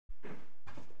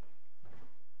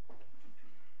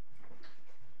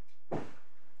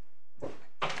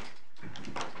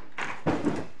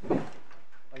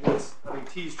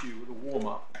teased you with a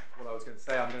warm-up what I was going to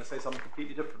say. I'm going to say something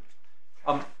completely different.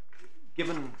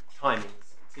 Given timings,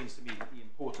 it seems to me that the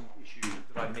important issue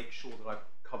that I make sure that I've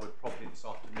covered properly this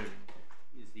afternoon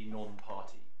is the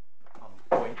non-party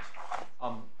point.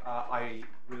 I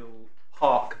will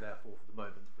park, therefore, for the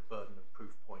moment, the burden of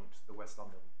proof point, the West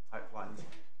London pipelines.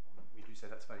 We do say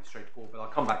that's fairly straightforward, but I'll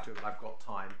come back to it when I've got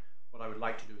time. What I would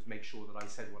like to do is make sure that I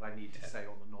said what I need to say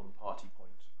on the non-party point.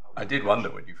 I did wonder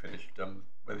when you finished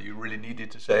whether you really needed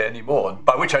to say any more,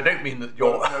 by which I don't mean that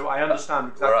you're... No, I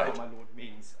understand exactly right. what my lord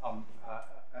means.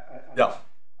 Yeah.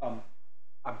 I'm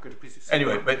going to please...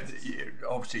 Anyway, but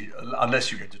obviously,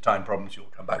 unless you get to time problems, you'll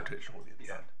come back to it shortly at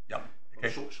the end. Yeah. Okay.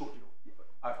 Shortly,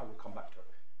 I will come back to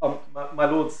it. My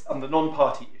lords, the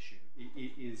non-party issue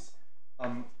is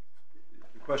the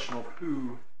question of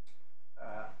who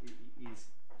is...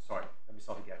 Sorry, let me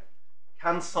start again.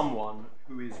 Can someone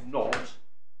who is not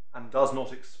and does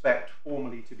not expect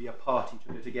formally to be a party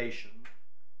to litigation,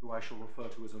 who I shall refer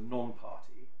to as a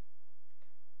non-party,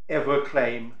 ever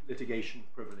claim litigation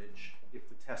privilege if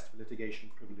the test for litigation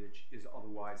privilege is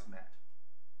otherwise met?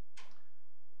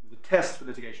 The test for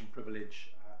litigation privilege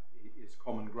is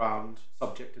common ground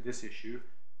subject to this issue,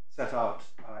 set out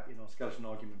in our skeleton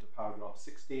argument of paragraph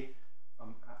 60,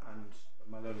 and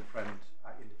my learned friend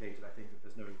indicated, I think, that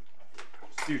there's no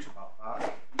dispute about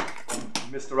that.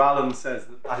 Mr. Allen says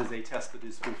that that is a test that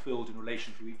is fulfilled in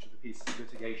relation to each of the pieces of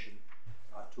litigation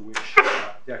to which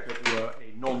Dechert were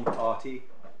a non-party,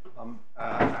 and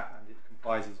it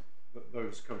comprises,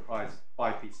 those comprise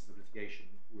 5 pieces of litigation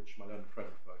which my learned friend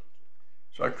referred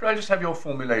to. So could I just have your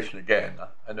formulation again?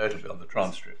 I noted it on the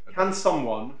transcript. Can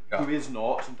someone who is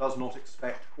not and does not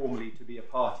expect formally to be a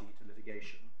party to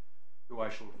litigation, who I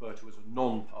shall refer to as a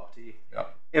non-party,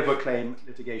 ever claim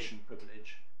litigation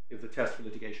privilege if the test for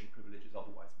litigation privilege is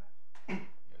otherwise met?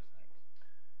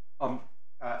 Yes,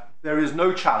 there is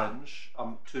no challenge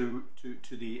to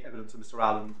the evidence of Mr.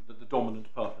 Allen that the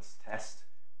dominant purpose test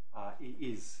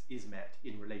is met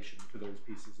in relation to those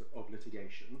pieces of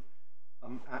litigation.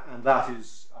 And that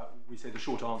is, we say, the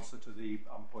short answer to the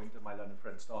point that my learned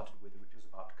friend started with, which is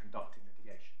about conducting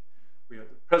litigation.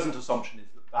 The present assumption is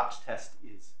that that test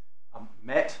is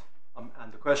met,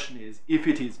 and the question is, if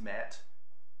it is met,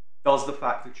 does the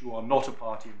fact that you are not a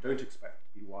party and don't expect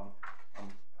to be one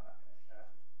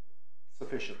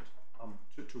sufficient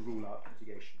to rule out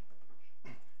litigation?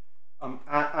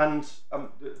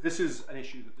 This is an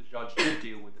issue that the judge did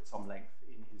deal with at some length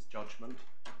in his judgment.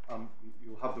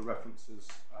 You'll have the references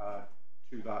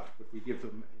to that, but we give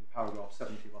them in paragraph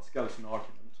 70 of our skeleton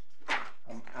argument.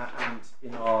 And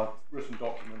in our written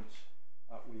document,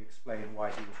 we explain why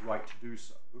he was right to do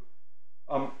so.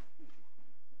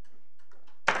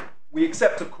 We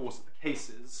accept, of course, that the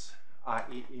cases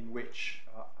in which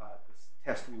this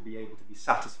test will be able to be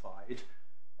satisfied,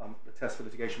 the test for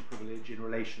litigation privilege in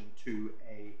relation to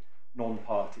a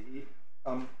non-party,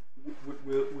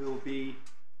 will be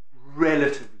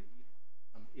relatively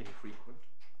infrequent.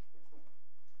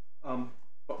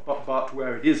 But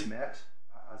where it is met,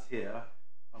 as here,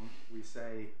 we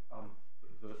say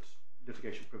that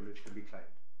litigation privilege can be claimed.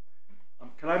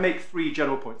 Can I make 3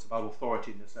 general points about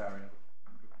authority in this area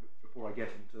before I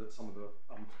get into some of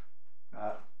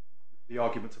the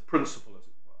arguments of principle, as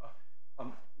it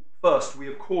were? First, we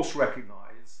of course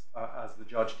recognise, as the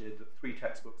judge did, that 3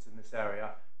 textbooks in this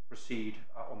area proceed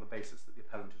on the basis that the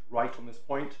appellant is right on this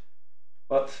point.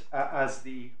 But as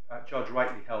the judge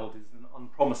rightly held, is an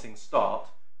unpromising start.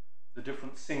 The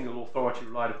different single authority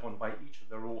relied upon by each of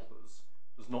their authors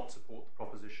does not support the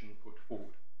proposition put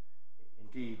forward.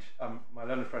 Indeed, my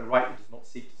learned friend rightly does not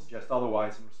seek to suggest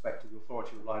otherwise in respect to the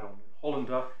authority relied on in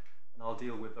Hollander, and I'll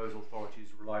deal with those authorities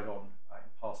relied on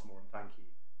in Passmore and Thankey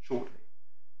shortly.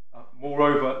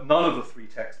 Moreover, none of the 3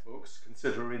 textbooks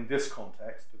consider in this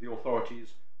context the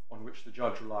authorities on which the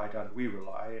judge relied and we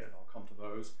rely, and I'll come to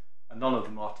those, and none of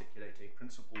them articulate a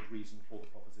principled reason for the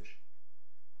proposition.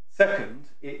 Second,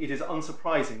 it is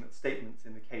unsurprising that statements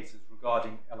in the cases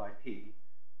regarding LIP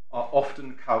are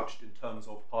often couched in terms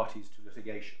of parties to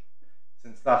litigation,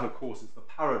 since that, of course, is the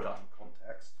paradigm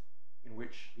context in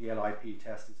which the LIP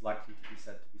test is likely to be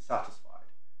said to be satisfied,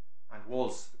 and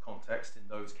was the context in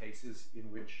those cases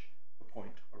in which the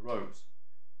point arose,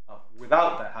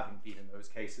 without there having been in those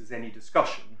cases any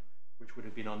discussion, which would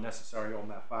have been unnecessary on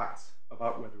their facts,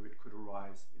 about whether it could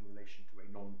arise in relation to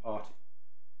a non-party.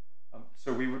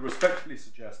 So we would respectfully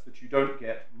suggest that you don't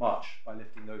get much by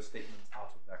lifting those statements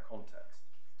out of their context.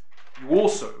 You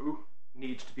also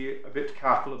need to be a bit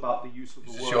careful about the use of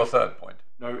the word... Is this your third point?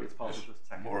 No, it's part of the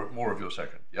second. More of your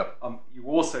second, yep. You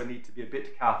also need to be a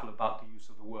bit careful about the use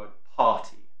of the word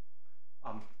party.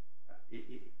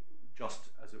 Just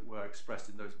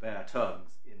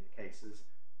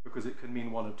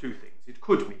of two things. It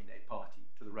could mean a party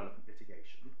to the relevant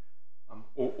litigation,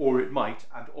 or it might,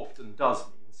 and often does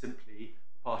mean, simply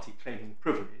the party claiming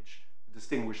privilege to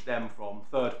distinguish them from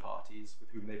third parties with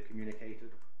whom they've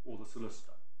communicated, or the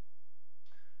solicitor.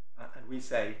 And we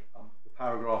say the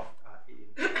paragraph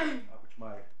which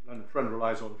my learned friend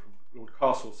relies on from Lord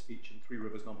Castle's speech in Three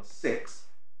Rivers number 6,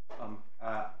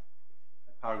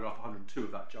 paragraph 102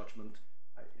 of that judgment,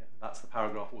 that's the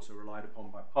paragraph also relied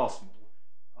upon by Passmore,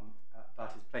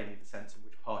 that is plainly the sense in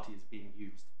which party is being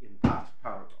used in that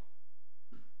paragraph.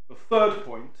 The third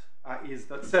point is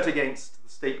that, set against the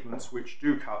statements which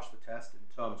do couch the test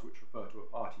in terms which refer to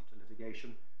a party to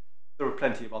litigation, there are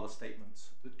plenty of other statements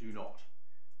that do not,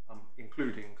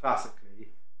 including, classically,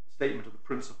 the statement of the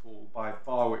principle by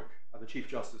Barwick, the Chief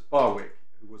Justice Barwick,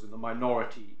 who was in the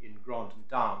minority in Grant and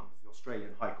Downs, the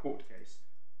Australian High Court case,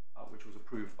 which was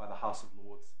approved by the House of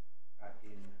Lords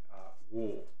in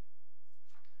war.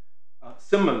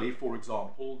 Similarly, for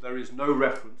example, there is no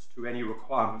reference to any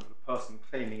requirement that a person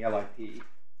claiming LIP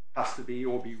has to be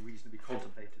or be reasonably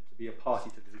contemplated to be a party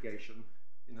to litigation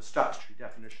in the statutory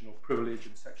definition of privilege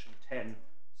in section 10,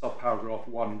 subparagraph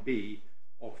 1b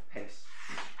of PACE.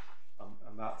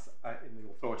 And that's in the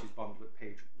authorities bundle at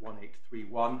page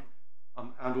 1831.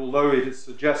 And although it is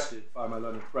suggested by my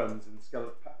learned friends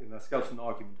in their skeleton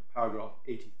argument of paragraph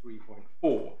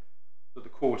 83.4 that the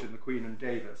court in the Queen and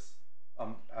Davis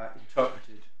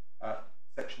interpreted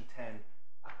section 10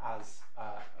 as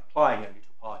applying only to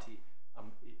a party,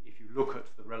 if you look at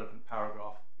the relevant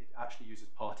paragraph, it actually uses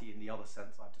party in the other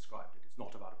sense I've described it. It's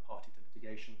not about a party to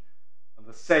litigation. And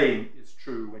the same is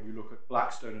true when you look at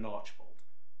Blackstone and Archbold.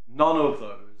 None of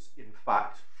those, in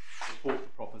fact, support the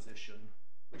proposition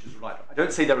which is right. I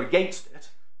don't say they're against it,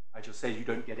 I just say you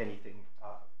don't get anything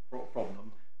from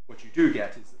them. What you do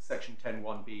get is that section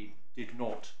 10.1b did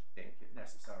not think it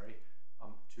necessary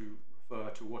to refer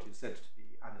to what is said to be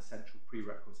an essential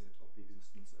prerequisite of the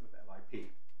existence of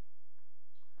LIP.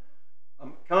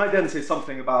 Can I then say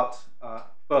something about,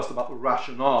 first about the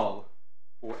rationale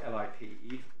for LIP,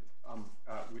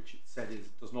 which it said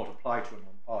does not apply to a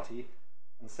non-party,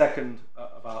 and second,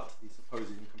 about the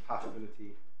supposed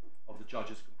incompatibility of the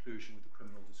judge's conclusion with the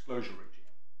criminal disclosure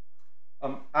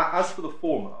regime. As for the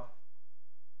former,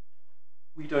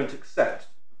 we don't accept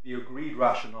that the agreed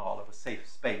rationale of a safe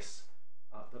space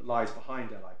that lies behind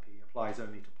LIP applies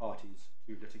only to parties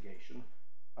to litigation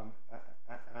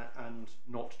and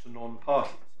not to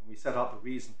non-parties. And we set out the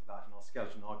reason for that in our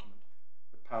skeleton argument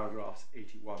with paragraphs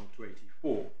 81 to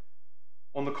 84.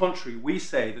 On the contrary, we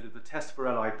say that if the test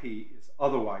for LIP is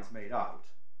otherwise made out,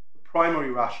 the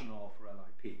primary rationale for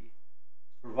LIP is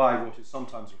to provide what is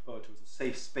sometimes referred to as a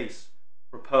safe space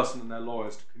for a person and their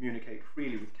lawyers to communicate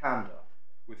freely with candour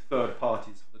with third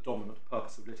parties for the dominant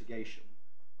purpose of litigation,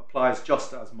 applies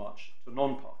just as much to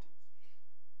non-parties.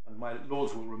 And my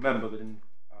lords will remember that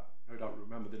no doubt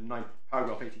remember that in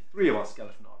paragraph 83 of our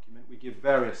skeleton argument, we give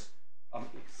various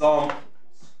examples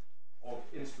of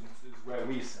instances where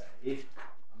we say it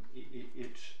would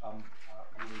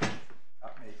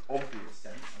make obvious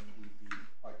sense, and we'd be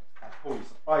quite wholly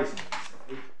surprisingly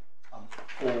say,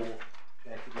 for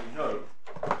there to be no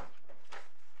LIP.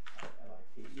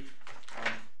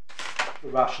 The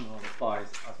rationale applies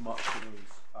as much to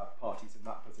those parties in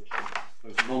that position,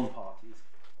 those non-parties,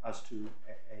 as to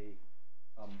a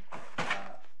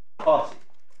party.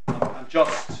 And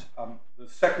just the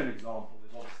second example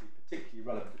is obviously particularly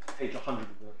relevant. It's page 100 of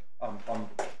the bundle,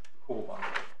 the core bundle.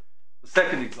 The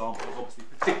second example is obviously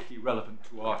particularly relevant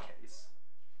to our case,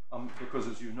 because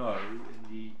as you know, in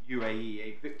the UAE,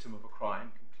 a victim of a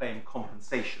crime can claim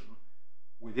compensation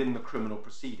within the criminal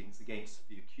proceedings against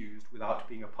the accused without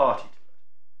being a party to it.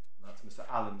 And that's Mr.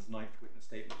 Allen's ninth witness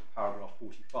statement in paragraph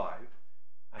 45.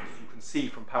 And as you can see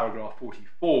from paragraph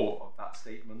 44 of that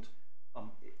statement,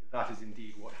 that is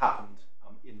indeed what happened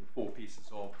in the four pieces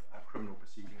of criminal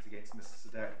proceedings against Mr.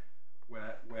 Sadeq,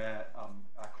 where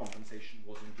compensation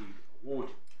was indeed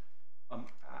awarded.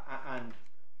 And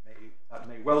that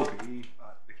may well be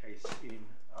the case in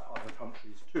other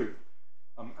countries too.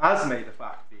 As may the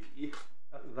fact be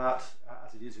that,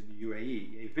 as it is in the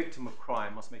UAE, a victim of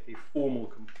crime must make a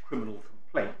formal criminal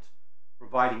complaint,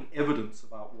 providing evidence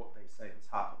about what they say has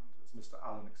happened, as Mr.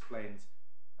 Allen explains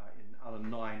in Allen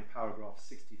 9, paragraph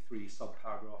 63,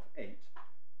 subparagraph 8.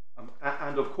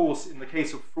 And of course, in the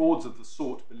case of frauds of the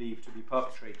sort believed to be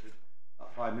perpetrated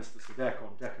by Mr. Sadeq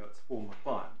on Dechert's former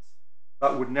clients,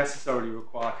 that would necessarily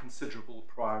require considerable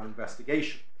prior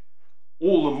investigation.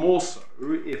 All the more so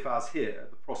if, as here,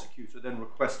 the prosecutor then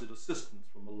requested assistance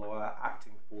from a lawyer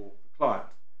acting for the client,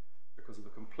 because of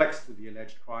the complexity of the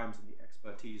alleged crimes and the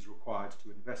expertise required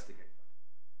to investigate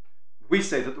We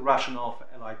say that the rationale for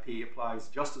LIP applies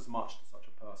just as much to such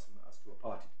a person as to a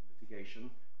party to the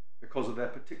litigation because of their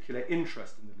particular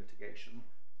interest in the litigation,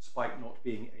 despite not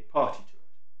being a party to it.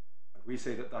 And we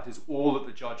say that that is all that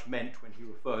the judge meant when he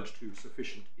referred to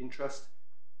sufficient interest.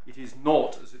 It is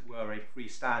not, as it were, a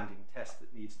freestanding test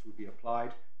that needs to be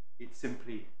applied. It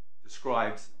simply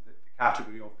describes the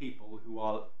category of people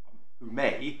who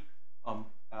may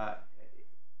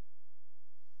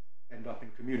end up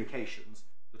in communications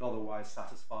that otherwise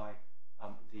satisfy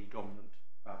the dominant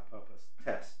purpose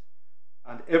test.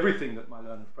 And everything that my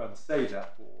learned friends say,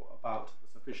 therefore, about the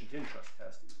sufficient interest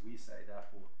test is, we say,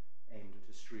 therefore, aimed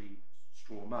at a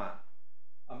straw man.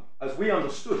 As we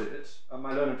understood it,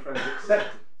 my learned friends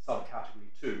accepted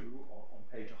subcategory 2 on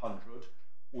page 100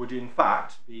 would in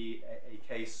fact be a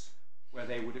case where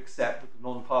they would accept that the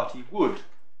non-party would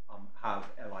have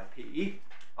LIP,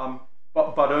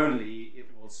 but only, it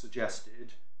was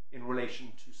suggested, in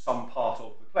relation to some part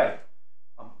of the claim.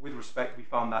 With respect, we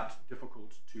found that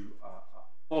difficult to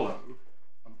follow.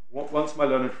 Once my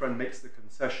learned friend makes the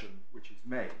concession which is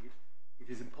made, it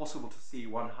is impossible to see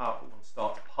how one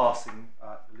starts parsing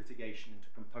the litigation into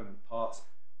component parts.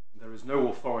 And there is no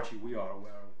authority we are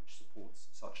aware of which supports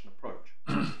such an approach.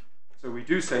 So we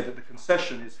do say that the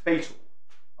concession is fatal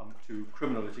to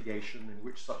criminal litigation in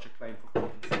which such a claim for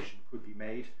compensation could be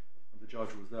made, and the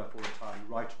judge was therefore entirely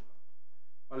right on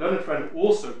that. My learned friend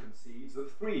also concedes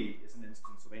that 3 is an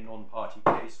instance of a non-party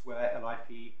case where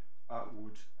LIP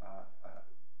would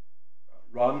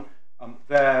run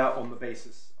there on the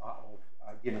basis of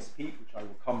Guinness Peak, which I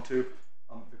will come to,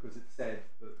 because it said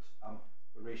that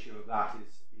the ratio of that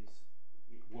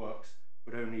it works,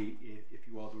 but only if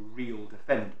you are the real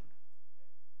defendant.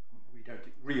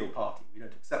 Real party. We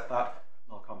don't accept that,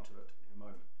 and I'll come to it in a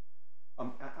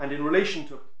moment. And in relation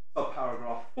to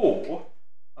subparagraph 4,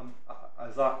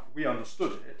 as we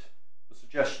understood it, the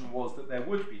suggestion was that there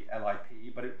would be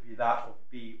LIP, but it would be that of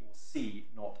B or C,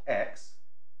 not X,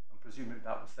 and presumably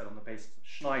that was said on the basis of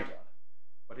Schneider.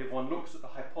 But if one looks at the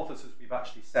hypothesis we've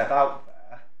actually set out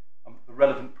there, the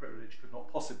relevant privilege could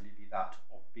not possibly be that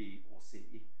of B or C.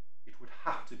 It would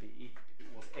have to be, if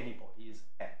it was anybody's,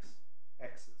 X's.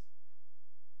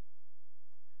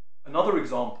 Another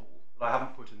example that I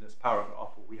haven't put in this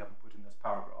paragraph, or we haven't put in this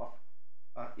paragraph,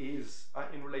 is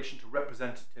in relation to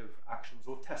representative actions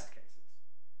or test cases.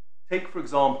 Take, for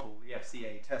example, the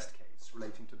FCA test case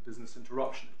relating to business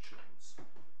interruption insurance,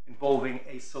 involving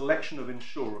a selection of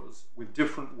insurers with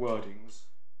different wordings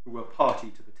who were party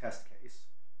to the test case,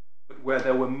 but where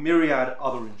there were myriad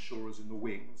other insurers in the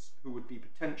wings who would be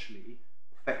potentially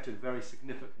affected very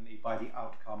significantly by the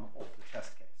outcome of the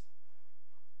test case.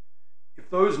 If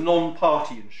those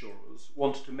non-party insurers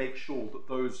wanted to make sure that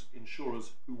those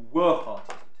insurers who were party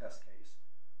to the test case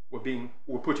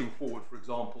were putting forward, for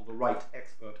example, the right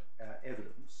expert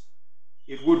evidence,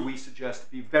 it would, we suggest,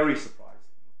 be very surprising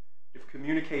if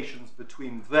communications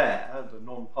between the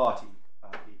non-party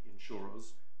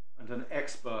insurers, and an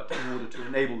expert in order to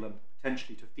enable them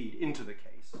potentially to feed into the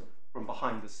case from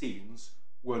behind the scenes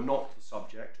were not the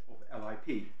subject of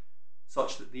LIP,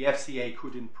 such that the FCA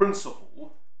could, in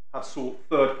principle, have sought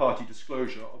third-party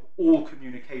disclosure of all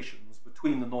communications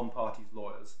between the non-party's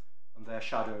lawyers and their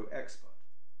shadow expert.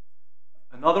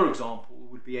 Another example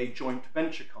would be a joint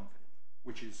venture company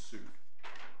which is sued.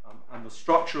 And the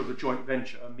structure of the joint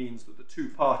venture means that the two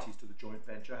parties to the joint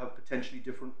venture have potentially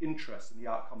different interests in the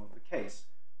outcome of the case,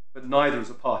 but neither is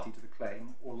a party to the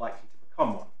claim or likely to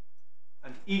become one.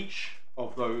 And each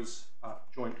of those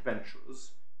joint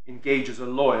venturers engages a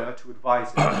lawyer to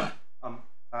advise it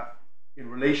in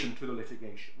relation to the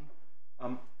litigation,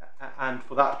 and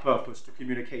for that purpose to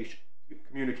communicate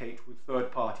with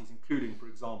third parties, including, for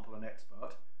example, an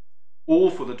expert, all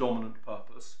for the dominant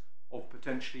purpose of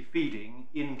potentially feeding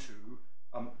into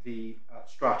the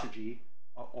strategy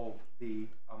of the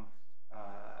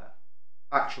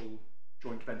actual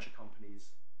joint venture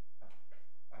company's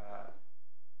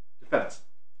defense.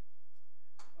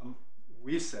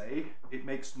 We say it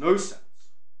makes no sense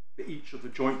for each of the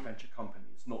joint venture companies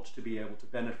not to be able to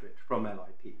benefit from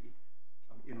LIP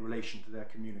in relation to their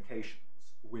communications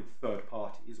with third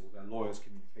parties, or their lawyers'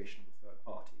 communication with third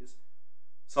parties,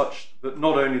 such that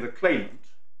not only the claimant,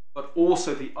 but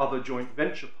also the other joint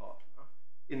venture partner,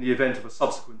 in the event of a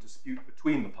subsequent dispute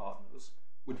between the partners,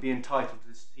 would be entitled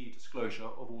to see disclosure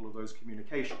of all of those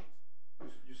communications.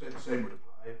 You say the same would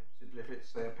apply, simply if it's,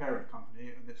 say, a parent company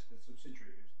and it's the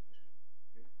subsidiary who's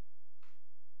the dispute.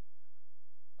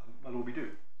 Well, we do.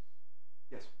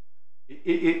 Yes.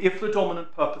 If the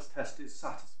dominant purpose test is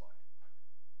satisfied,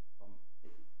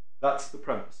 that's the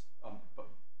premise.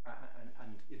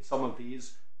 And in some of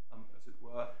these, as it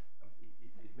were,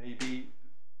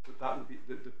 that would be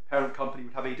the parent company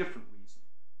would have a different reason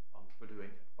for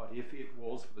doing it. But if it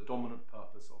was for the dominant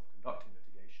purpose of conducting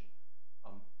litigation,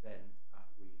 then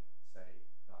we say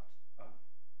that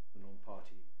the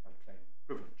non-party can claim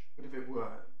privilege. But if it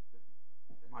were,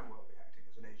 they might well be acting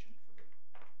as an agent for the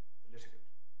litigant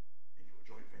in your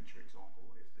joint venture example.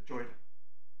 If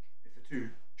the two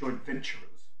joint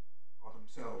venturers are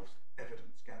themselves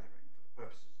evidence gathering for the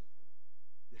purposes of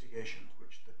the litigation to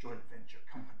which the joint venture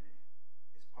company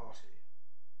is party,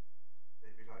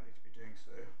 they'd be likely to be doing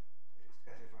so if it's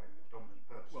satisfying the dominant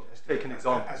purpose. Well, take an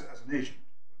example. As an agent.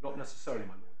 Not necessarily,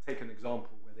 my lord. Take an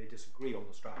example where they disagree on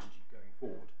the strategy going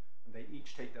forward, and they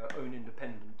each take their own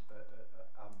independent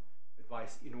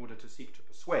advice in order to seek to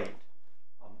persuade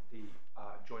the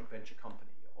joint venture company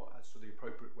as to the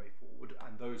appropriate way forward,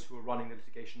 and those who are running the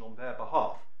litigation on their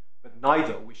behalf. But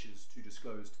neither wishes to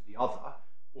disclose to the other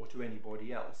or to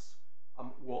anybody else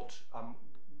what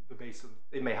the base of.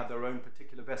 They may have their own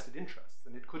particular vested interests,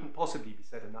 and it couldn't possibly be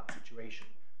said in that situation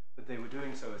that they were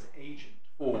doing so as agent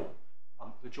for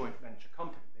the joint venture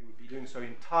company. They would be doing so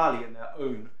entirely in their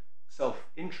own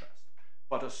self-interest,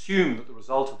 but assume that the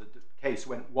result of the case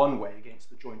went one way against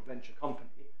the joint venture company,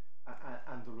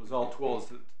 and the result was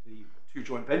that the two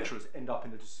joint venturers end up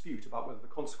in a dispute about whether the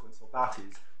consequence of that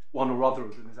is one or other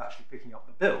of them is actually picking up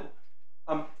the bill.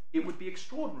 It would be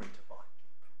extraordinary to find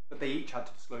that they each had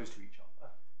to disclose to each other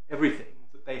everything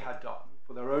that they had done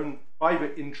for their own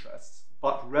private interests,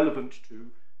 but relevant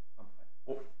to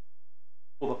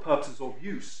for the purposes of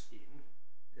use in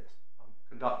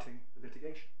conducting the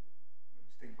litigation. We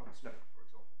must think Bunsen, for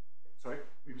example. Sorry?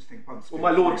 We must think Bunsen,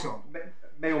 well, my lord for example.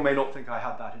 may or may not think I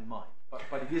had that in mind,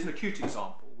 but it is an acute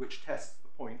example which tests the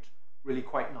point really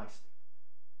quite nicely.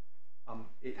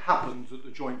 It happens that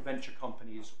the joint venture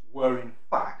companies were in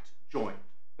fact joined,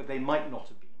 but they might not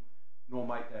have been, nor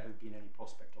might there have been any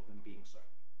prospect of them being so.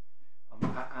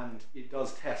 And it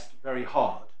does test very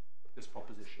hard this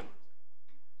proposition.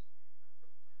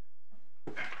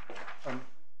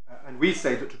 And we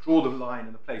say that to draw the line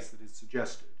in the place that is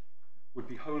suggested would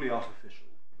be wholly artificial,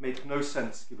 make no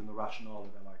sense given the rationale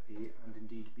of LIP, and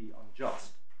indeed be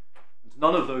unjust. And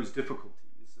none of those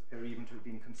difficulties appear even to have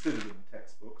been considered in the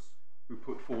textbooks who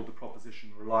put forward the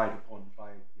proposition relied upon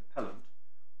by the appellant,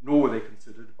 nor were they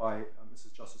considered by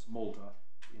Mrs. Justice Mulder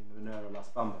in the Minera Las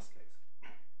Bambas case.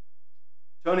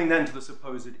 Turning then to the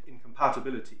supposed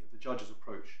incompatibility of the judge's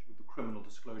approach with the criminal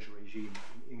disclosure regime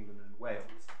in England and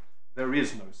Wales, there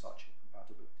is no such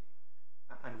incompatibility.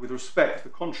 And with respect, the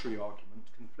contrary argument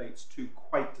conflates two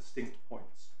quite distinct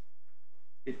points.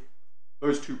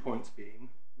 Those 2 points being,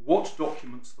 what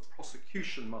documents the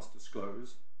prosecution must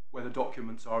disclose, where the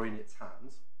documents are in its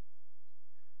hands,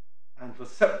 and the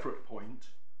separate point,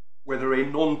 whether a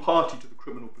non-party to the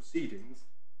criminal proceedings,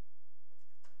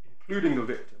 including the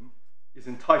victim, is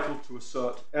entitled to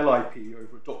assert LIP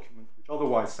over a document which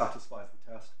otherwise satisfies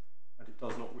the test and it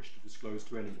does not wish to disclose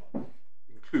to anyone,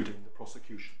 including the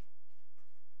prosecution.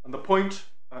 And the point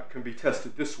can be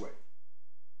tested this way.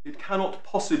 It cannot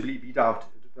possibly be doubted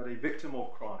that a victim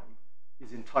of crime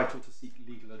is entitled to seek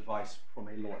legal advice from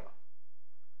a lawyer,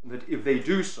 and that if they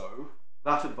do so,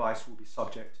 that advice will be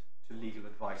subject to legal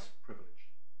advice privilege.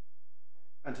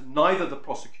 And neither the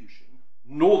prosecution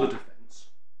nor the defence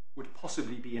would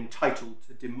possibly be entitled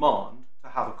to demand to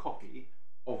have a copy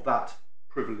of that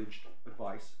privileged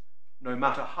advice, no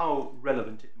matter how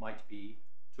relevant it might be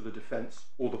to the defence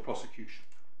or the prosecution.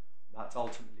 And that's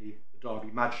ultimately the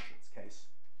Derby Magistrates case,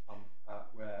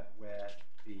 where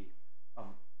the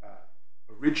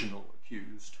original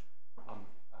accused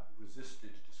resisted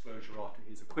disclosure after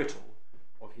his acquittal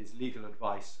of his legal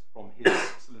advice from his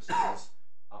solicitors,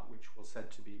 which was said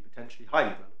to be potentially highly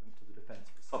relevant to the defence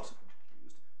of the subsequent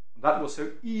accused. And that was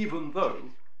so even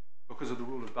though, because of the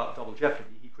rule about double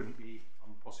jeopardy, he couldn't be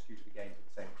prosecuted again for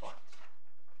the same crimes.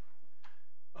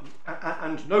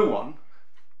 And no one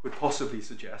could possibly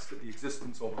suggest that the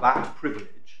existence of that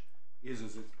privilege is,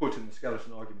 as it's put in the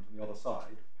skeleton argument on the other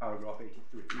side, paragraph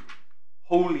 83,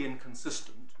 wholly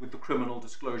inconsistent with the criminal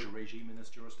disclosure regime in this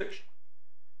jurisdiction.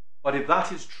 But if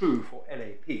that is true for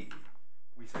LAP,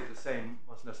 we say the same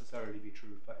must necessarily be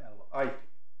true for LIP.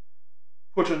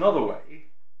 Put another way,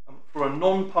 for a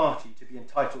non-party to be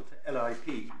entitled to LIP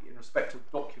in respect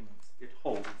of documents it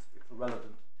holds if the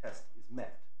relevant test is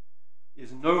met,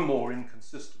 is no more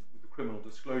inconsistent with the criminal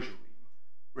disclosure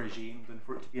regime than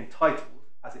for it to be entitled,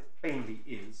 as it plainly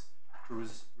is, to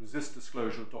resist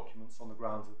disclosure of documents on the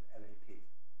grounds of LAP.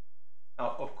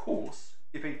 Now, of course,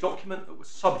 if a document that was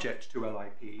subject to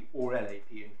LIP or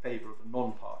LAP in favour of the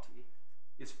non-party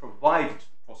is provided to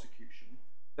the prosecution,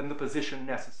 then the position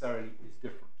necessarily is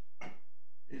different.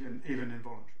 Even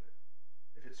involuntarily?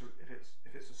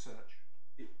 if it's a search?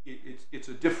 It's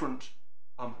a different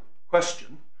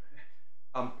question.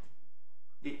 Can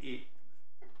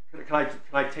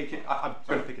I take it? I'm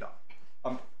going to pick it up.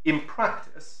 In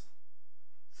practice,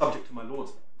 subject to my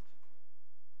Lord's point,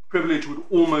 privilege would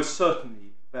almost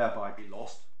certainly thereby be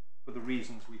lost for the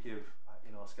reasons we give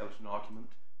in our skeleton argument,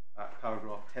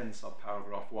 paragraph 10,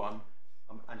 subparagraph 1,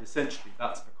 and essentially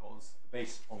that's because the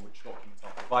basis on which documents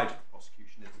are provided to the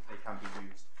prosecution is that they can be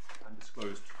used and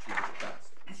disclosed to the defence.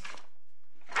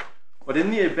 But in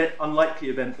the unlikely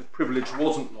event that privilege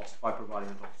wasn't lost by providing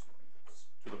the documents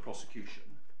to the prosecution,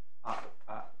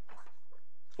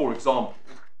 for example,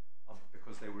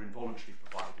 because they were involuntarily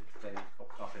provided, they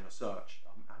popped up in a search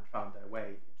and found their way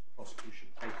into the prosecution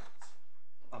papers.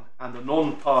 And the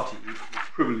non-party, whose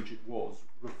privilege it was,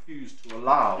 refused to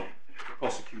allow the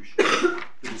prosecution to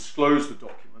disclose the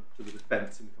document to the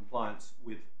defence in compliance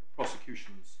with the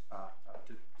prosecution's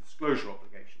disclosure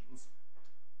obligations.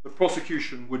 The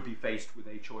prosecution would be faced with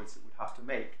a choice it would have to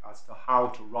make as to how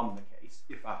to run the case,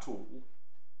 if at all,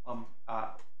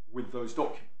 with those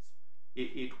documents.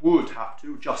 It would have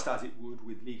to, just as it would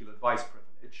with legal advice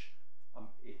privilege,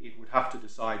 it would have to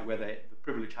decide whether the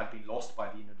privilege had been lost by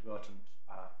the inadvertent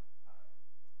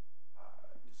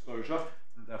disclosure,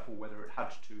 and therefore whether it had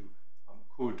to,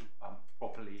 could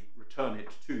properly return it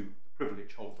to the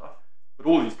privilege holder. But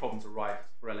all these problems arise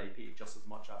for LAP just as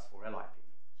much as for LIP.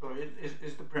 So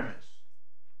is the premise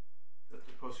that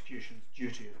the prosecution's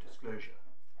duty of disclosure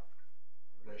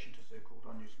in relation to so-called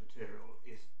unused material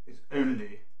is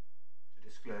only to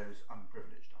disclose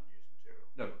unprivileged unused material?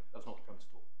 No, that's not the premise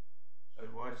at all. So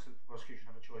why does the prosecution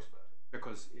have a choice about it?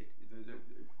 Because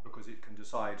it can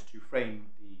decide to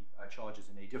frame the charges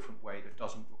in a different way that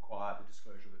doesn't require the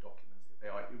disclosure of the documents if they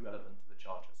are irrelevant to the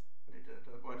charges.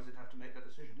 But why does it have to make that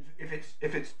decision? If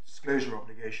its disclosure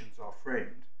obligations are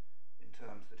framed in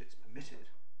terms that it's permitted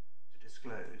to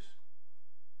disclose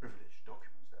privileged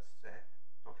documents, that's to say,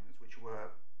 documents which were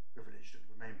privileged and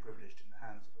remain privileged in the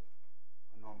hands of a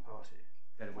non-party,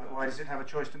 why does it have a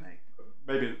choice to make?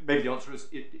 Maybe the answer is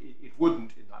it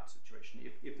wouldn't in that situation.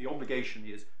 If the obligation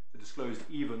is to disclose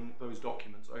even those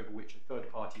documents over which a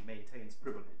third party maintains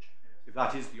privilege, if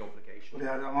that is the obligation. Well,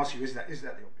 I'm asking you, is that the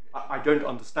obligation? I don't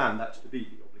understand that to be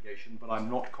the obligation, but I'm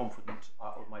not confident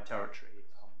of my territory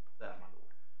there, my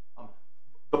lord.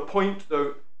 The point,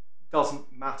 though,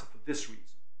 doesn't matter for this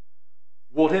reason.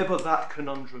 Whatever that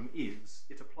conundrum is,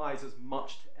 it applies as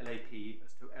much to LAP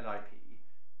as to LIP,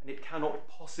 and it cannot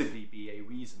possibly be a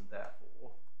reason,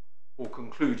 therefore, for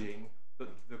concluding that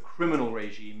the criminal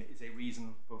regime is a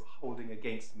reason for holding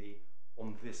against me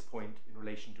on this point in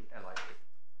relation to LIP.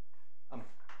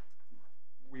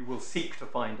 We will seek to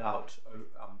find out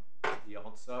the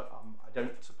answer. I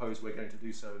don't suppose we're going to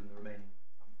do so in the remaining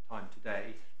time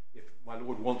today. If my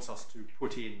lord wants us to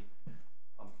put in,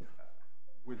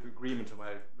 with the agreement of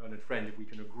my learned friend, if we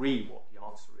can agree what the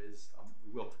answer is,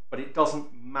 we will. But it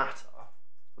doesn't matter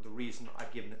for the reason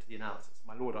I've given it to the analysis.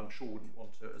 My lord, I'm sure, wouldn't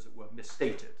want to, as it were,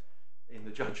 misstate it in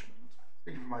the judgment.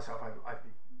 Speaking for myself, I'd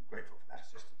be grateful for that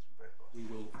assistance from both parties. We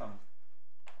will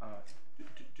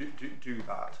do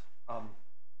that.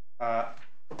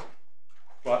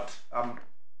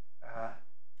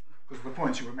 Because the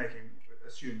points you were making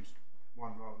assumes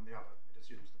one rather than the other. It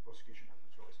assumes the prosecution has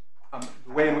the choice.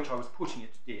 The way in which I was putting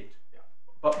it did, yeah.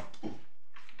 but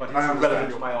it's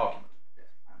relevant to my argument. Yes,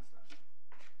 I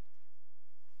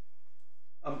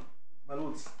understand. My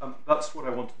lords, that's what I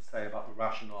wanted to say about the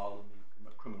rationale and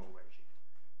the criminal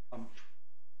regime.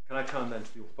 Can I turn then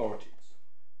to the authorities?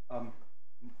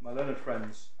 My learned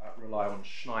friends rely on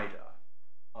Schneider,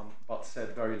 but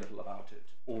said very little about it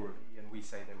orally, and we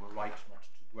say they were right not to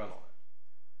dwell on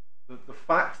it. The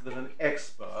fact that an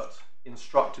expert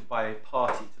instructed by a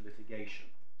party to litigation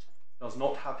does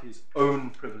not have his own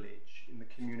privilege in the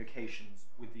communications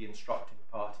with the instructing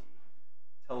party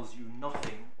tells you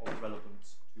nothing of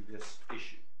relevance to this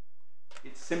issue.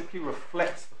 It simply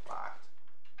reflects the fact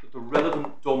that the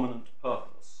relevant dominant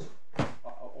purpose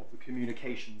of the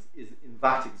communications is, in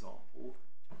that example,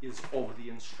 is of the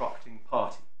instructing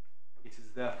party. It is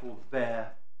therefore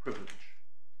their privilege.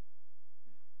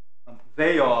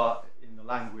 They are, in the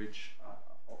language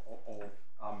of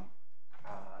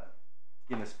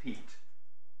Guinness Pete,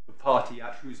 the party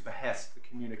at whose behest the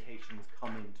communications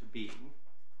come into being,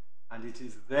 and it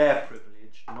is their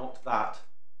privilege, not that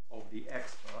of the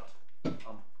expert,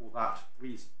 for that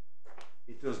reason.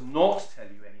 It does not tell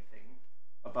you anything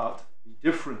about the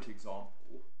different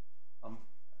example,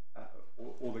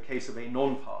 or the case of a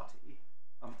non-party,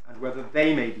 and whether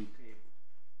they may be able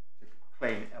to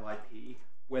claim LIP,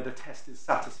 where the test is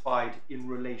satisfied in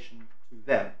relation to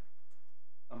them.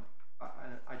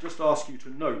 just ask you to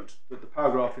note that the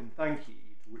paragraph in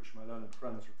Thankee, to which my learned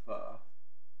friends refer,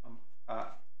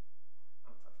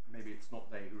 maybe it's not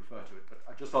they who refer to it, but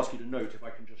I just ask you to note, if I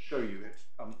can just show you it,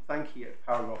 Thankee at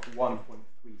paragraph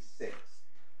 1.36,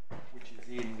 which is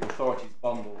in the authorities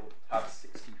bundle, tab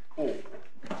 64.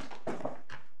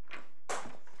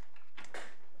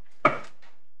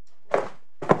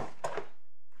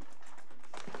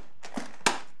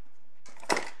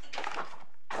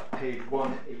 Page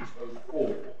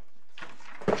 1804.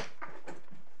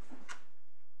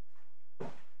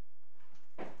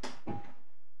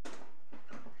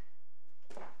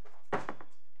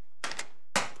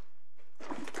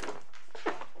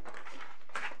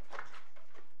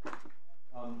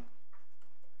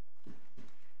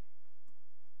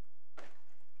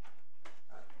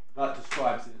 That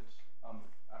describes it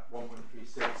at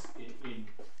 1.36 in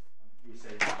we say,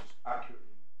 just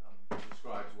accurately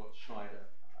describes what Schneider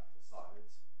decides.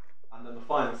 And then the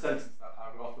final sentence of that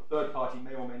paragraph, the third party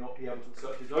may or may not be able to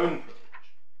assert his own privilege,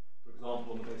 for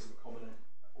example, on the basis of a common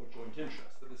or joint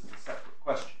interest, but this is a separate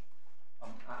question.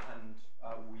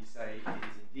 We say it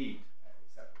is indeed a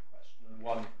separate question, and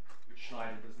one which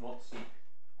Schneider does not seek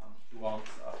to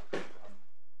answer.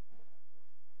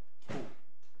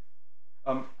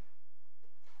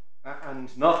 And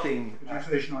nothing. Would you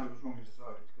say Schneider was wrongly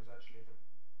decided, because actually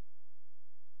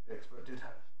the expert did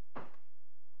have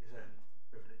his own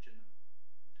privilege in the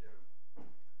material?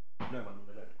 No, my lord,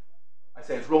 I don't. I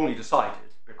say it's wrongly decided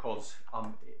because,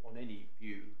 on any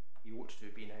view, he ought to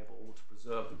have been able to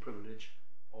preserve the privilege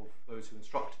of those who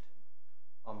instructed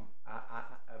him.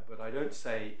 But I don't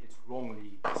say it's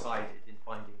wrongly decided in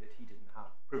finding that he didn't have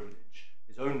privilege,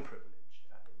 his own privilege,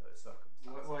 in those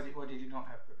circumstances. Why did he not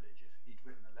have privilege if he'd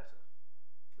written a letter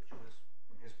which was,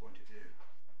 from his point of view, for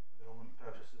the relevant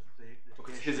purposes of the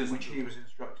litigation which he was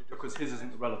instructed to? Because his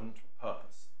isn't the relevant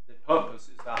purpose. The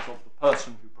purpose is that of the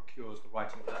person who procures the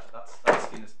writing of the letter. That's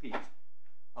Guinness Peat.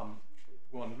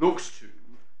 One looks to,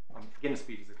 Guinness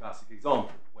Peat is a classic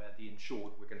example where the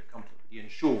insured, we're going to come to it, the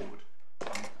insured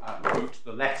wrote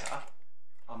the letter,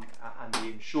 and the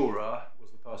insurer was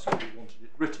the person who wanted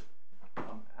it written.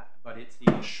 But it's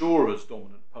the insurer's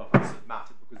dominant purpose that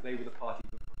mattered because they were the party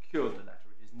who procured the letter.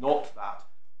 It is not that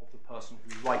of the person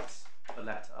who writes the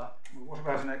letter. Well, what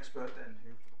about an expert then,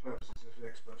 who, for the purposes of the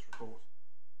expert's report,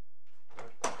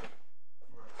 writes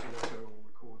a letter or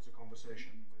records a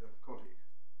conversation with a colleague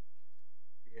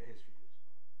to get his views?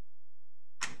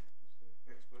 Does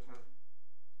the expert have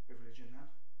privilege in that?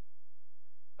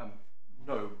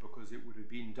 No, because it would have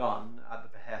been done at the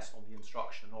behest, on the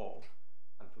instruction of,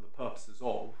 and for the purposes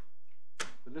of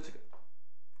the litigant.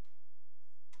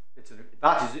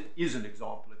 That is an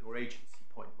example of your agency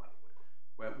point, my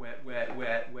lord,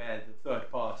 where the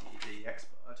third party, the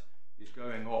expert, is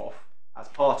going off as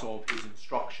part of his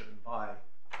instruction by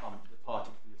the party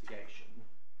to the litigation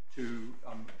to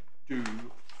do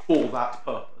for that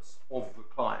purpose of the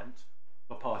client,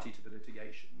 the party to the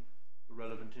litigation, the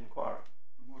relevant inquiry.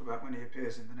 And what about when he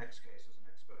appears in the next case as an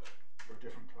expert for a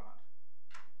different client?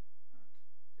 And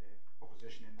the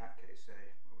opposition in that case say,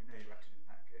 well, we know you acted in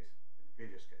that case, in the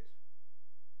previous case.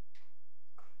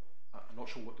 I'm not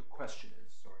sure what the question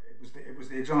is. Sorry, it was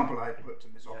the example I put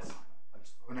to Miss Yes. Oppenheimer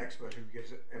of an expert who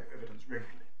gives evidence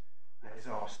regularly and is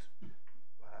asked under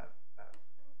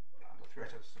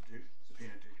threat of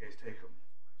subpoena to case taken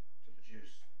to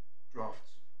produce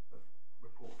drafts of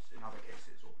reports in other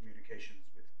cases or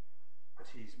communications that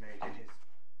he's made in his.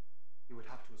 He would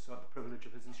have to assert the privilege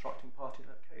of his instructing party in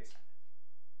that case.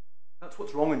 That's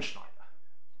what's wrong in Schneider.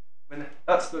 I mean,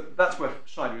 that's where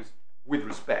Schneider is, with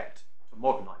respect to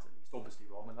modernise at least, obviously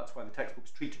wrong, and that's why the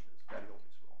textbooks treat it as fairly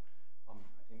obviously wrong.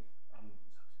 I think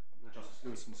Lord Justice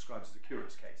Lewison describes it as a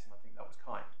curious case, and I think that was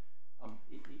kind.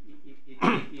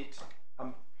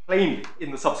 Plainly,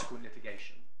 in the subsequent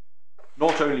litigation,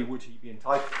 not only would he be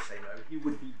entitled to say no, he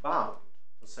would be bound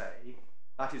to say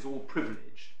that is all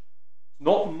privilege. It's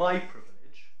not my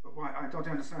privilege. But why? I don't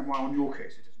understand why on your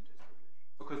case it isn't his privilege.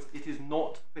 Because it is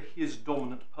not for his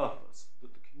dominant purpose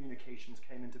that the communications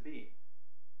came into being.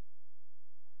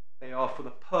 They are for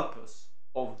the purpose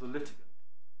of the litigant,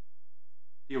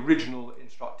 the original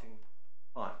instructing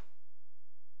client.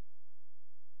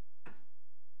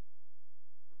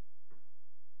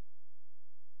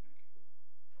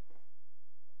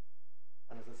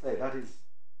 And as I say, that is,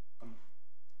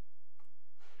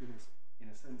 in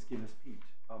a sense, Guinness Peat.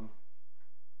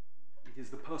 It is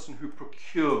the person who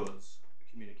procures the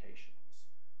communications,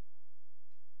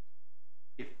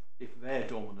 if their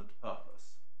dominant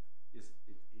purpose is for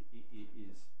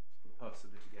the purpose of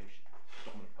litigation,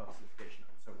 dominant purpose of litigation,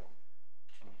 and so on,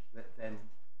 then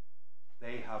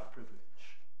they have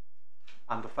privilege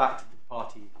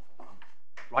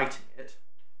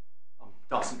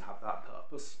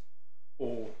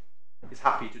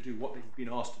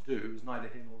been asked to do is neither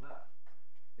here nor there.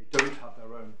 They don't have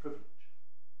their own privilege.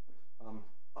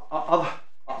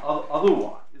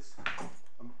 Otherwise,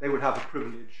 they would have a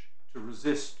privilege to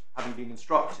resist having been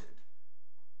instructed,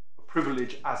 a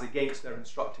privilege as against their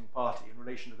instructing party in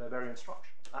relation to their very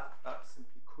instruction. That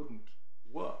simply couldn't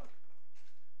work.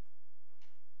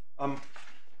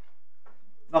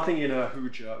 Nothing in a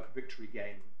who-jerk victory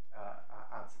game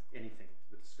adds anything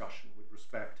to the discussion with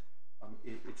respect.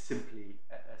 It's simply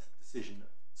a decision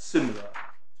similar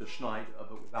to Schneider,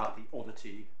 but without the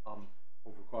oddity of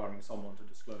requiring someone to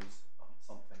disclose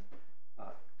something,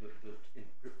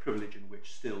 privilege in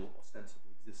which still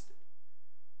ostensibly existed.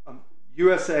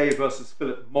 USA versus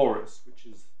Philip Morris, which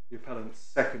is the appellant's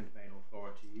second main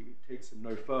authority, takes him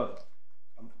no further.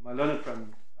 My learned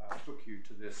friend took you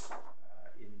to this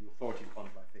in the authority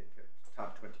bundle, I think, at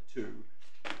tab 22.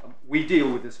 We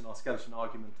deal with this in our skeleton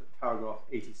argument at paragraph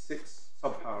 86,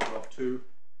 subparagraph 2.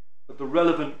 But the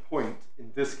relevant point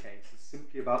in this case is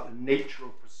simply about the nature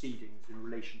of proceedings in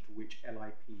relation to which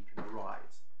LIP can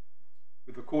arise,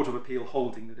 with the Court of Appeal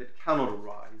holding that it cannot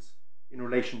arise in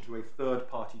relation to a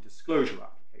third-party disclosure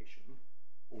application,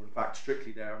 or in fact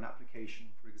strictly there an application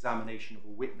for examination of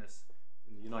a witness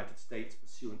in the United States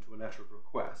pursuant to a letter of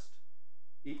request,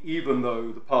 even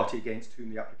though the party against whom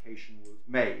the application was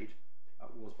made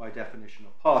was by definition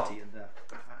a party and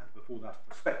before that a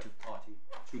prospective party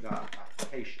to that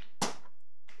application.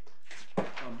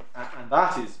 And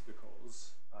that is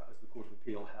because, as the Court of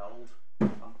Appeal held,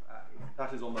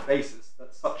 that is on the basis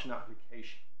that such an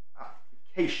application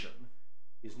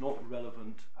is not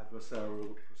relevant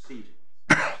adversarial proceedings.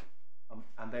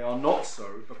 And they are not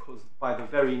so because by the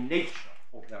very nature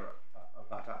of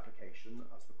that application,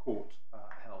 as the court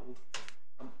held,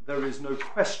 there is no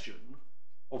question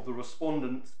of the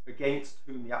respondent against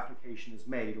whom the application is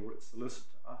made or its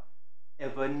solicitor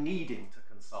ever needing to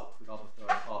consult with other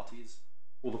third parties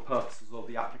for the purposes of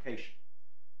the application.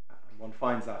 And one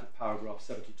finds that at paragraph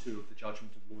 72 of the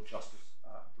judgment of Lord Justice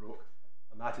Brooke,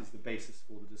 and that is the basis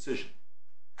for the decision.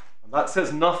 And that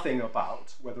says nothing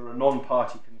about whether a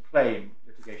non-party can claim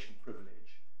litigation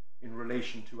privilege in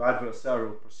relation to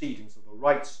adversarial proceedings of the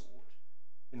right sort,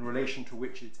 in relation to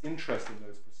which its interest in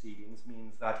those proceedings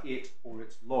means that it or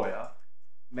its lawyer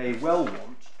may well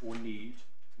want or need to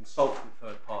consult with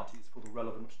third parties for the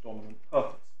relevant dominant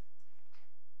purpose.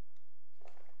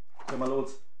 So, my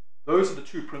lords, those are the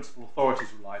two principal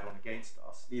authorities relied on against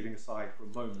us, leaving aside for a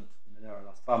moment the Minera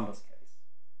Las Bambas case,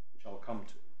 which I'll come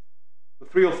to. The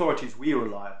three authorities we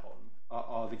rely upon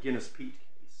are the Guinness-Peat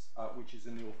case, which is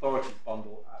in the authorities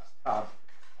bundle at tab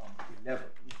 11.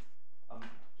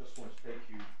 Just want to take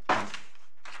you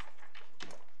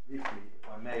briefly, if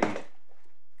I may,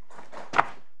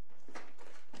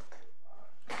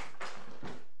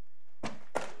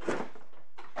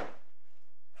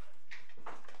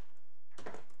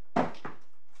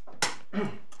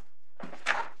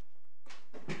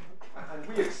 and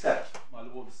we accept, my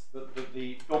lords, that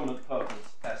the dominant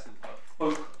purpose test is the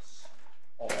focus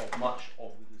of much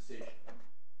of the decision,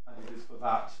 and it is for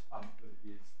that that it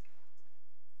is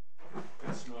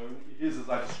best known. It is, as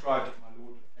I described it, my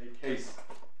lord, a case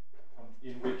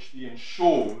in which the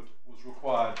insured was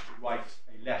required to write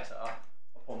a letter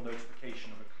upon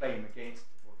notification of a claim against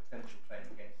it, or a potential claim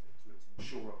against it, to its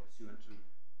insurer pursuant to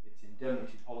its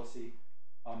indemnity policy.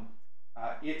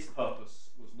 Its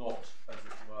purpose was not, as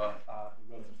it were, the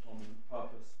relevant dominant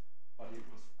purpose, but it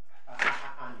was,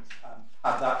 and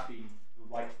had that been the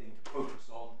right thing to focus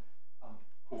on,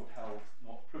 court held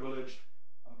not privileged,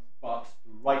 but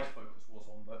the right focus was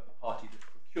on the party that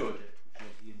procured it, which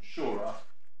was the insurer,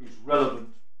 whose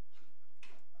relevant,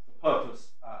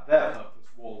 their purpose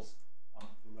was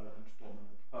the relevant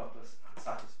dominant purpose and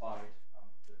satisfied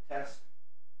the test.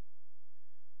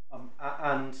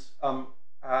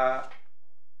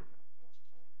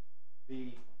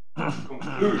 The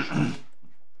conclusion,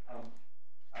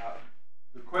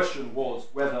 the question was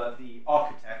whether the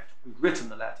architect who'd written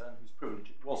the letter and whose privilege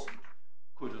it wasn't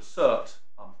could assert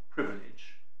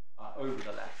privilege over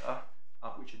the letter,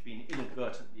 which had been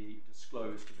inadvertently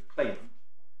disclosed to the claimant.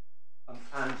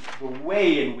 And the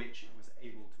way in which it was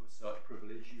able to assert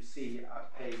privilege, you see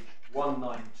at page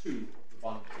 192 of the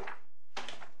bundle.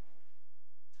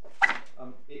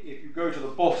 If you go to the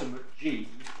bottom of G,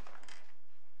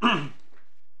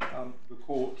 the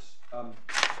court held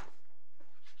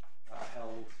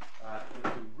that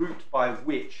the route by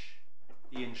which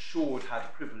the insured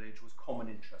had privilege was common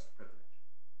interest privilege.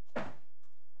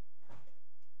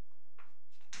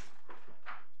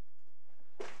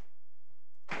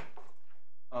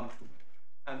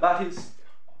 And that is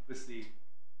obviously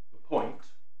the point,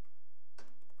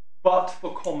 but but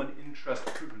for common interest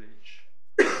privilege,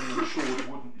 the insured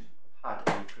wouldn't have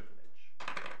had any privilege.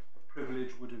 The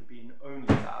privilege would have been only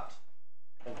that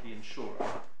of the insurer.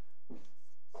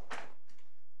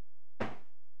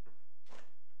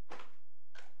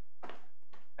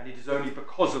 And it is only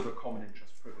because of the common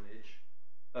interest privilege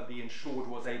that the insured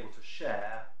was able to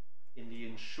share in the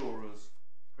insurer's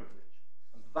privilege.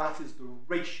 And that is the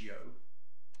ratio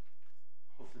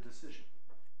of the decision.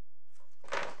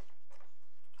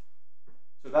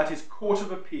 So that is Court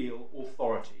of Appeal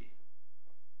authority,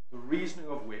 the reasoning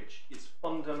of which is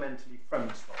fundamentally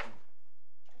premised on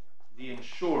the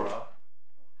insurer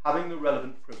having the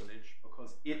relevant privilege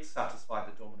because it satisfied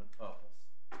the dominant purpose,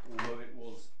 although it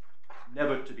was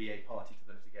never to be a party to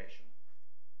the litigation,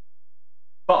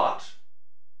 but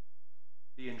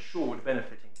the insured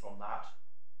benefiting from that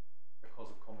because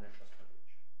of common interest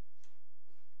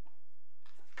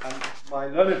privilege. And my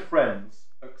learned friends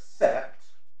accept,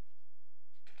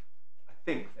 I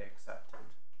think they accepted,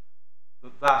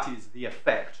 that that is the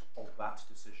effect of that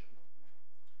decision.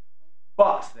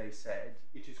 But, they said,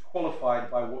 it is qualified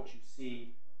by what you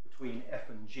see between F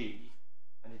and G,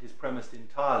 and it is premised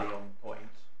entirely on the point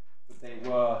that they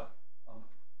were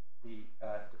the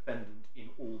defendant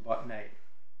in all but name.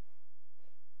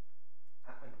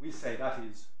 And we say that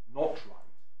is not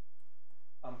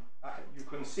right. You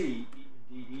can see,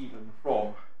 indeed, even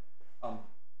from the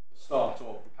start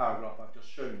of the paragraph I've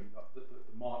just shown you,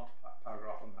 the marked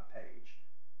paragraph on that page,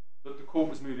 that the court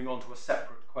was moving on to a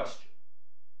separate question.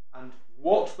 And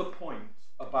what the point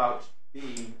about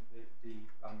being the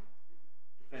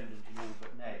defendant in all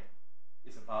but name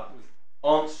is about was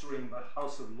answering the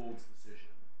House of Lords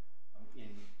decision in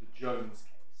the Jones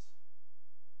case,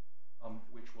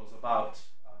 which was about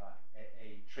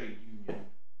a trade union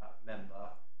member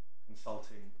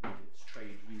consulting with its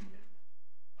trade union.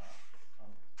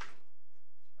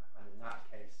 And in that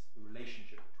case, the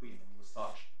relationship between them was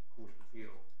such, the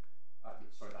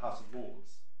the House of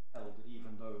Lords held that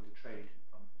even though the trade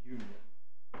union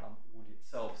would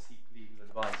itself seek legal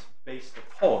advice based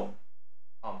upon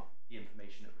the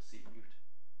information it received,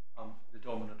 the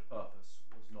dominant purpose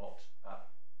was not,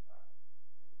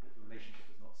 the relationship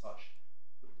was not such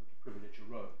that the privilege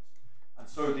arose. And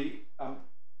so the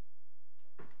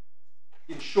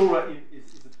insurer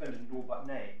is the defendant in all but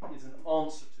name, is an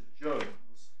answer to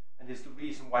Jones, and is the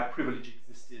reason why privilege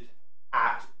existed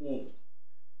at all.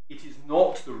 It is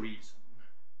not the reason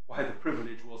why the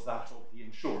privilege was that of the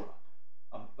insurer.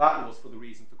 That was for the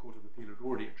reasons the Court of Appeal had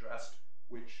already addressed,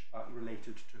 which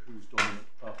related to whose dominant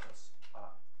purpose,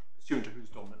 pursuant to whose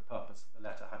dominant purpose the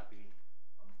letter had been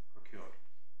procured.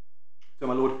 So,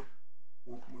 my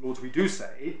lords, we do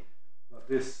say that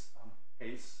this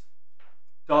case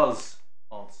does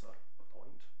answer the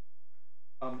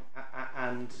point,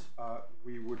 and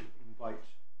we would invite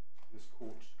this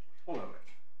court to follow it.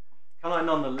 Can I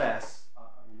nonetheless,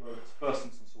 although it's first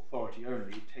instance authority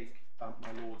only, take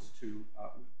my lords to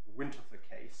the Winterthur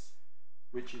case,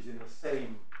 which is in the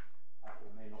same,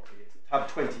 or may not be, it's at tab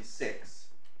 26.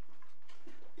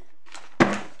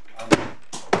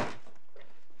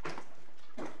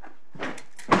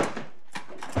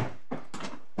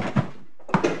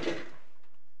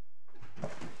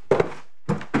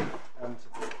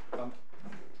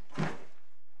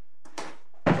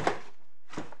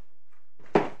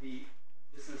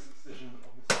 This is a decision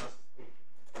of Mr.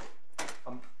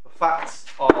 Aiken. The facts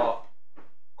are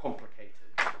complicated.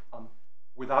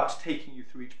 Without taking you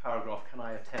through each paragraph, can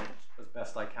I attempt as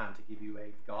best I can to give you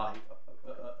a guide,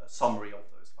 a summary of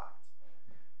those facts?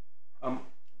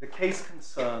 The case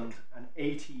concerned an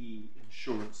ATE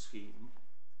insurance scheme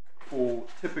for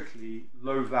typically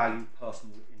low-value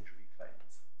personal injury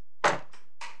claims.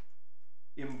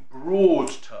 In broad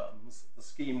terms, the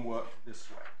scheme worked this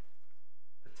way.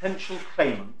 Potential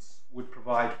claimants would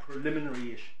provide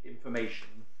preliminary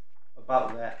information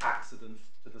about their accident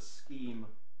to the scheme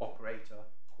operator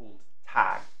called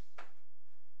TAG.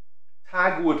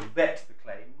 TAG would vet the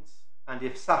claims and,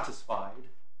 if satisfied,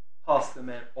 pass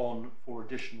them on for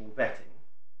additional vetting.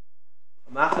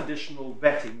 And that additional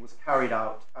vetting was carried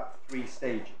out at 3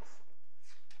 stages.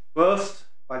 First,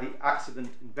 by the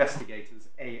accident investigators,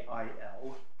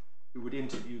 AIL, who would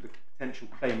interview the potential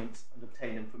claimants and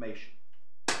obtain information.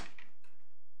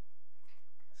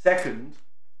 Second,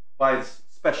 by the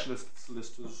specialist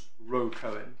solicitors, Roe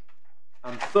Cohen.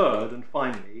 And third, and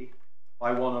finally,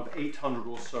 by one of 800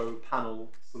 or so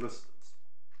panel solicitors.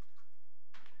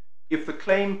 If the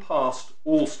claim passed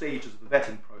all stages of the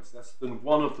vetting process, then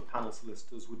one of the panel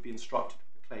solicitors would be instructed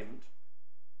for the claimant.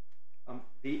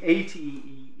 The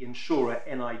ATE insurer,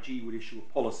 NIG, would issue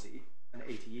a policy, an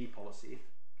ATE policy,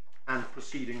 and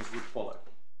proceedings would follow.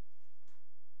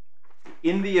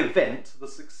 In the event, the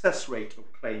success rate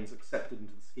of claims accepted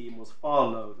into the scheme was far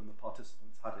lower than the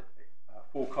participants had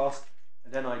forecast,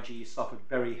 and NIG suffered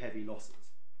very heavy losses.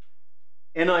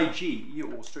 NIG,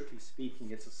 or strictly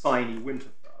speaking its assignee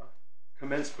Winterthur,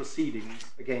 commenced proceedings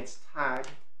against Tagg,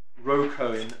 Roe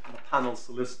Cohen, and the panel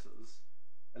solicitors,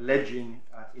 alleging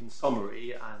in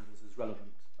summary, and this is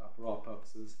relevant for our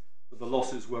purposes, that the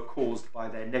losses were caused by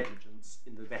their negligence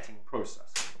in the vetting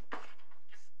process.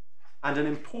 And an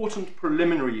important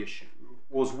preliminary issue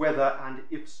was whether, and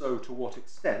if so, to what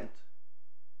extent,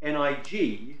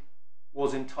 NIG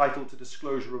was entitled to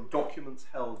disclosure of documents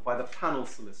held by the panel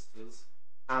solicitors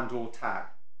and or Tagg.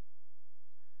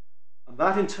 And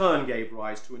that in turn gave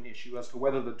rise to an issue as to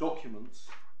whether the documents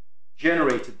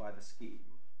generated by the scheme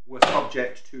were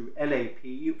subject to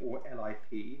LAP or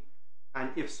LIP, and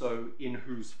if so, in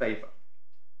whose favour.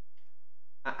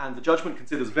 And the judgment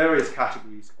considers various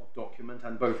categories of document,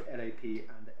 and both LAP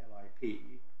and LIP,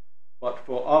 but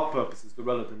for our purposes, the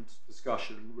relevant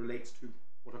discussion relates to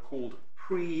what are called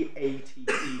pre-ATE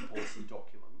policy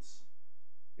documents.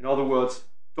 In other words,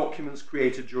 documents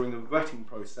created during the vetting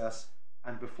process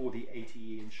and before the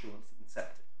ATE insurance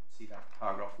incepted. You see that in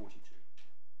paragraph 42.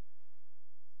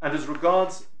 And as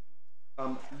regards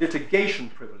litigation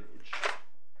privilege,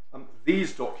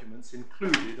 these documents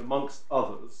included, amongst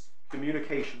others,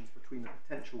 communications between the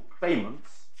potential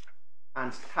claimants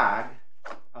and Tagg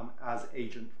as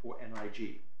agent for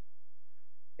NIG.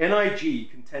 NIG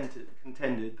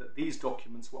contended that these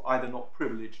documents were either not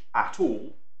privileged at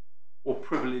all or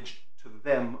privileged to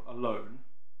them alone,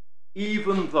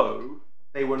 even though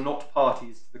they were not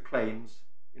parties to the claims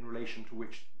in relation to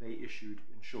which they issued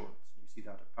insurance. You see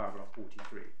that at paragraph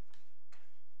 43.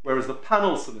 Whereas the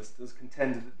panel solicitors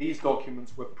contended that these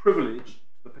documents were privileged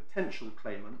to the potential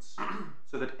claimants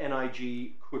so that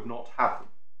NIG could not have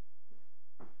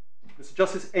them. Mr.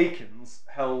 Justice Aikins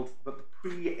held that the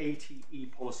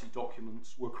pre-ATE policy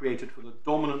documents were created for the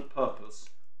dominant purpose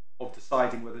of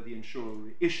deciding whether the insurer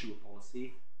would issue a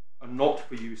policy and not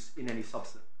for use in any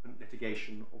subsequent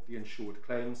litigation of the insured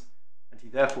claims, and he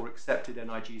therefore accepted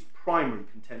NIG's primary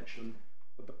contention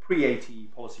that the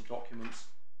pre-ATE policy documents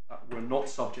were not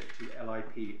subject to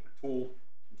LIP at all,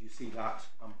 and you see that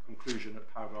conclusion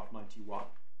at paragraph 91.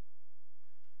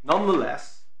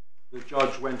 Nonetheless, the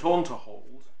judge went on to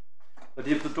hold that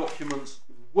if the documents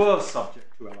were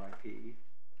subject to LIP,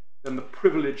 then the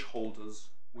privilege holders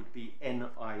would be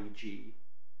NIG,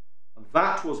 and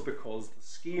that was because the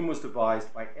scheme was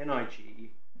devised by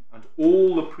NIG and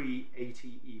all the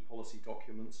pre-ATE policy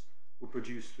documents were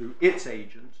produced through its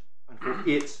agent and for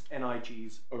its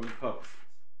NIG's own purposes.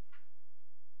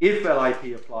 If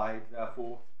LIP applied,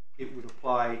 therefore, it would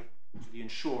apply to the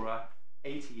insurer,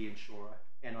 ATE insurer,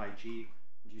 NIG,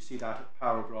 and you see that at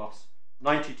paragraphs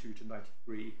 92 to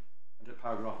 93 and at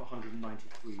paragraph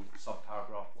 193,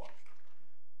 subparagraph 1.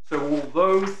 So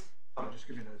although... just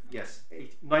give me those. Yes,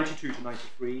 92 to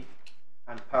 93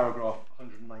 and paragraph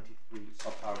 193,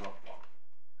 subparagraph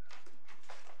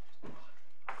 1.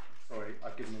 Sorry,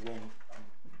 I've given the wrong...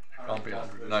 Can't be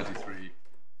 193.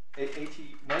 92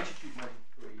 to 93.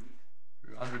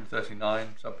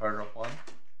 139, subparagraph 1.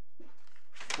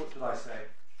 What did I say?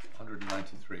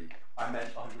 193. I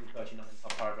meant 139,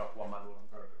 subparagraph 1, my lord, I'm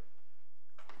very good.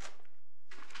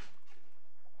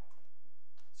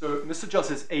 So Mr.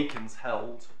 Justice Aikins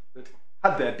held that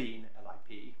had there been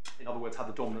LIP, in other words, had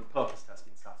the dominant purpose test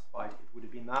been satisfied, it would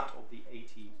have been that of the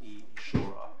ATE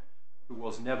insurer, who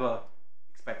was never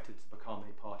expected to become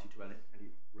a party to any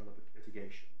relevant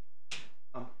litigation.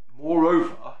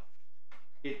 Moreover,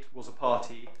 it was a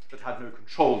party that had no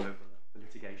control over the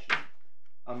litigation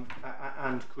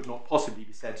and could not possibly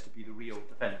be said to be the real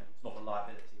defendant. It's not a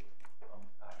liability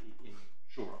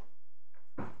insurer.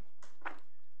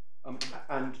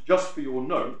 And just for your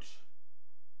note,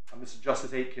 Mr.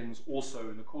 Justice Aikins also,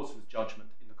 in the course of his judgment,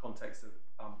 in the context of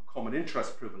common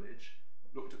interest privilege,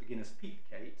 looked at the Guinness-Peak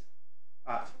case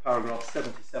at paragraphs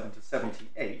 77 to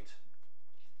 78,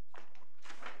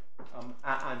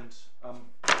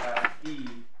 he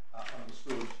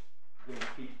understood the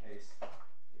Guinness-Peak case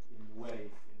in the way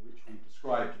in which we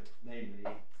described it, namely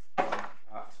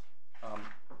that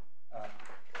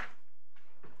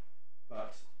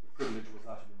the privilege was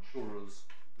that of insurers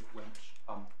that went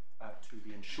to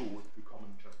be insured through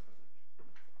common interest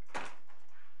privilege.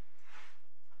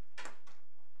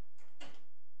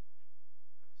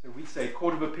 So we say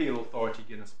Court of Appeal Authority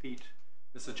Guinness-Peak.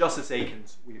 Mr. Justice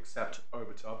Aikins, we accept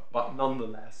obiter, but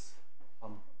nonetheless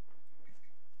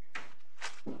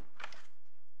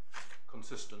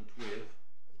consistent with,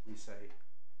 as we say,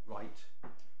 right,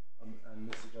 and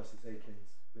Mr. Justice Aikins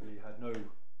really had no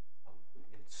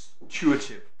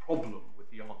intuitive problem with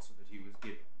the answer that he was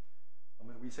giving.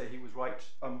 We say he was right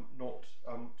not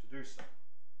to do so.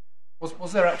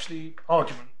 Was there actually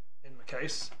argument in the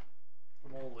case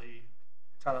from all the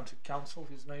talented counsel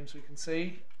whose names we can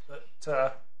see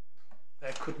that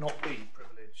there could not be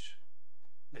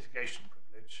litigation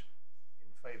privilege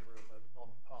in favour of a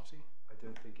non-party? I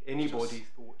don't think anybody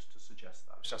thought to suggest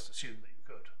that. It's just assumed that you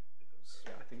could. Because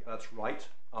I think that's right.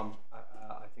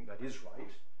 I think that is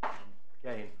right.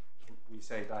 Again, we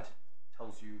say that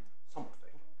tells you something.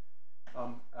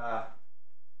 And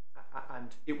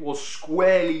it was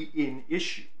squarely in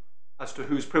issue as to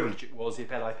whose privilege it was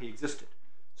if LIP existed.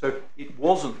 So it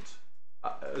wasn't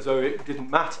as though it didn't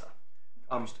matter.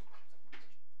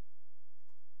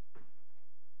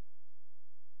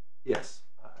 Yes,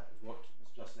 what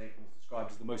Mr. Justice Aikins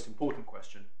described as the most important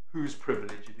question: whose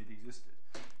privilege if it existed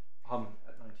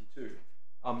at 92.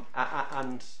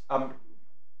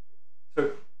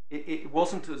 So it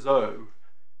wasn't as though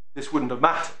this wouldn't have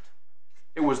mattered.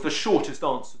 It was the shortest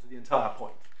answer to the entire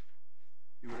point.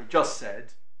 You would have just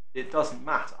said, it doesn't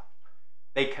matter.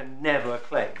 They can never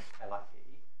claim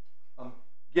LIP.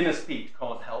 Guinness Peat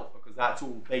can't help because that's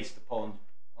all based upon,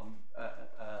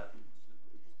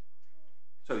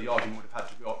 so the argument would have had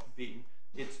to be,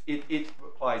 it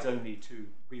applies only to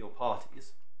real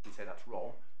parties. We say that's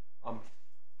wrong.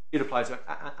 It applies,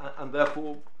 and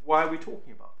therefore, why are we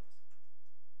talking about this?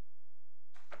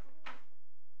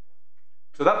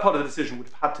 So that part of the decision would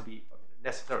have had to be,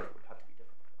 necessarily would have had to be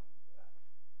different.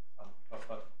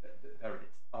 But there it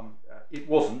is. It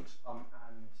wasn't, but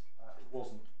it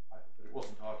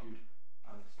wasn't argued,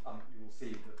 and you will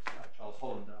see that Charles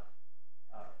Hollander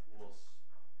was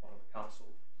one of the counsel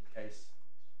in the case.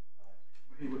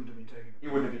 He wouldn't have been taken. He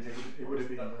wouldn't have been taken. It would have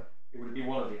been. It would have been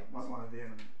one of the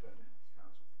eminent defendants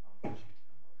counsel.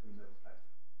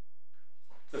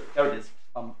 So there it is.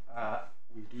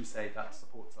 We do say that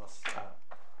supports us.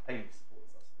 Plainly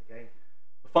supports us again.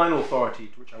 The final authority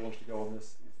to which I want to go on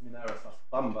this is Mineras as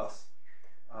Bambas,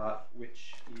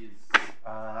 which is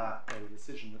a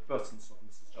decision, the first instance of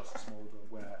Mrs. Justice Mulder,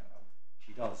 where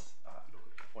she does look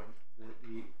at the point.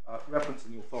 The reference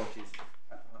in the authorities,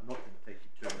 I'm not going to take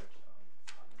you to it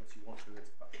unless you want to,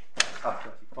 it's tab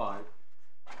 35.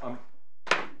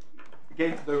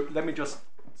 Again, though, let me just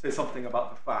say something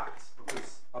about the facts,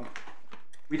 because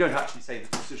we don't actually say the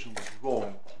decision was wrong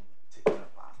on particular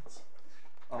facts.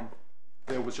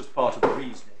 There was just part of the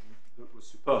reasoning that was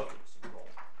superfluous and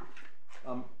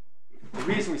wrong. The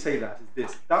reason we say that is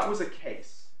this: that was a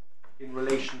case in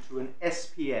relation to an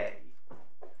SPA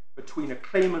between a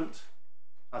claimant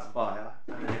as buyer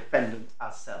and a defendant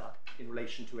as seller in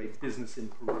relation to a business in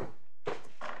Peru.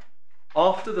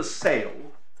 After the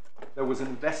sale, there was an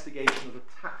investigation of the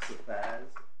tax affairs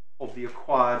of the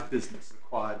acquired business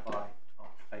acquired by the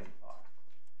claimant buyer.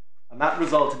 And that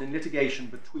resulted in litigation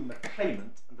between the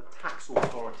claimant and the tax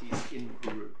authorities in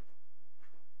Peru.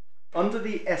 Under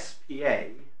the SPA,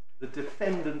 the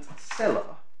defendant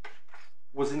seller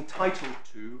was entitled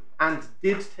to and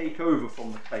did take over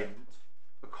from the claimant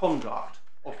the conduct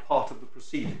of part of the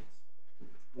proceedings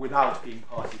without being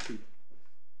party to them.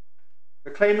 The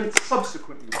claimant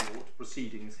subsequently brought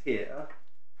proceedings here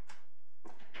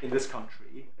in this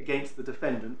country against the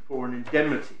defendant for an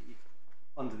indemnity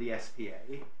under the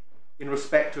SPA in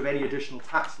respect of any additional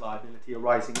tax liability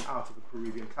arising out of the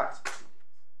Peruvian tax proceedings.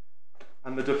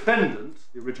 And the defendant,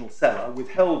 the original seller,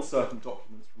 withheld certain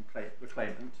documents from the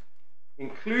claimant,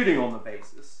 including on the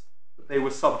basis that they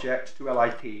were subject to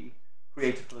LIP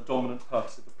created for the dominant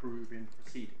purpose of the Peruvian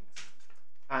proceedings.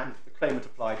 And the claimant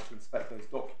applied to inspect those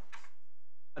documents.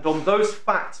 And on those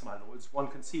facts, my lords, one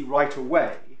can see right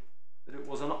away that it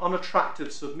was an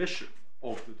unattractive submission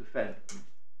of the defendant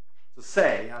to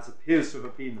say, as appears to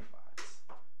have been the facts,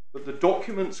 that the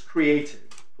documents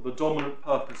created for the dominant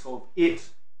purpose of it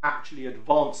actually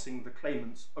advancing the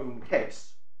claimant's own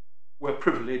case were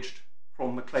privileged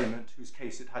from the claimant whose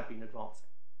case it had been advancing.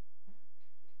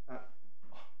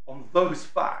 On those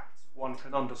facts, one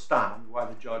can understand why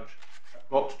the judge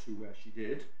got to where she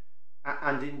did,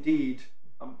 and indeed,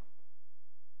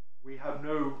 we have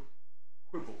no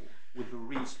quibble with the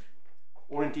reasoning,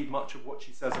 or indeed much of what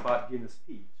she says about Guinness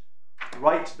Peat,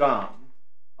 right down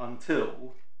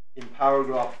until, in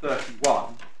paragraph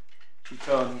 31, she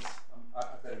turns, I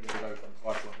better get it open, so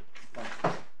I've got it.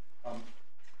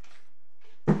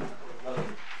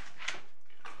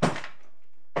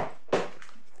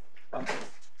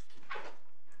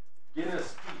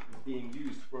 Guinness Peat is being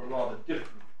used for a rather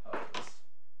different purpose.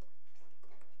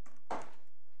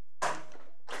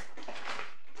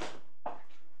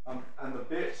 And the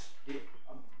bit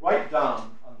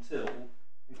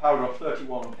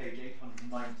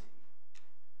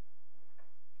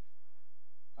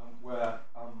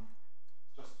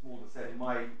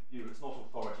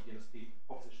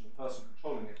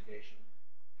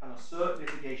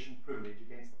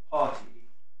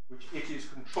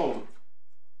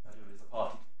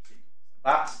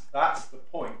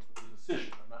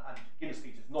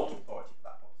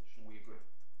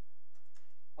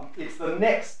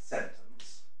next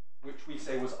sentence, which we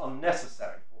say was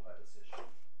unnecessary for her decision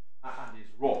and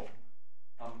is wrong,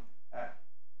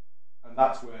 and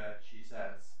that's where she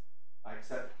says, I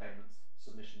accept the claimant's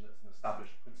submission that's an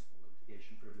established principle that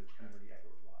litigation privilege can really ever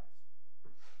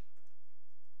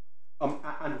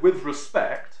arise. And with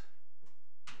respect,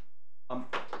 the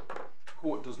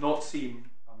court does not seem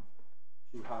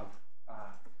to have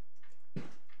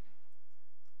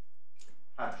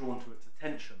had drawn to its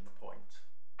attention the point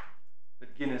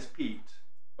that Guinness-Peat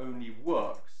only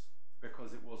works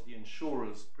because it was the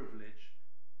insurer's privilege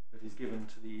that is given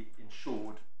to the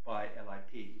insured by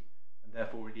LIP, and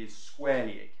therefore it is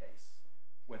squarely a case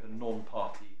where the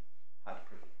non-party had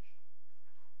privilege.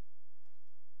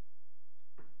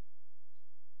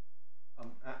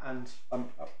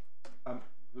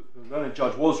 The learned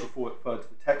judge was referred to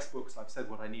the textbooks. I've said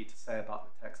what I need to say about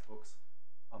the textbooks,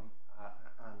 and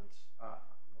I'm not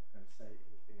going to say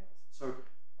anything else. So,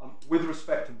 with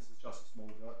respect to Mrs. Justice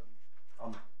Mulder,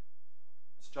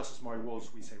 Mr. Justice Murray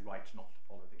was, we say, right not to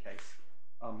follow the case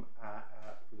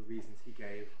for the reasons he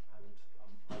gave, and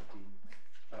I've been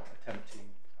attempting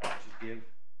to give.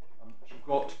 She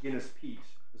got Guinness-Peat,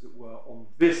 as it were, on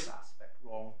this aspect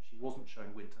wrong. She wasn't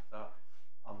showing Winterthur,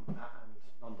 and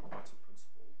none of the points of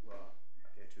principle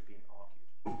appear to have been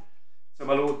argued. So,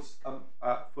 my lords,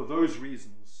 for those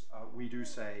reasons, we do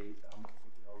say that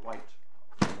we are right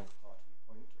on the non-party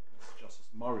point. Mr.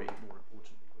 Justice Murray, more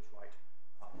importantly, was right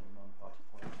on the non-party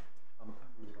point. And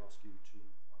we would ask you to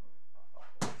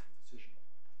uphold the decision.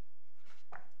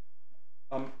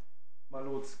 My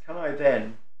lords, can I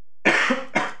then turn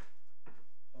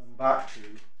back to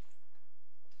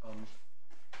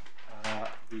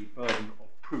the burden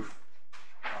of proof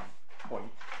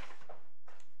point?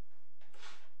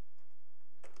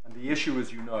 And the issue,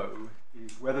 as you know,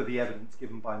 is whether the evidence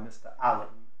given by Mr.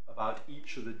 Allen about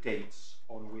each of the dates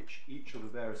on which each of the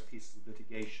various pieces of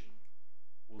litigation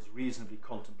was reasonably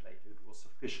contemplated was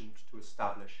sufficient to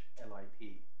establish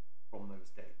LIP from those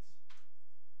dates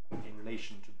in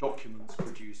relation to documents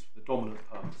produced for the dominant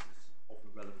purposes of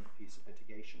the relevant piece of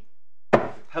litigation. The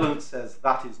appellant says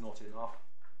that is not enough,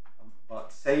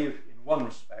 but save in one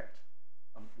respect,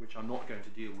 which I'm not going to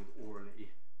deal with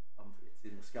orally, it's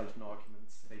in the skeleton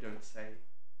arguments. They don't say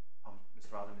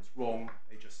Mr. Allen is wrong,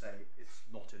 they just say it's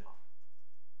not enough.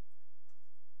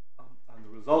 And the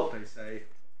result, they say,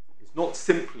 is not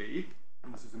simply,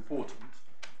 and this is important,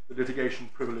 the litigation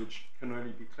privilege can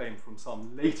only be claimed from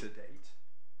some later date.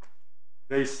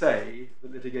 They say the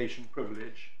litigation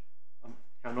privilege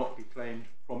cannot be claimed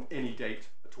from any date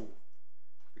at all.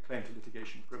 The claim to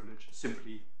litigation privilege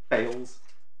simply fails,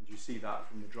 and you see that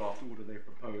from the draft order they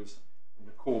propose in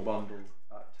the core bundle,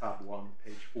 tab 1,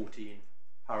 page 14,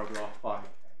 paragraph 5A.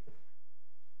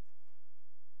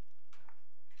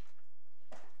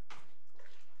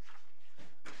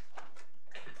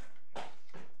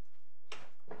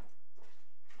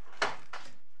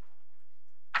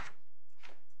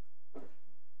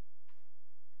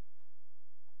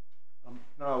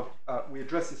 Now, we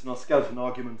address this in our skeleton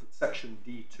argument at section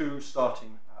D2,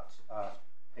 starting at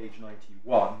page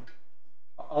 91.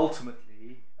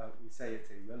 Ultimately, we say it's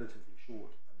a relatively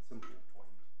short and simple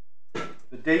point.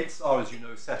 The dates are, as you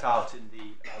know, set out in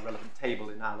the relevant table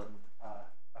in Allen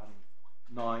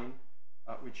 9,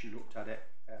 which you looked at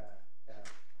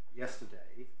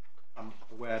yesterday,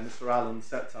 where Mr. Allen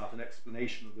sets out an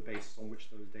explanation of the basis on which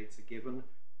those dates are given.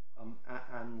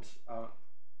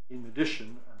 In addition,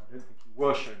 and I don't think you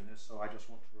were shown this, so I just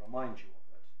want to remind you of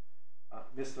it,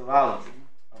 Mr. Allen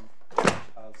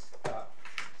has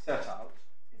set out,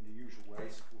 in the usual way,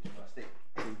 supported by statement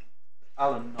of truth,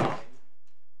 Allen 9,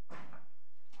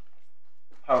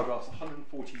 paragraphs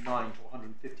 149 to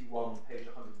 151 on page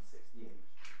 168.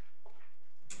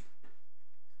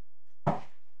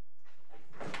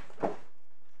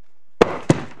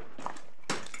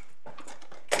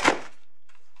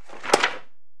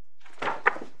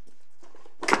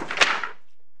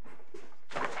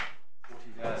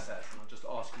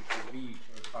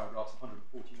 Paragraphs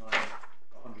 149 to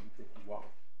 151.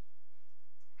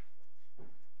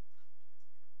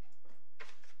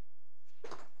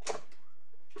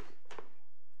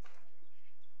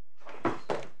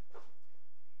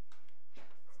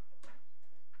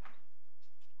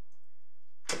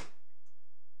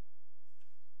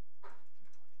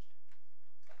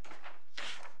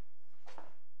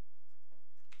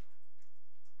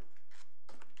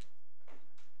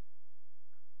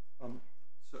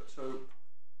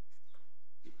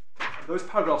 Those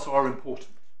paragraphs are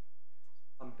important.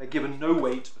 They're given no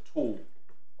weight at all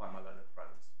by my learned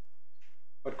friends.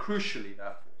 But crucially,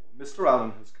 therefore, Mr.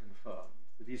 Allen has confirmed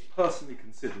that he's personally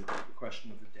considered the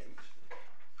question of the date,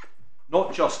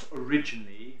 not just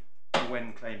originally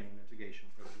when claiming litigation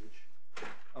privilege,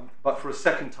 but for a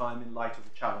second time in light of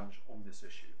the challenge on this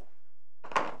issue.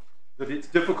 That it's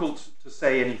difficult to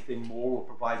say anything more or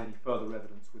provide any further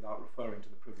evidence without referring to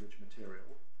the privilege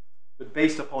material, but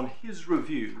based upon his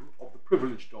review of the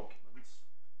privilege documents,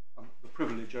 the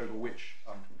privilege over which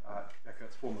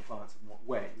Dechert's former clients have not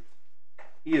waived,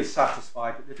 he is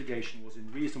satisfied that litigation was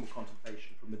in reasonable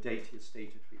contemplation from the date he has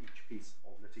stated for each piece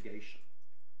of litigation.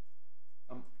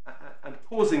 And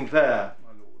pausing there,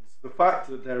 my lords, the fact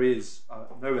that there is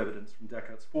no evidence from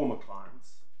Dechert's former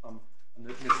clients, and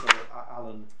that Mr.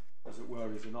 Allen, as it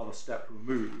were, is another step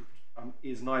removed,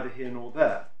 is neither here nor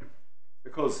there.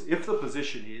 Because if the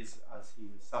position is, as he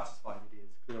is satisfied it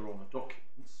is, clear on the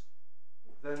documents,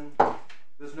 then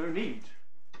there's no need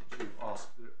to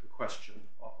ask the question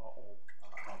of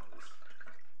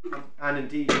others. And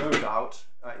indeed, no doubt,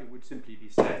 it would simply be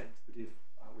said that if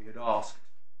we had asked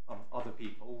other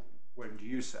people, when do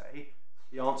you say,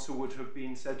 the answer would have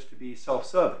been said to be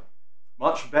self-serving.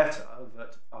 Much better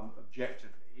that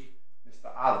objectively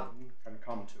Mr. Allen can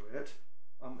come to it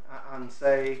and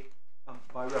say,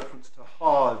 by reference to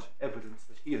hard evidence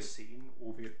that he has seen,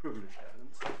 albeit privileged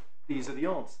evidence, these are the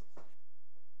answers.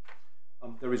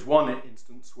 There is one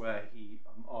instance where he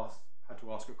had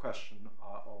to ask a question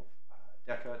of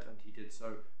Dechert, and he did so,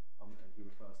 and he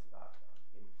refers to that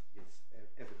in his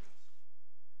evidence.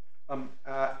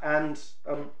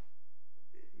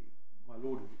 My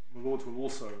lords will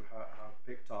also have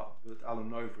picked up that Allen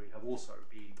Novery have also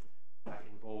been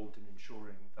involved in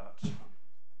ensuring that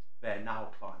their now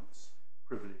clients'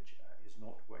 privilege is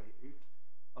not waived.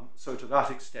 So to that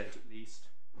extent, at least,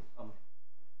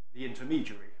 the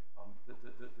intermediary,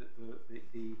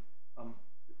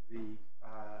 the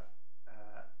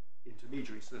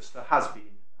intermediary solicitor has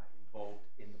been involved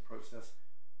in the process,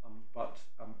 but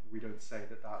we don't say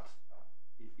that that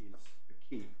is the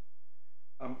key.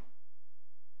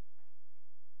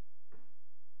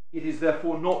 It is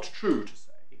therefore not true to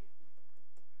say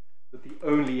that the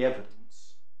only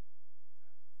evidence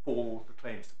for the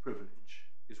claims to privilege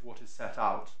is what is set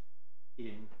out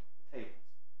in the tables.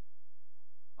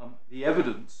 The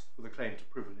evidence for the claim to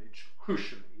privilege,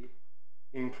 crucially,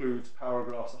 includes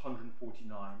paragraphs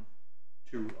 149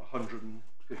 to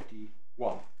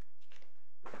 151.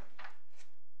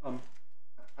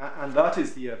 And that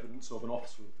is the evidence of an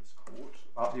officer of this court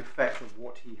about the effect of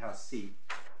what he has seen,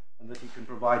 and that he can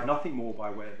provide nothing more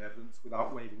by way of evidence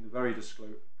without waiving the very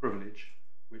disclosed privilege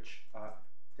which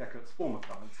Dechert's former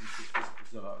clients insist was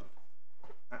preserved.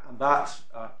 And that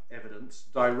evidence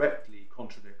directly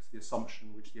contradicts the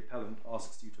assumption which the appellant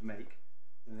asks you to make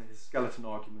in his skeleton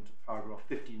argument of paragraph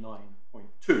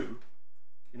 59.2.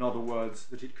 In other words,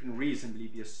 that it can reasonably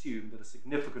be assumed that a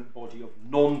significant body of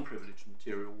non-privileged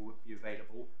material would be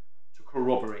available to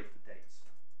corroborate the dates.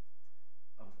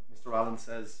 Mr. Allen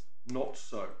says, not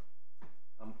so.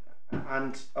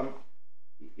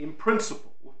 In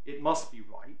principle, it must be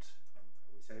right,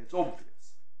 we say it's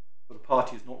obvious, that a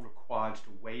party is not required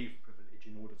to waive privilege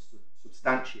in order to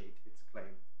substantiate its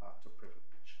claim to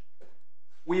privilege.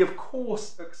 We, of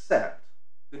course, accept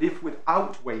that if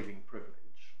without waiving privilege,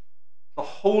 the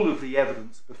whole of the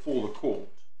evidence before the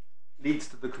court leads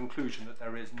to the conclusion that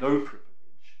there is no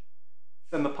privilege,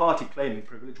 then the party claiming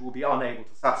privilege will be unable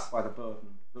to satisfy the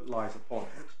burden that lies upon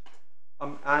it,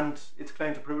 and its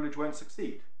claim to privilege won't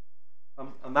succeed.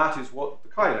 And that is what the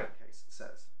Claimant case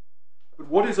says. But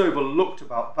what is overlooked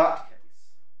about that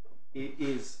case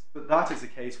is that that is a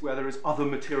case where there is other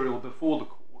material before the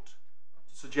court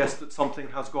to suggest that something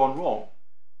has gone wrong.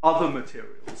 Other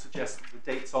material suggests that the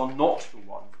dates are not the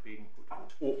ones being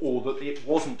put forward, or that it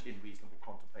wasn't in reasonable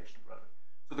contemplation of relevance.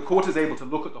 So the court is able to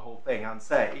look at the whole thing and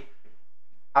say,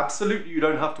 absolutely you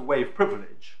don't have to waive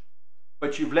privilege,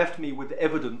 but you've left me with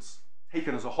evidence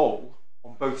taken as a whole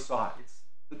on both sides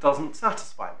that doesn't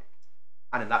satisfy me.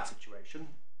 And in that situation,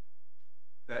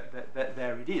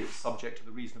 there it is, subject to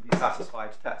the reasonably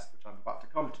satisfied test, which I'm about to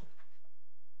come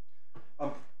to.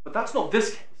 But that's not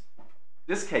this case.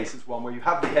 This case is one where you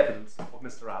have the evidence of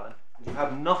Mr. Allen, and you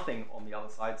have nothing on the other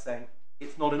side saying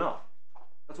it's not enough.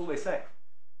 That's all they say.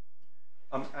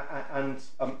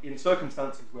 In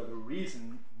circumstances where the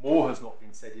reason more has not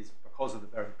been said is because of the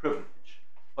very privilege,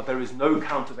 but there is no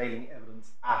countervailing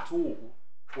evidence at all,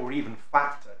 or even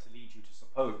factor to lead you to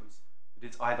suppose that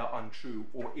it's either untrue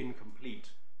or incomplete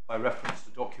by reference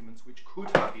to documents which could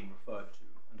have been referred to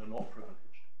and are not privileged.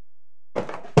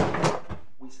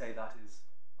 We say that is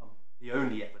the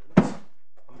only evidence,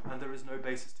 and there is no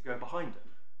basis to go behind it.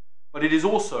 But it is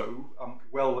also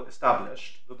well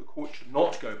established that the court should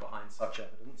not go behind such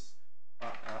evidence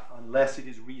unless it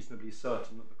is reasonably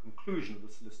certain that the conclusion of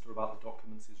the solicitor about the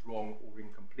documents is wrong or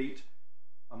incomplete,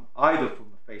 either from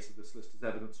the face of the solicitor's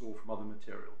evidence or from other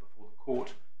material before the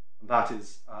court. And that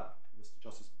is Mr.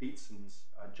 Justice Beatson's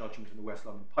judgment in the West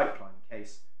London Pipeline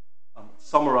case,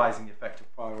 summarising the effect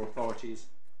of prior authorities,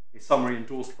 a summary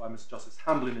endorsed by Mr. Justice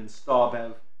Hamblin in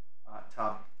Starbev,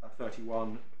 tab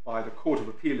 31, by the Court of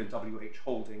Appeal in WH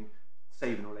Holding,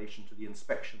 save in relation to the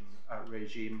inspection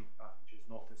regime, which is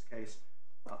not this case,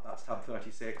 that's tab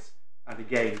 36, and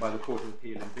again by the Court of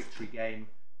Appeal in Victory Game,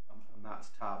 and that's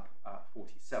tab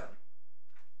 47.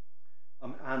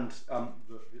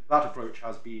 That approach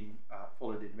has been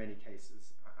followed in many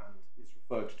cases and is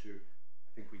referred to, I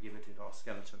think we give it in our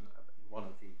skeleton in one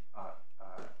of the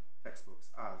textbooks,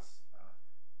 as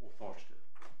authoritative.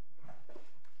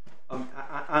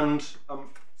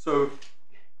 So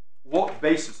what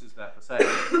basis is there for saying,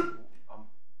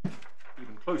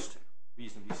 even close to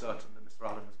reasonably certain that Mr.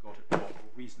 Allen has got it wrong, or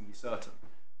reasonably certain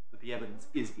that the evidence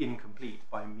is incomplete,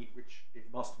 by which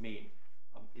it must mean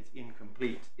it's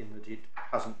incomplete in that it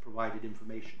hasn't provided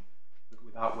information that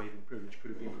without waiving privilege could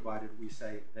have been provided? We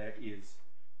say there is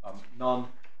none,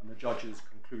 and the judge's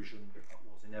conclusion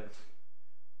was inevitable.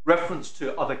 Reference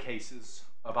to other cases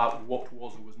about what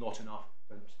was or was not enough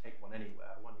don't take one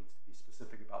anywhere. One needs to be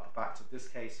specific about the facts of this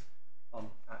case,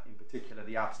 in particular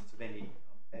the absence of any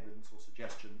evidence or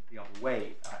suggestion the other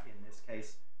way in this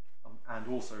case, and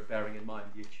also bearing in mind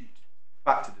the acute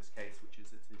fact of this case, which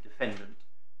is it's a defendant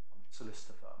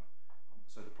solicitor firm,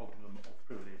 so the problem of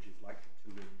privilege is likely to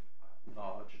loom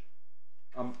large.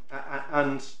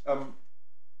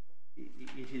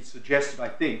 It is suggested, I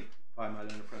think, by my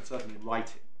learned friend, certainly in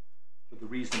writing, that the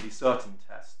reasonably certain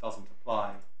test doesn't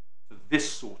apply to this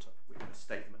sort of witness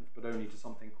statement, but only to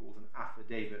something called an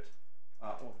affidavit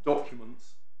of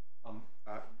documents.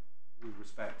 With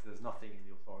respect, there's nothing in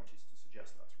the authorities to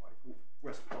suggest that's right.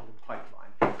 West London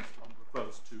Pipeline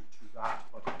refers to that,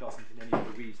 but it doesn't in any of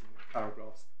the reasoning of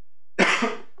paragraphs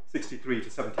 63 to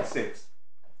 76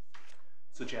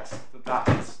 suggest that that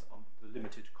is the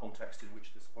limited context in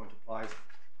which this point applies.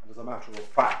 And as a matter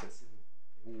of practice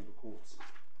in all the courts,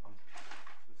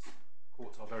 the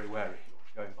courts are very wary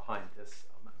of going behind this.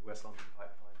 West London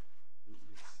Pipeline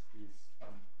is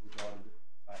regarded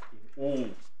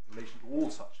in relation to all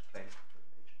such claims of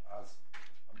privilege as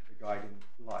the guiding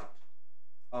light.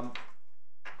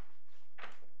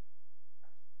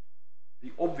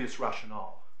 The obvious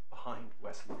rationale behind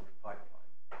West London Pipeline,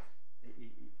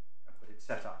 but it's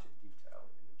set out in detail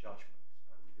in the judgment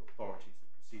and the authorities that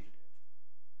preceded it.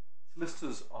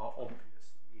 Solicitors are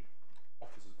obviously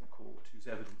officers of the court whose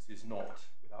evidence is not,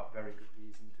 without very good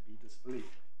reason, to be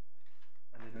disbelieved.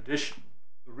 And in addition,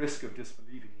 the risk of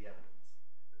disbelieving the evidence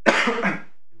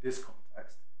in this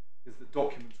context is that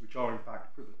documents which are in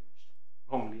fact privileged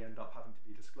wrongly end up having to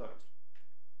be disclosed,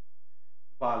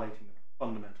 violating the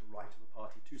fundamental right of a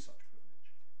party to such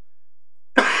privilege.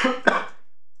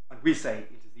 And we say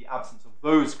it is the absence of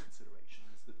those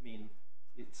considerations that mean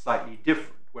it's slightly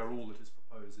different, where all that is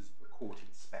proposed is that the court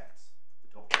inspects the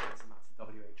documents, and that's the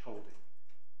WH Holding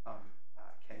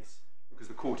case, because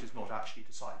the court is not actually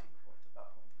deciding the point at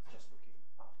that point, it's just looking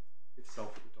at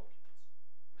itself at the documents.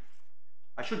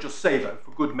 I should just say, though,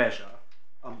 for good measure,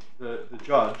 the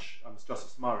judge,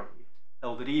 Justice Murray,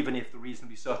 held that even if the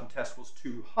reasonably certain test was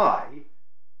too high,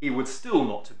 he would still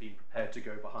not have been prepared to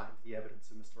go behind the evidence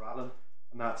of Mr. Allen,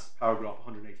 and that's paragraph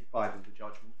 185 of the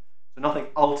judgment. So nothing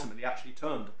ultimately actually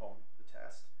turned upon the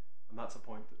test, and that's a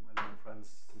point that my learned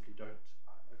friends simply don't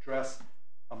address.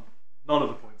 None of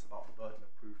the points about the burden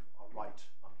of proof are right.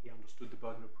 He understood the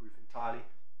burden of proof entirely,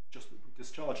 just that we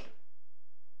discharged it.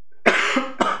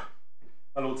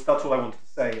 My lords, that's all I wanted to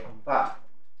say on that.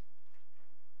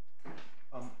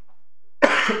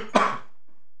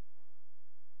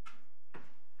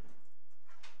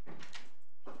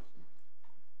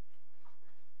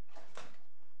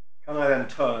 Can I then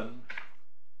turn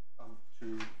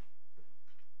to,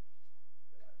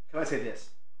 can I say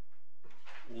this?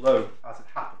 Although, as it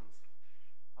happens,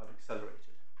 I've accelerated.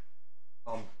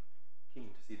 Keen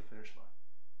to see the finish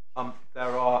line.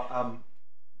 There are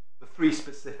the three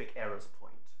specific errors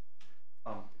point.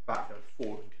 In fact, there are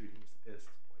four, including Mr. Pearson's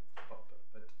point,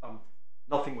 but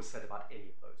nothing was said about any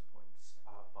of those points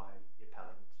by the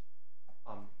appellant.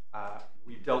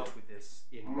 We've dealt with this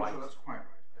in I'm not writing. sure that's quite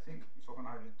right. I think Mr.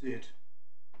 Oppenheimer did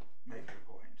make the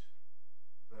point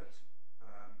that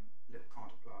LIP can't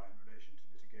apply in relation to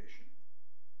litigation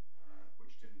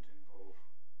which didn't involve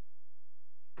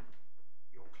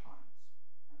your clients.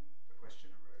 And the question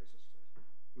arose as to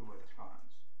who were the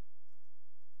clients.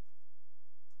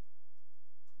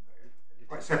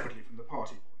 Quite separately from the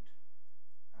party point,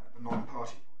 the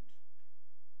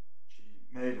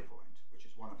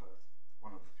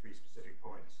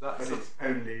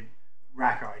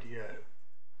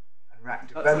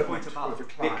That's the point about the the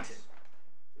clients. victim.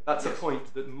 That's Yes. a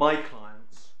point that my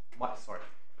clients,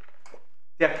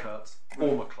 Dechert's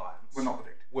former clients, We're not the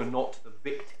victim. were not the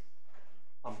victim.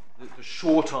 The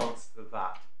short answer to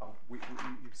that,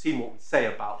 you've seen what we say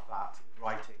about that in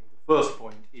writing. The first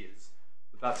point is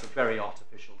that that's a very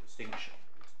artificial distinction.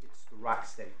 It's the rack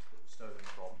state that was stolen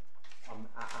from,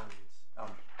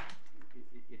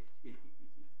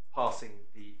 passing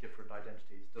the different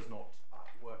identities does not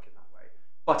work in that way.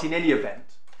 But in any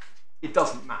event, it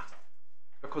doesn't matter,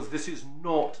 because this is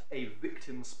not a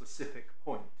victim-specific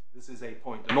point. This is a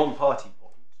point, a non-party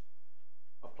point,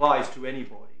 applies to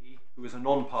anybody who is a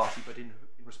non-party, but in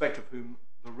respect of whom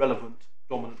the relevant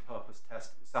dominant purpose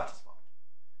test is satisfied.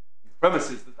 And the premise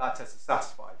is that that test is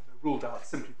satisfied, and they're ruled out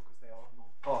simply because they are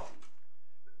non-party.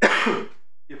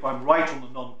 If I'm right on the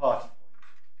non-party point,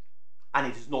 and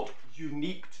it is not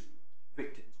unique to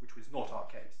victims, which was not our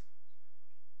case,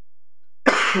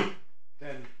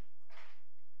 then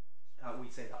we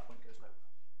say that point goes nowhere.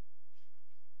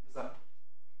 Does that?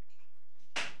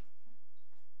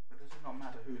 But does it not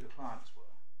matter who the clients were?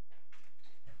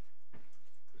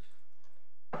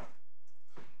 The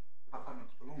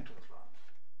documents belong to the clients.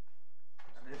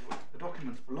 And if the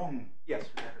documents belong Yes.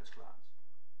 to Dechert's clients,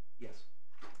 Yes.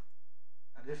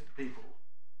 and if the people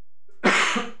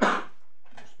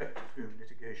in respect of whom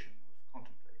litigation was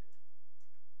contemplated,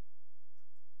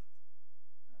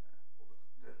 or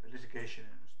the litigation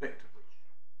in respect of which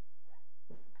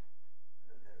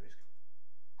there is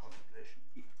contemplation.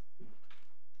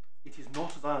 It is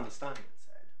not, as I understand it,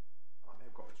 said, I may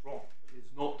have got this wrong, but it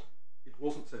is not, it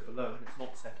wasn't said below, and it's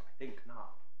not said, I think, now,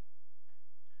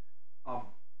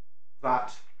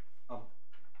 that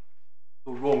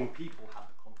the wrong people had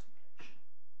the contemplation.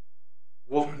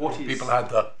 What is People had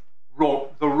the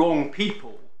wrong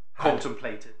people Had.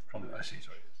 contemplated. I see.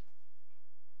 Sorry.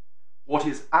 What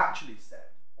is actually said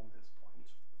on this point,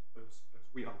 as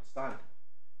we understand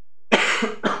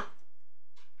it,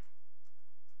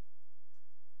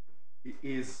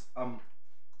 is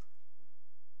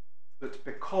that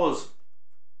because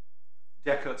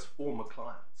Dechert's former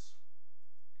clients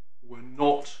were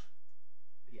not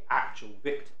the actual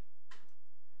victim,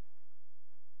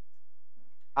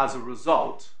 as a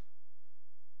result,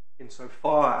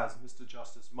 insofar as Mr.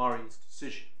 Justice Murray's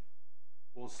decision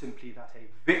was simply that a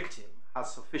victim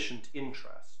has sufficient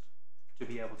interest to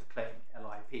be able to claim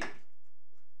LIP,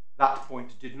 that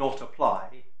point did not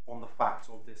apply on the facts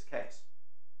of this case.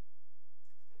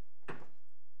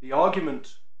 The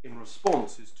argument in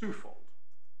response is twofold.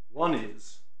 One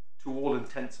is, to all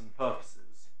intents and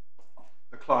purposes,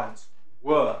 the clients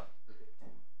were the victim.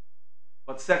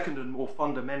 But second and more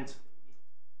fundamentally,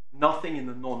 nothing in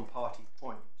the non-party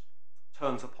point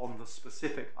turns upon the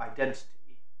specific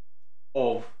identity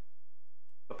of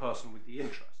the person with the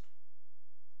interest.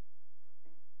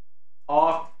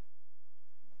 Are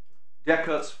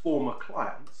Dechert's former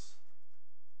clients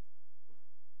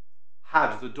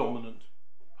had the dominant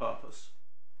purpose?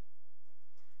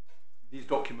 These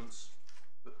documents,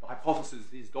 the hypothesis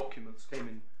these documents came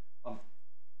in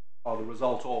are the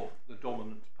result of the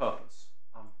dominant purpose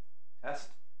test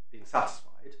being satisfied.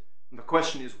 And the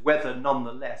question is whether,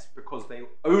 nonetheless,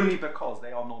 only because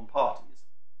they are non-parties.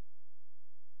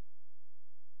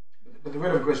 But the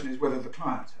relevant question is whether the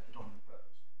clients had the dominant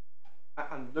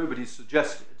purpose. And nobody's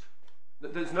suggested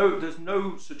that there's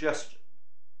no suggestion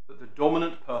that the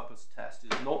dominant purpose test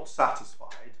is not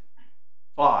satisfied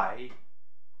by,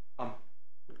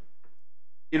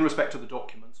 in respect to the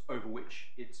documents over which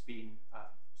it's been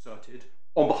asserted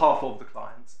on behalf of the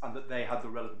clients, and that they had the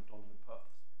relevant dominant purpose.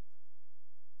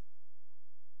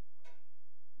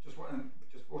 Just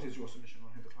what is your submission on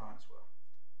who the clients were?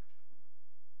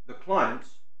 The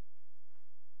clients,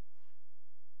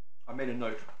 I made a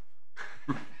note.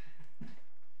 Well,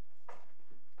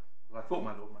 I thought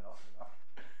my lord might ask me that.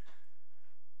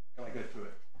 Can I go through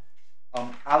it?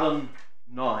 Alan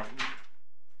 9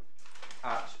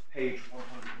 at page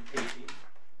 180.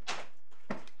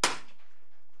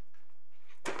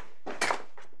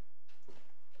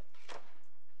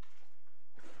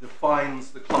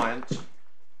 Defines the client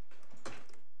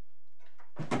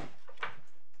in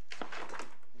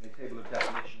a table of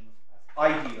definitions as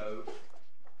IDO,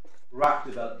 rack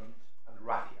development, and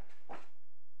raffia.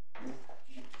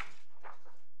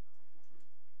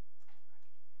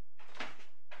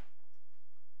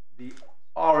 The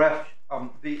RF,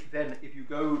 then if you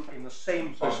go in the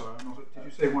same So sorry, did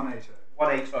you say 180?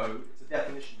 180, it's a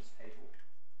definitions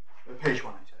table. Page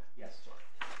 180. Yes, sorry.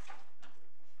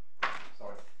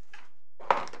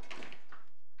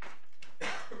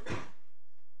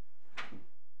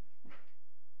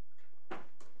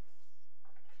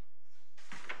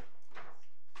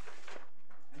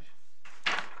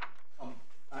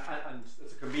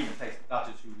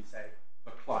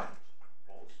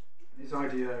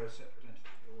 IDO as separate entity,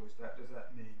 or does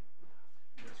that mean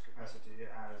its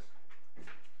capacity as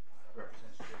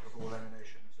representative of all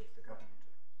emanations of the government?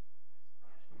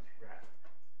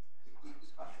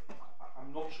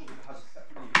 I'm not sure that it has a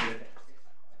separate legal identity.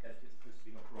 Identity is supposed to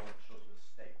be a branch of the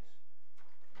state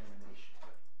emanation.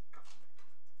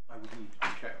 I would need to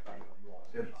check that if I'm wrong.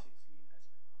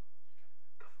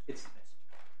 It's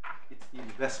the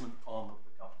investment arm of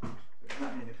the government. So does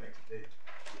that mean effectively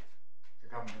the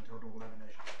government and all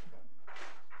emanations of the government?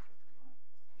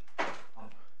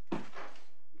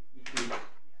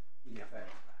 In effect,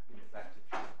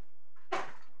 it's the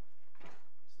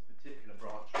particular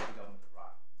branch of the government,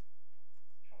 right?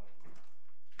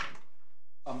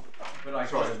 But I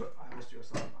Sorry, but I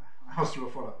asked you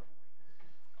a follow-up.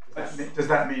 Does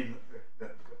that mean that the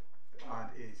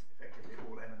client is effectively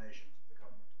all emanations of the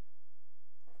government?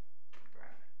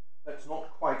 Right. That's not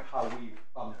quite how we've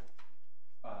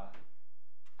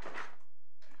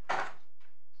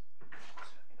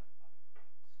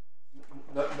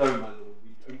no, my lord,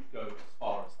 we don't go as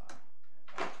far as that.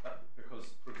 Because,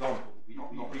 for example, we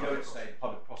don't say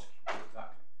public prosecutor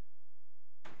exactly.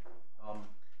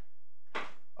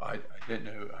 I don't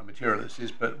know how material this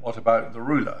is, but what about the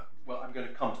ruler? Well, I'm going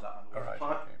to come to that, my lord. All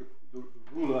right. The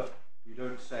ruler, you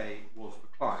don't say was the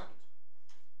client.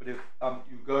 But if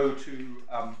you go to,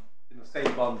 in the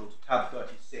same bundle, to tab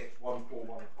 36,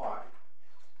 1415.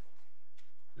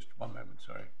 Just one moment,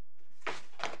 sorry.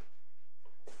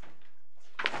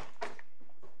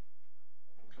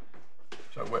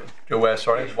 So go where,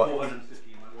 sorry? Page What?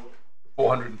 415, my lord.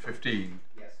 415.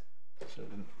 Yes. So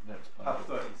the next Tab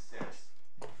bundle. 36,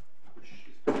 which is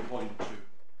volume 2.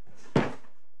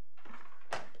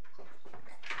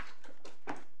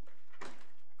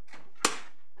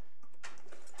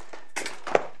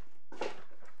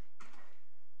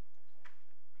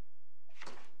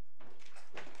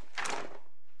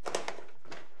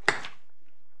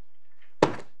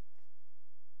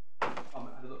 And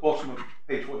at the bottom of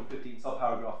page 115,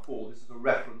 subparagraph 4, this is a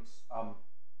reference,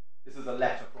 this is a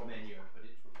letter from Ennio, but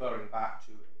it's referring back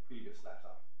to a previous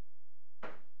letter.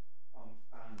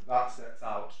 And that sets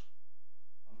out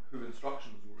who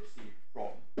instructions were received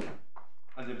from.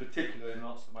 And in particular, in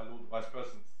answer to my Lord the Vice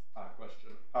President's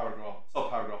question,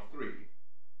 subparagraph 3,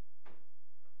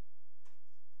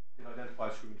 it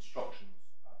identifies who instructions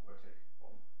were taken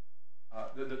from.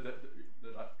 The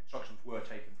instructions were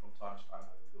taken from time to time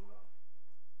by the builder.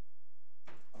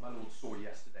 And my Lord saw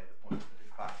yesterday the point that,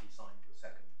 in fact, he signed the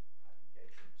second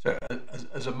engagement. So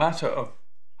as a matter of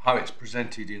how it's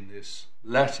presented in this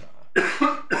letter,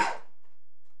 the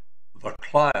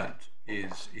client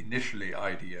is initially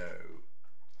IDO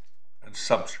and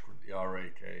subsequently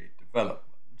RAK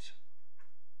development.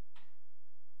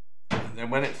 And then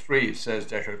when at 3 it says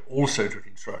Dechert also took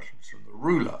instructions from the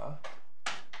ruler,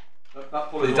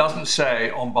 but it doesn't say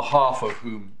on behalf of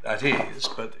whom that is,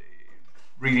 but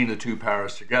reading the two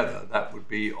paras together, that would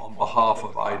be on behalf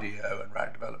of IDO and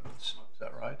RAK developments. Is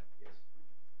that right? Yes.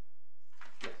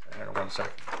 Yes. Hang on 1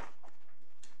 second.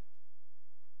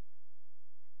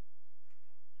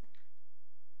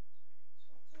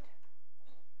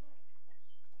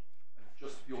 And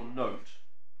just for your note,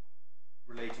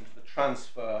 relating to the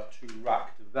transfer to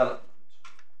RAK development,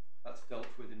 that's dealt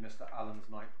with in Mr. Allen's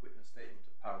 9th witness statement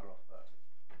at paragraph 30.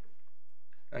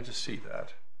 Can I just see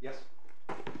that? Yes.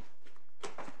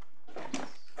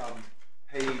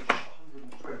 Page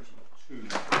 122.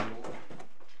 my lord.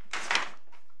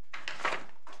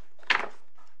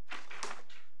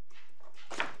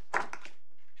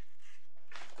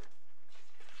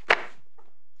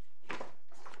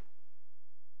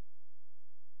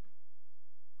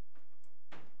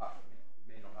 It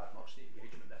may not add much to the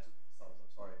engagement letters themselves, I'm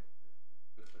sorry.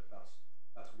 But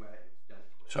that's where it's dealt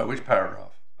with. So which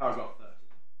paragraph? Paragraph 30.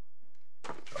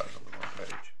 Sorry, I was on the wrong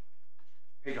page.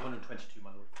 Page 122,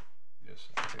 my lord. Yes.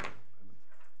 Okay.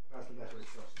 As the letter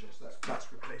itself suggests,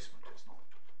 that's replacement, it's not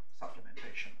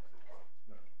supplementation.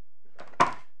 No.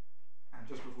 And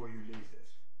just before you leave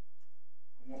this,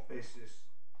 on what basis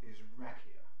is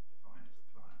Rakia defined as a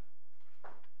client?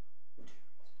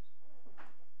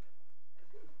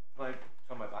 Can I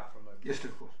turn my back for a moment? Yes,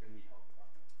 of course. I need help with that.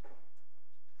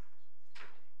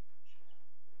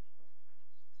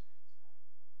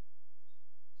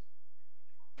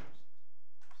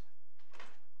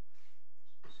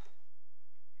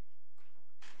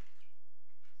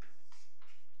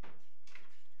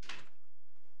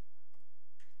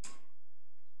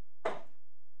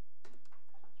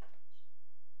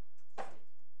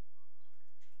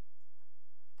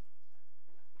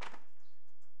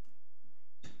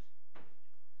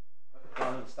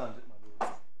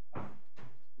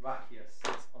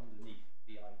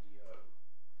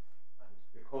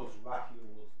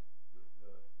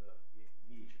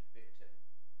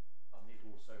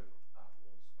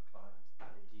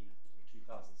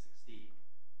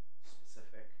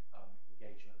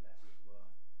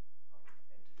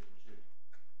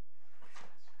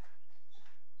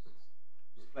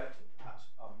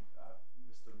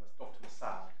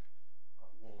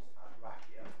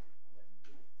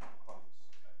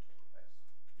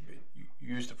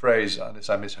 phrase, unless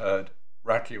I misheard,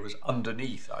 Rakia was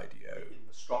underneath IDO. In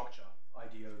the structure,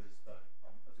 IDO is the.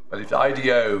 But if the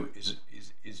IDO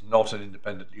is not an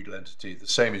independent legal entity, the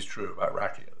same is true about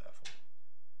Rakia, therefore.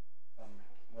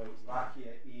 No,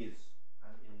 Rakia is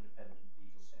an independent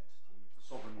legal entity. It's a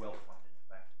sovereign wealth fund, in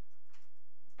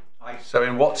effect. So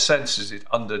in what sense is it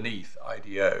underneath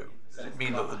IDO? Does it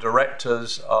mean that the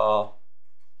directors are...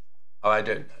 Oh, I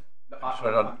don't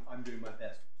know. I'm doing my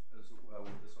best, as well,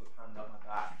 with the sort of hand up my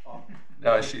back.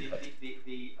 No, I see that.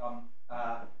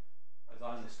 As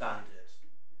I understand it,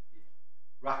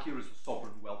 Rakia is the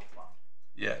sovereign wealth fund.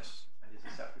 Yes. And is a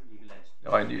separate legal entity.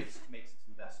 No, I knew. Makes its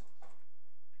investments.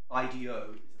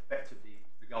 IDO is effectively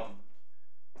the government,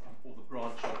 or the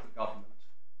branch of the government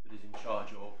that is in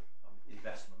charge of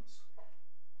investments,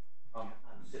 and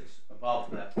sits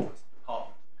above, therefore, it's the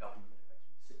department of the government that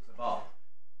effectively sits above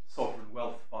the sovereign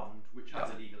wealth fund, which has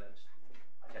a legal entity.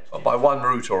 But by one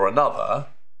route or another,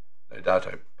 no doubt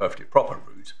a perfectly proper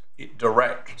route, it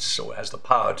directs or has the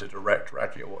power to direct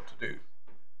Rakia what to do.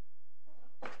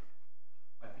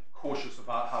 I'd be cautious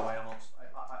about how I answer.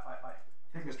 I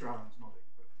think Mr. Allen's nodding,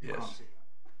 but you can't see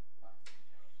that.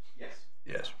 Yes.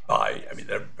 Yes,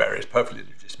 there are various perfectly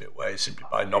legitimate ways, simply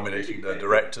by nominating the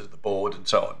directors, the board, and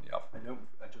so on. Yeah.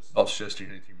 Not suggesting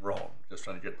anything wrong, just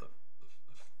trying to get the.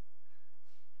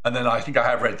 And then I think I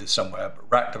have read this somewhere, but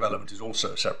RAC Development is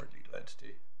also a separate legal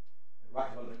entity.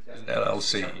 RAC Development is an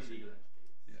LLC. Yes,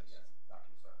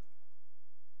 exactly so.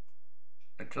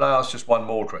 And can I ask just one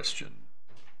more question?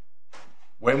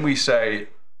 When we say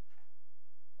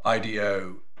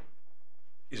IDO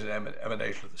is an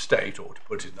emanation of the state, or to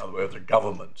put it in another way, of the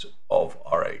government of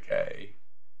RAK,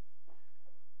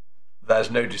 there's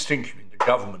no distinction in the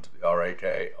government of the RAK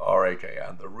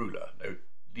and the ruler, no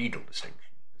legal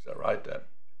distinction. Is that right?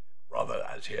 Rather,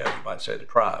 as here, you might say the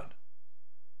Crown,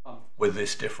 with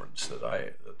this difference that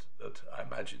I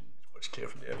imagine was clear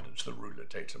from the evidence, the ruler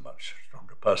takes a much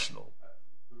stronger personal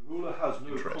the ruler has no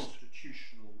interest.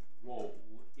 Constitutional role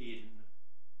in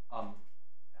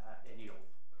any of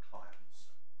the clients.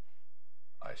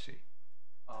 I see.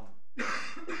 I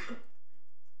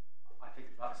think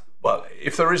that's the... Well,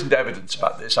 if there isn't evidence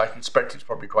about this, I suspect it's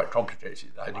probably quite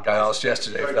complicated. I think I asked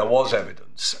yesterday if there was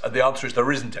evidence, and the answer is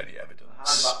there isn't any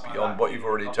evidence beyond what you've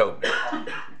already told me.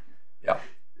 Yeah.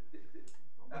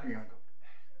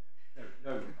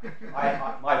 No,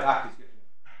 my back is getting...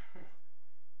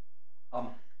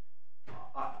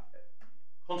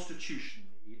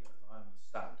 Constitutionally, as I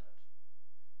understand it,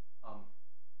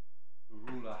 the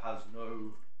ruler has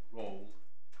no role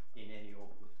in any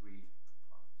of the three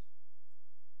clients.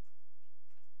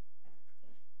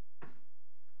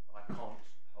 But I can't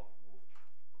help more.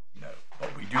 No, but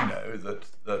we do know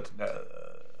that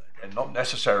and not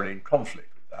necessarily in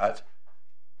conflict with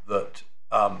that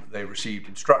they received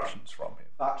instructions from him.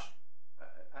 That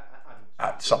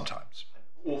at sometimes. And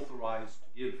authorised to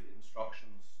give instructions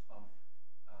on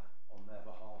their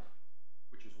behalf,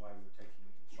 which is why we were taking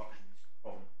instructions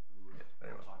from the ruler. Yes,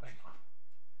 very well. Thank you.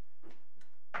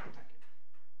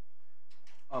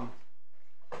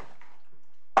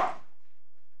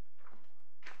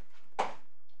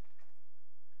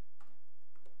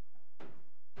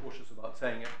 Cautious about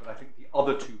saying it, but I think the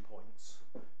other 2 points,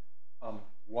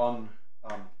 one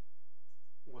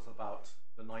was about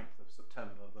the 9th of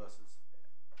September versus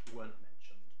weren't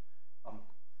mentioned.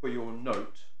 For your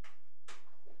note,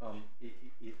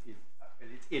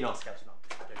 it's in our skeleton.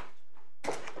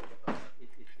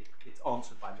 It's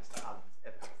answered by Mr. Allen's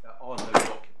evidence. There are no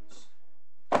documents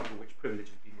for which privilege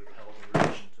has been withheld in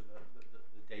relation to the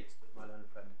dates that my learned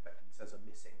friend effectively says are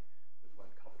missing that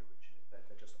weren't covered originally.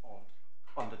 They just aren't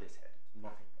under this head. It's a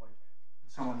nothing point.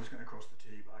 Someone was going to cross the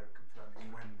T by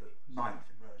confirming when the 9th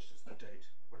emerged as the date,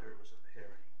 whether it was at the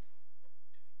hearing.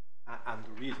 And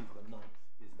the reason for the 9th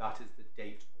is that is the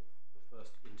date of the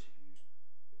first interview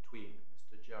between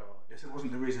Mr. Gerard. Yes, it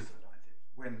wasn't the reason for the 9th.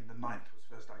 It's when the 9th was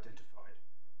first identified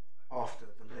after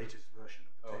the latest version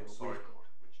of the table we've got,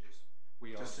 which is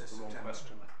we asked the wrong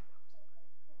question.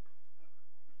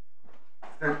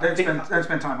 Don't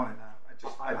spend time on it now.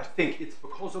 I think it's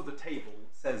because of the table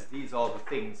says these are the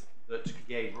things that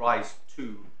gave rise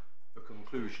to the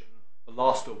conclusion, the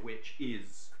last of which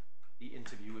is the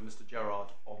interview with Mr.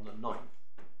 Gerard on the 9th.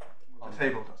 The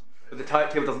table doesn't. But the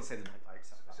table doesn't say the 9th, I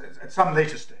accept that. So at some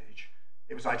later stage,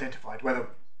 it was identified, whether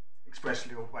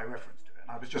expressly or by reference to it,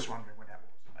 and I was just wondering when that was.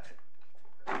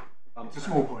 It's a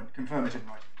small point. Confirm it in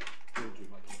writing.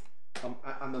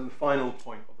 And then the final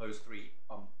point of those 3,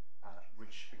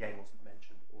 which again wasn't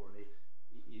mentioned orally,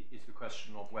 is the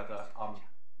question of whether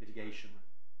litigation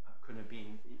could have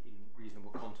been in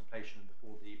reasonable contemplation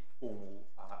before the formal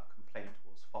complaint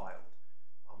was filed.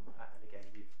 And again,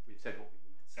 we've said what we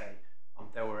need to say.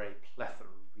 There were a plethora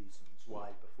of reasons why,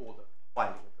 before the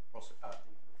filing of the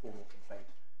formal complaint,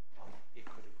 it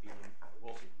could have been and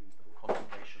was in reasonable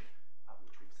contemplation,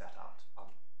 which we've set out.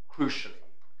 Crucially,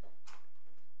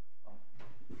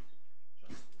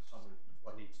 just in summary,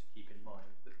 one needs to keep in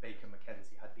mind that Baker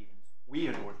Mackenzie we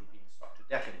had already been instructed,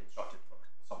 Dechert had instructed for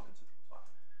some considerable time,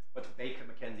 but Baker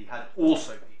Mackenzie had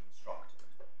also been instructed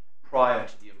prior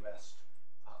to the arrest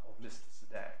of Mr.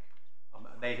 Sadeq, and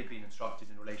they had been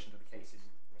instructed in relation to the case in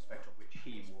respect of which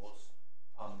he was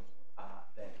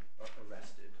then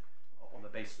arrested on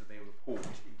the basis of a report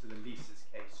into the Leases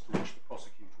case to which the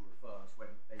prosecutor refers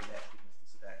when they met with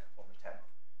Mr. Sadeq on the 10th.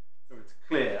 So it's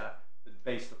clear that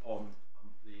based upon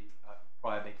the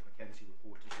prior Baker Mackenzie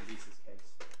report into the Leases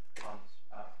case, which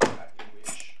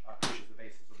is the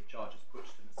basis of the charges put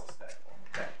to Mr. Sadeq on the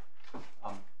 10th,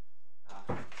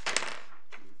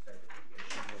 we would say that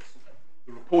litigation was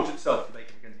the report itself, the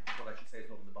Baker Mackenzie report, I should say,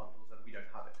 is not in the bundles, and we don't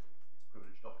have it. It's a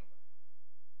privileged document.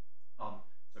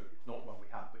 So it's not one we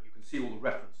have, but you can see all the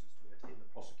references to it in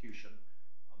the prosecution,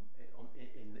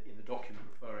 in the document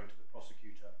referring to the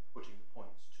prosecutor putting the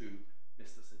points to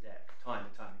Mr. Sadeq. Time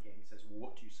and time again, he says, well,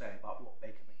 what do you say about what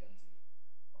Baker Mackenzie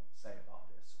say about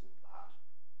this or that?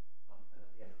 And at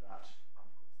the end of that,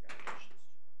 puts the allegations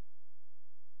to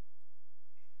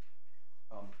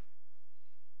them.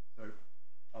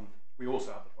 We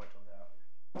also have the point on there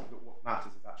that what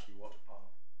matters is actually what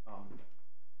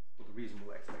the reasonable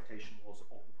expectation was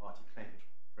of the party claiming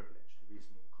privilege. The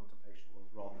reasonable contemplation was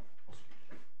rather than the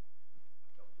prosecutor.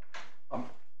 Can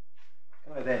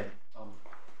I then, I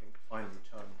think, finally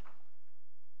turn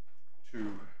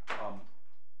to,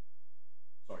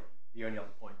 sorry, the only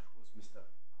other point was Mr.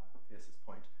 Pearce's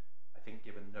point. I think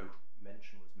given no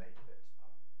mention was made of it,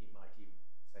 he might even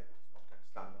say that he's not going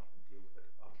to stand up and deal with it,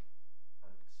 and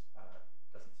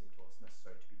it doesn't seem to us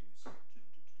necessary to do so.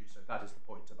 That is the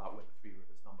point about whether Three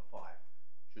Rivers number 5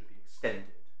 should be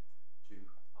extended to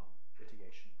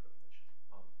litigation privilege.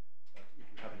 But if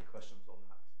you have any questions on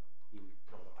that, he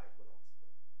or I will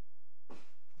answer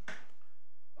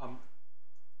them.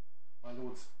 My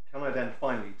lords, can I then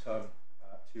finally turn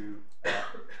to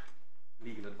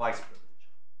legal advice privilege?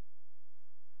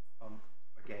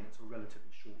 Again, it's a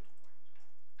relatively short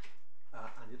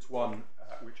point, and it's one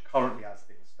which currently, as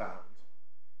things stand,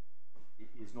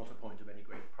 is not a point of any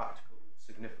great practical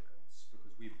significance,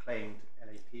 because we've claimed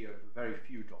LAP over very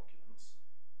few documents,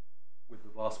 with the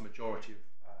vast majority of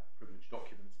privileged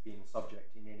documents being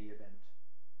subject in any event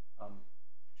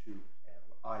to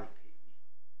LIP.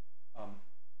 I'm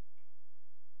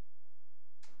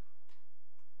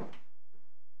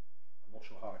not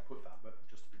sure how I put that, but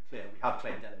just to be clear, we have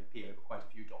claimed LAP over quite a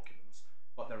few documents,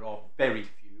 but there are very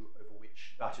few over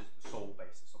which that is the sole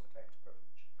basis of the claim to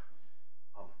privilege.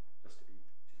 Just to be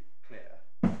clear,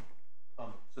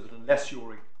 so that unless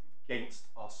you're against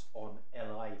us on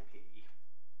LIP,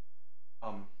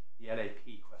 the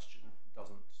LAP question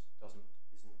isn't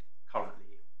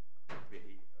currently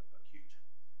really acute.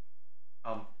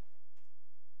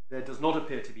 There does not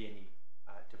appear to be any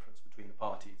difference between the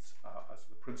parties as to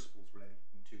the principles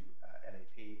relating to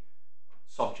LAP,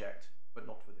 subject, but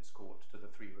not for this court, to the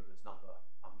Three Rivers number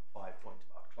 5 point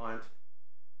about client,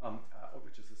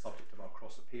 which is the subject of our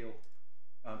cross appeal.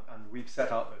 And we've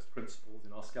set out those principles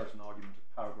in our skeleton argument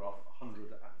of paragraph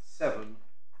 107.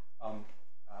 And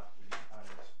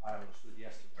I understood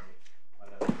yesterday by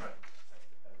that that there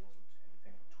wasn't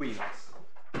anything between us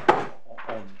on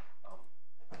principles.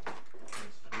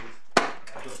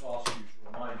 I just ask you to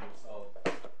remind yourself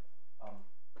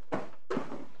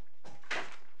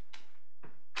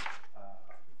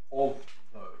of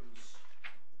those.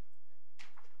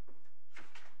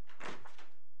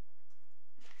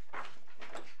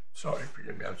 Sorry,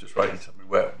 forgive me, I was just writing something.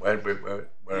 Where?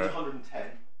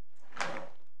 110,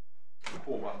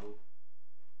 core bundle,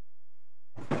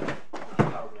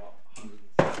 paragraph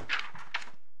 107.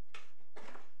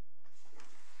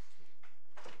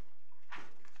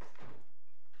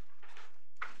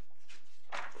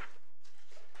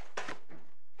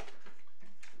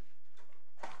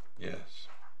 Yes.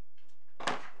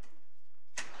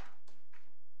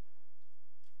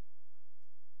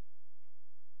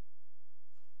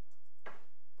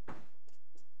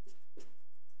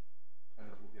 And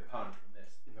it will be apparent from this,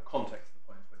 in the context of the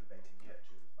points we're debating here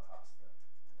too, is perhaps the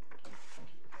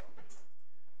key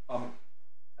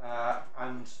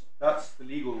and that's the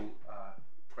legal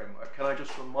framework. Can I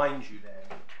just remind you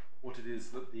then what it is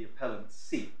that the appellant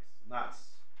seeks? And that's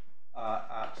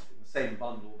in the same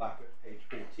bundle back at page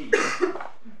 14.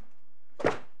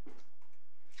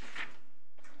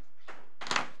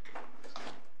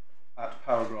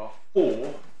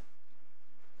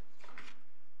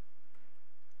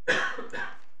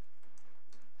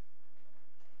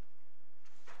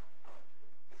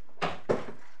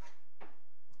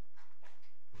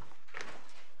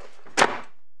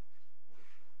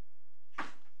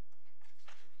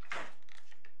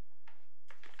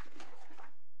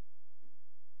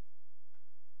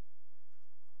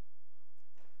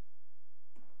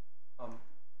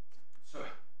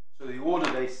 order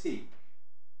they seek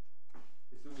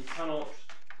is that we cannot,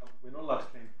 we're not allowed to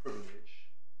claim privilege,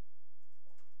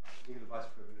 legal advice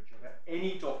privilege, over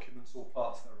any documents or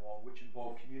parts thereof which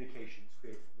involve communications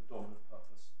created for the dominant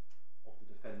purpose of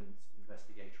the defendant's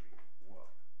investigatory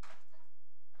work.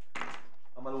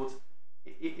 My lords,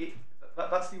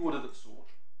 that's the order that's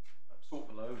sought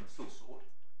below and still sought.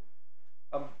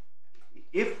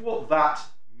 If what that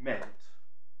meant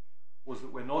was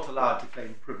that we're not allowed to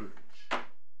claim privilege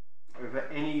over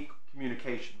any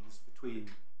communications between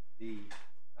the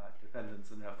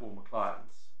defendants and their former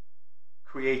clients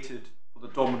created for the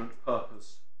dominant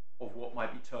purpose of what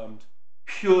might be termed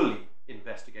purely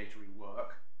investigatory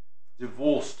work,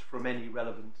 divorced from any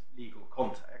relevant legal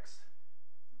context,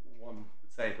 one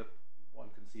would say that one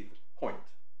can see the point.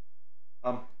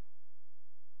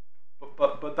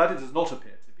 But that does not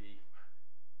appear to be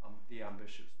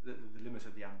the limit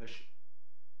of the ambition.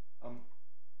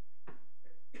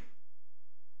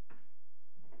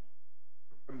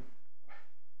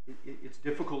 It's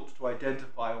difficult to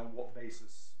identify on what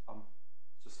basis,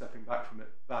 just stepping back from it,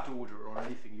 that order or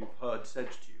anything you've heard said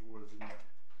to you, or as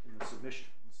in the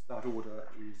submissions, that order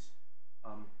is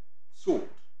sought.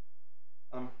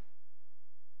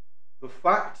 The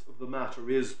fact of the matter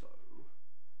is, though,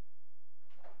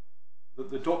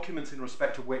 that the documents in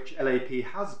respect to which LAP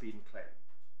has been claimed,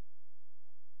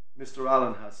 Mr.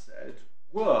 Allen has said,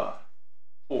 were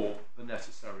for the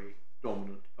necessary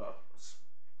dominant purpose,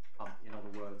 in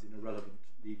other words, in a relevant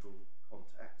legal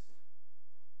context.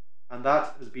 And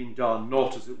that has been done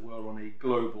not, as it were, on a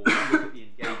global look at the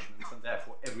engagements, and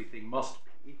therefore everything must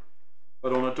be,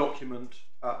 but on a document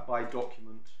by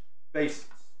document basis.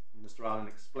 And Mr. Allen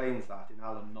explains that in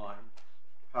Allen 9,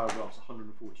 paragraphs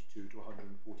 142 to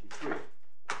 143.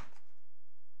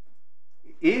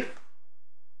 If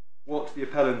what the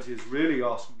appellant is really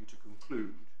asking you to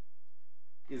conclude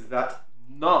is that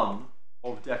none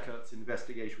of Dechert's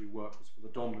investigatory work was for the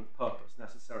dominant purpose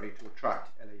necessary to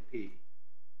attract LAP,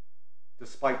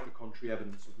 despite the contrary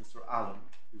evidence of Mr. Allen,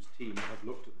 whose team have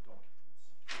looked at the documents,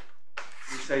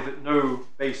 we say that no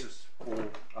basis for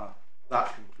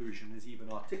that conclusion is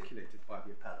even articulated by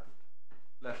the appellant,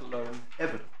 let alone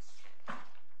evidence.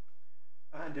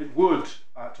 And it would,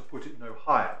 to put it no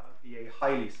higher, be a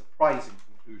highly surprising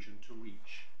conclusion to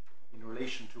reach in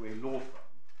relation to a law firm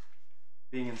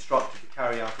being instructed to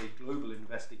carry out a global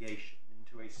investigation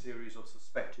into a series of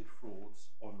suspected frauds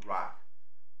on RAC,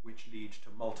 which lead to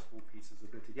multiple pieces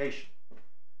of litigation.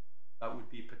 That would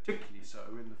be particularly so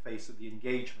in the face of the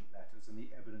engagement letters and the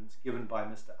evidence given by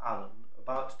Mr. Allen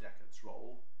about Dechert's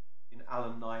role in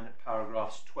Allen 9 at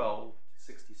paragraphs 12 to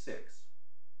 66.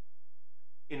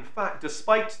 In fact,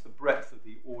 despite the breadth of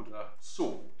the order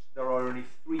sought, there are only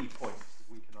 3 points that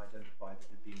we can identify that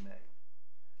have been made,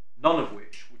 none of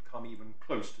which would come even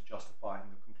close to justifying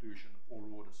the conclusion or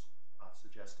order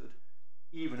suggested,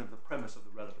 even if the premise of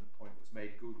the relevant point was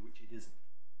made good, which it isn't.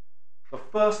 The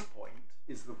first point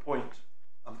is the point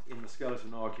in the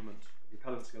skeleton argument, the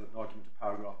appellant's skeleton argument of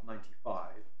paragraph 95,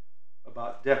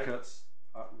 about Dechert's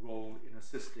role in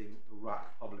assisting the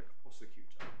RAC public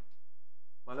prosecutor.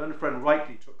 My learned friend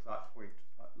rightly took that point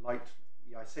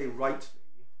lightly. I say rightly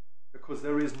because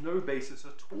there is no basis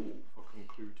at all for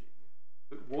concluding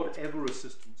that whatever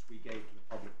assistance we gave to the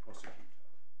public prosecutor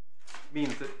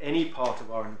means that any part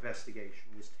of our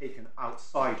investigation was taken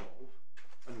outside of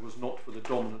and was not for the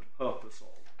dominant purpose of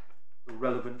the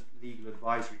relevant legal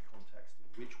advisory context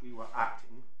in which we were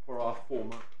acting for our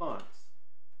former clients.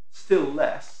 Still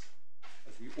less,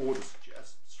 as the order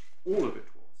suggests, all of it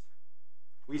was.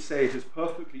 We say it is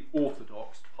perfectly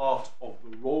orthodox part of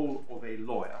the role of a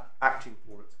lawyer acting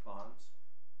for its clients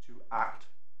to act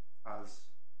as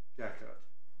Dechert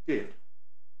did.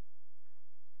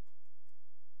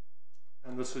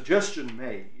 And the suggestion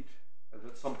made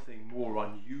that something more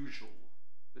unusual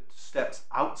that steps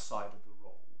outside of the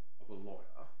role of a lawyer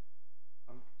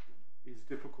is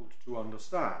difficult to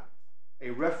understand.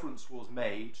 A reference was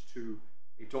made to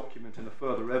a document in a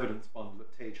further evidence bundle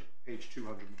at page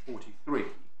 243,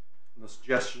 and the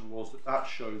suggestion was that that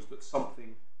shows that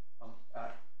something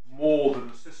more than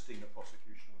assisting the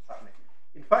prosecution was happening.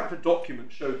 In fact, the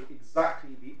document showed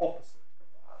exactly the opposite of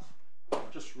that.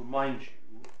 I'll just remind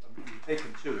you, you've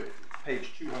taken to it, it's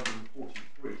page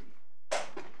 243.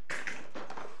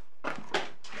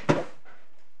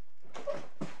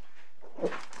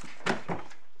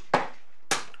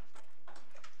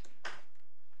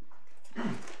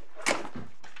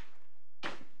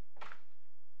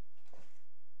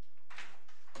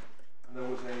 And there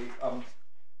was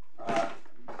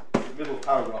the middle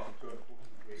paragraph of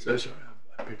 243. So sorry,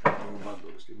 I picked up the wrong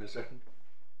bundles. Give me a second.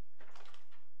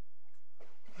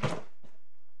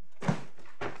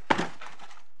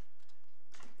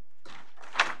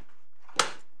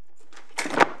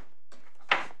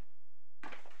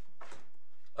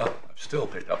 still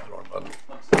picked up the wrong bundle.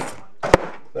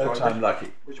 Third time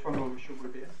lucky. Which bundle should we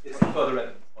be in? It's the further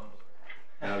evidence bundle.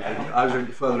 I was going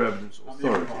to further evidence I'm the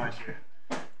one authority. behind you.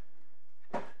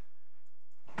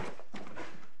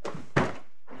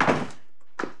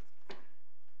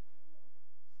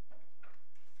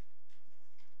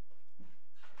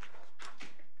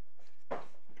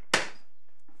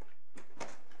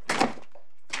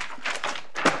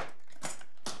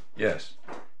 Yes.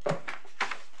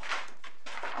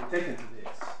 We've taken to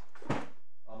this,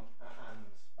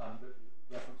 and the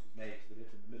reference was made to the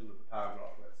bit in the middle of the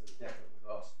paragraph where it says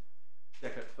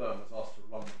Dechert firm was asked to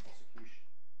run the prosecution.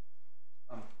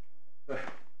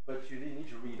 But you need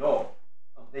to read on.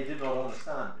 They did not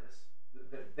understand this.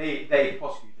 The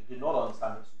prosecutor, did not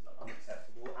understand this was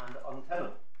unacceptable and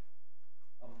untenable.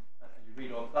 And you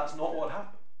read on, that's not what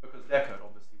happened, because Dechert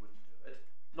obviously wouldn't do it,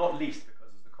 not least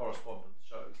because, as the correspondence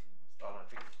shows, and I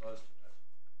think refers to it.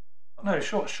 No,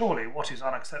 surely what is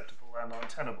unacceptable and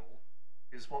untenable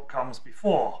is what comes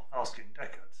before asking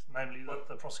Dechert, namely that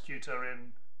the prosecutor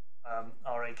in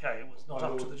RAK was not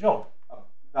up to the job.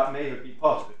 That may have been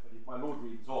part of it, but if my lord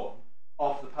reads on,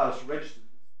 after the palace registered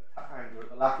anger at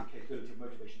the lack of capability of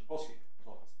motivation of the prosecutor's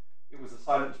office, it was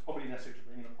decided it was probably necessary to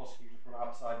bring in a prosecutor from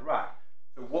outside RAK.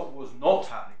 So what was not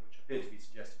happening, which appeared to be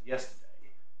suggested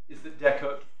yesterday, is that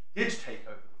Dechert did take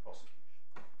over the prosecution.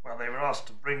 Well, they were asked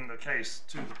to bring the case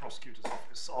to the prosecutor's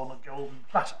office on a golden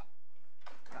platter.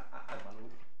 And my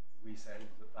lord, we say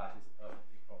that that is a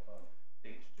perfectly proper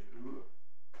thing to do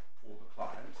for the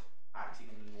client acting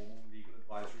in a normal legal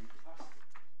advisory capacity.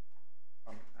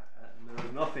 And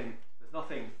there's nothing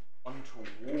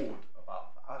untoward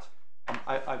about that.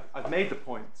 I've made the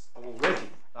points already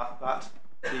that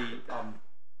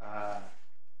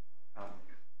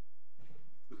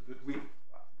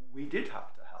we did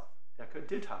have to help. Dechert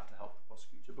did have to help the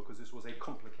prosecutor because this was a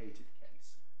complicated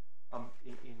case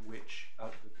in which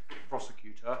the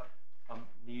prosecutor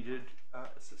needed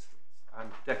assistance,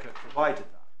 and Dechert provided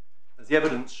that. As the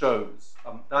evidence shows,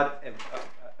 that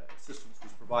assistance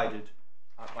was provided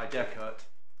by Dechert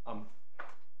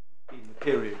in the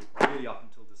period really up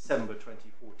until December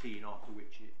 2014, after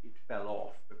which it fell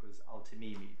off because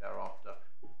Altimimi thereafter,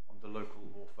 the local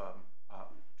law firm,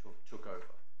 took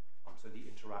over. So the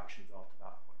interactions after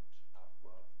that point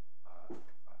were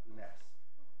less.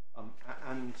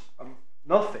 And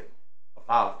nothing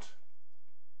about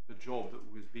the job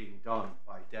that was being done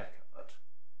by Dechert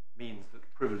means that the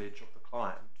privilege of the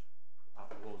client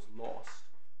was lost.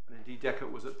 And indeed,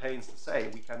 Dechert was at pains to say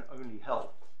we can only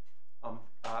help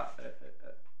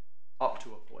up to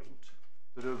a point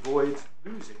that avoids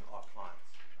losing our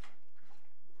clients.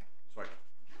 Sorry,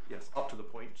 yes, up to the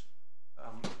point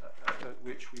at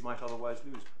which we might otherwise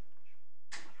lose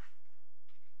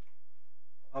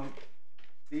privilege.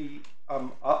 The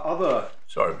other...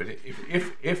 Sorry, but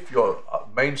if your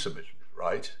main submission is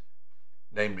right,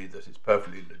 namely that it's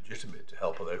perfectly legitimate to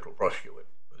help a local prosecutor, whether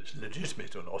it's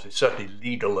legitimate or not, it's certainly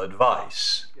legal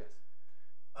advice. Yes.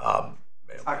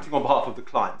 It's acting on behalf of the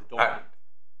client, the dominant.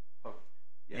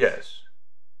 Yes.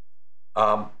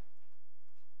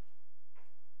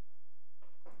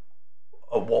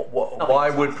 Why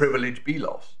would privilege be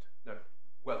lost? No.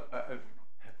 Well,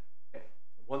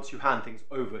 once you hand things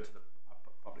over to the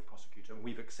public prosecutor, and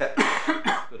we've accepted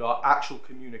that our actual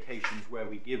communications where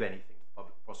we give anything to the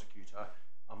public prosecutor,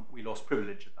 we lost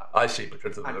privilege at that point. I see, but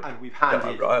and we've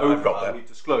handed over, we've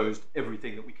disclosed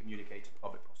everything that we communicate to the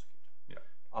public prosecutor.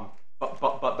 Yeah.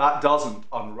 But that doesn't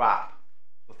unwrap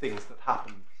the things that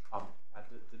happen that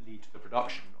lead to the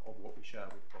production of what we share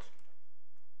with the prosecutor.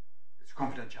 It's a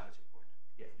confidentiality point.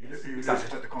 Yeah, You lose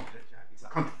it at the confidentiality.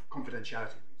 Exactly.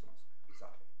 Confidentiality reasons.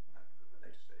 Exactly. At the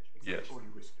later stage. Yes. Or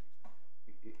you risk it.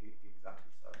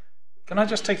 Exactly so. Can I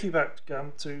just take you back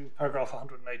to paragraph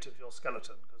 108 of your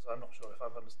skeleton, because I'm not sure if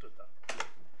I've understood that.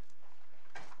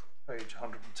 Page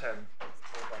 110 of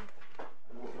your bundle.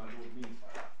 And what my lord means by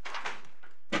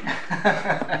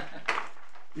that.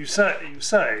 You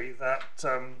say that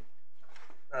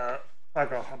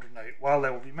paragraph 108, while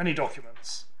there will be many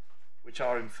documents which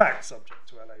are in fact subject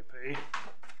to LAP,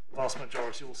 the vast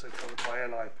majority also covered by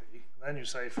LIP. And then you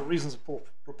say, for reasons of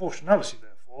proportionality,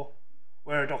 therefore,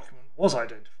 where a document was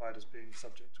identified as being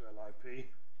subject to LIP,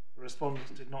 the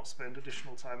respondents did not spend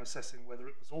additional time assessing whether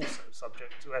it was also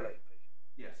subject to LAP.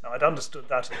 Yes. Now, I'd understood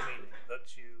that as meaning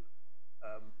that you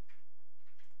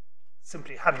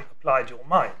simply hadn't applied your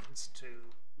minds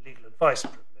to legal advice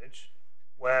privilege,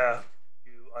 where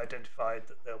you identified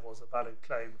that there was a valid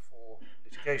claim for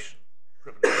litigation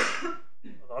privilege.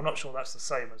 Although I'm not sure that's the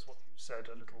same as what you said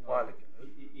a little while ago.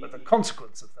 But the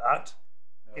consequence of that,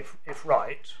 if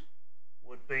right,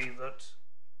 would be that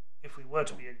if we were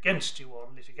to be against you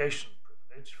on litigation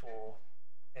privilege for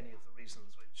any of the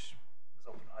reasons which Ms.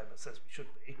 Oppenheimer says we should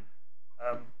be,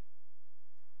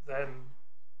 then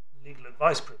legal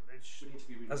advice privilege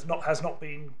has not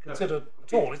been considered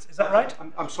at all. Is that right?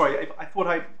 I'm sorry. I thought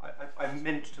I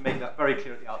meant to make that very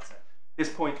clear at the outset. This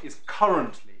point is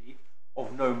currently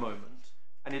of no moment,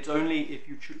 and it's only if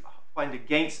you find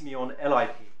against me on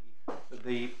LIP that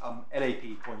the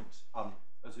LAP point,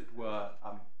 as it were,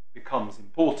 becomes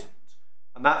important.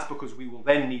 And that's because we will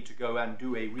then need to go and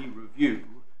do a re-review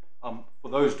for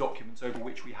those documents over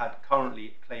which we had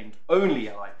currently claimed only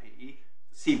LIP,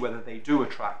 to see whether they do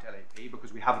attract LAP,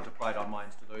 because we haven't applied our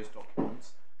minds to those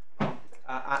documents.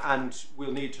 And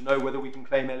we'll need to know whether we can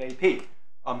claim LAP.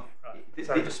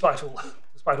 So despite all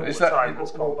the time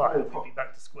that's gone by, we'll be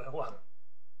back to square one.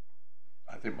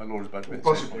 I think my lord is about to make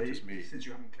possibly, the same point as me. Since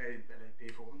you haven't claimed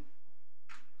LAP for them,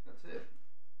 that's it.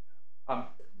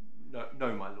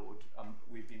 No, my lord.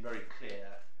 We've been very clear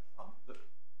that.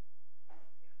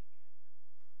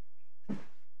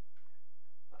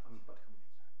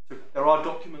 So there are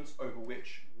documents over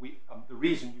which the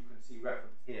reason you can see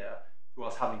reference here to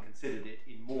us having considered it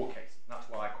in more cases, and that's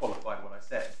why I qualified what I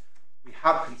said. We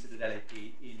have considered LAP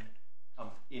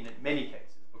in many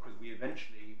cases because we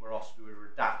eventually were asked to do a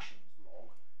redactions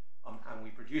log, and we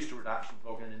produced a redactions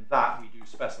log, and in that we do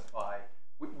specify.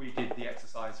 We did the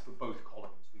exercise for both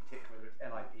columns. We ticked whether it's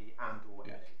LIP and or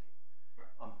LAP.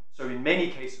 So in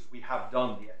many cases we have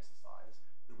done the exercise,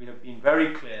 but we have been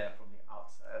very clear from the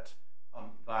outset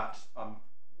that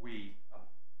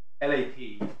LAP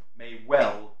may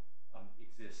well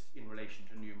exist in relation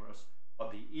to numerous,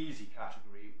 but the easy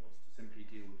category was to simply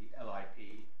deal with the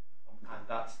LIP, and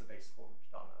that's the basis for what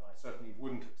we've done. And I certainly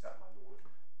wouldn't accept, my lord.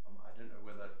 I don't know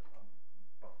whether.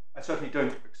 I certainly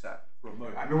don't accept for a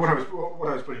moment. I mean, what I was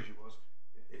putting to you was,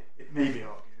 it may be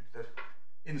argued that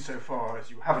insofar as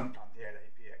you haven't done the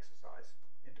LAP exercise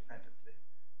independently,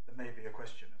 there may be a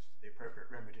question as to the appropriate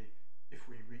remedy if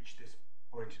we reach this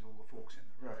point in all the forks in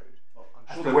the road,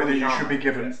 as to whether you should be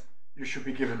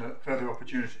given a further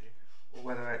opportunity, or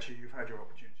whether actually you've had your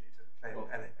opportunity to claim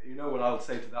LAP. You know what I'll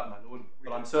say to that, my lord,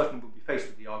 but I'm certain we'll be faced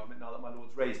with the argument now that my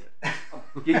lord's raised it.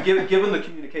 Given the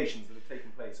communications that have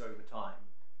taken place over time,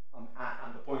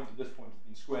 and the point at this point has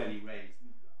been squarely raised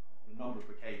on a number of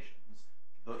occasions,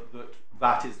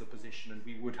 that is the position, and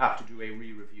we would have to do a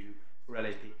re-review for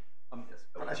LAP. Yes.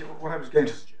 But actually, what I was going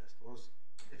to suggest was,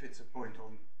 if it's a point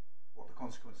on what the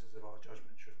consequences of our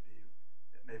judgment should be,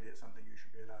 maybe it's something you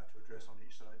should be allowed to address on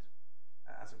each side,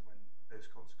 as and when those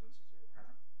consequences are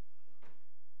apparent.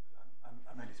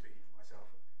 I'm only speaking for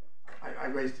myself. I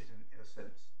raised it in a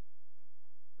sense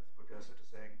as a precursor to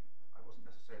saying I wasn't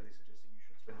necessarily suggesting you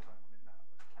should spend time on it now,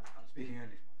 but I'm speaking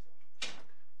only for myself.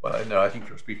 Well, no, I think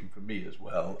you're speaking for me as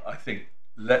well. I think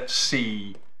let's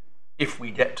see if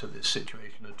we get to this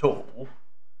situation at all,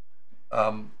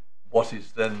 what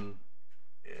is then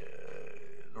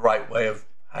the right way of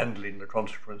handling the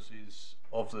consequences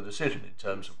of the decision in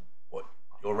terms of what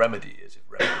your remedy is,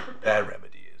 if their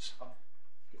remedy is.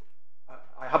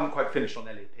 I haven't quite finished on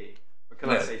LAP, but can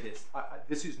I say this?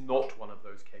 This is not one of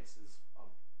those cases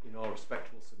in our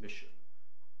respectful submission,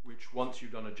 which once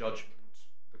you've done a judgment,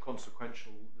 the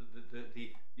consequential,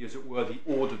 as it were, the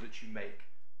order that you make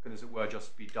can, as it were,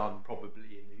 just be done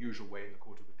probably in the usual way in the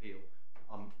Court of Appeal,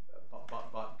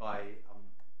 but by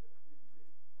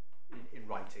in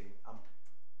writing.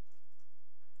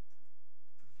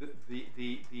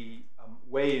 The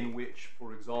way in which,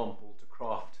 for example, to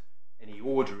craft any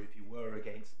order, if you were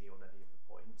against me on any of the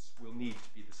points, will need to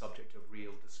be the subject of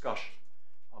real discussion.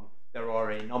 There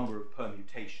are a number of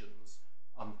permutations.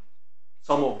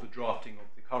 Some of the drafting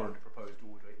of the current proposed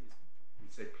order is, we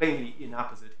say, plainly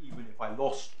inapposite, even if I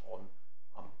lost on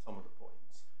some of the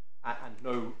points, and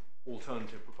no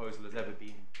alternative proposal has ever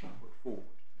been put forward.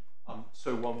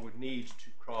 So one would need to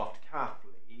craft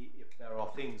carefully if there are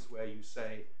things where you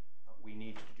say we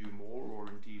need to do more, or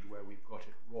indeed where we've got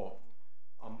it wrong,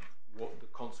 what the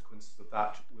consequences of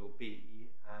that will be,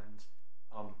 and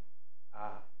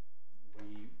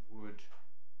we would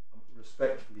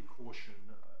respectfully caution,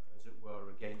 as it were,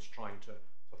 against trying to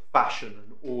fashion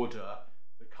an order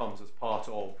that comes as part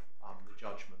of the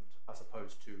judgment, as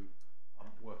opposed to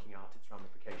working out its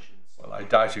ramifications. Well, I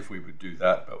doubt if we would do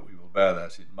that, but we will bear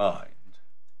that in mind.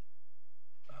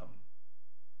 The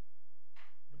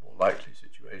more likely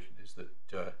situation is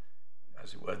that,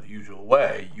 as it were, in the usual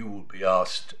way, you will be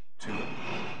asked to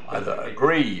either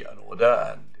agree an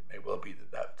order, and it may well be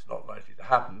that that's not likely to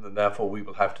happen, and therefore we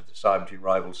will have to decide between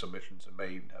rival submissions and may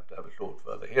even have to have a short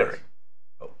further hearing.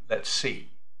 But let's see.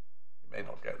 We may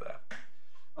not go there.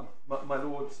 My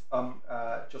Lords,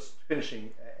 just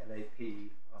finishing LAP,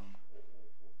 or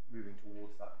moving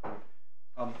towards that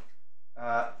point.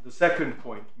 The second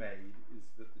point made is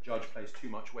that the judge placed too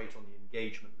much weight on the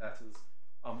engagement letters.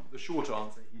 The short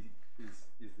answer is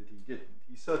that he didn't.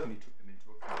 He certainly took them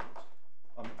into account,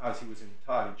 as he was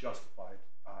entirely justified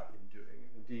in doing.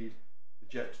 Indeed, the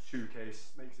Jet 2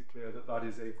 case makes it clear that that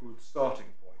is a good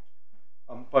starting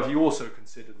point. But he also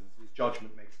considered, as his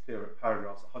judgment makes clear at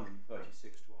paragraphs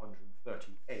 136 to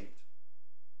 138,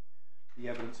 the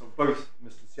evidence of both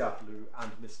Mr. Siapalu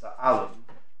and Mr. Allen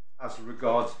as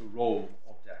regards the role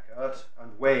of Dechert,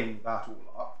 and weighing that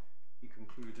all up, he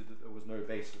concluded that there was no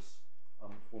basis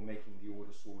for making the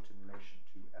order sought in relation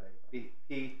to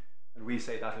LAP, and we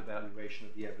say that evaluation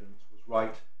of the evidence was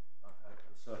right, and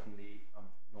certainly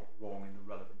not wrong in the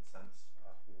relevant sense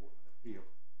for an appeal.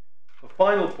 The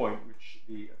final point which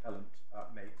the appellant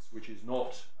makes, which is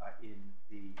not in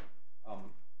the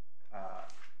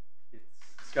its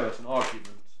skeleton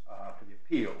argument for the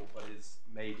appeal, but is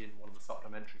made in one of the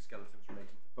supplementary skeletons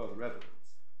relating to further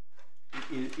evidence,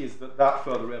 is that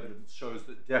further evidence shows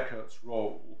that Dechert's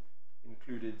role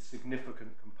included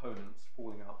significant components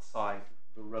falling outside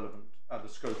the relevant, the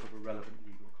scope of a relevant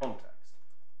legal context.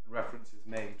 And reference is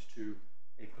made to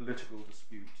a political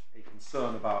dispute, a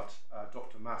concern about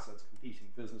Dr. Massad's competing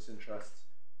business interests,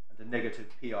 and a negative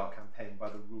PR campaign by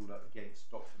the ruler against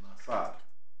Dr. Massad.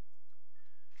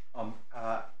 And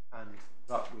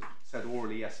that was said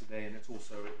orally yesterday, and it's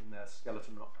also in their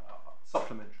skeleton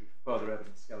supplementary further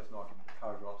evidence skeleton argument,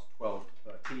 paragraphs 12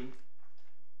 to 13.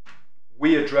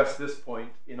 We address this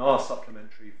point in our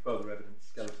supplementary further evidence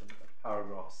skeleton at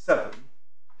paragraph 7.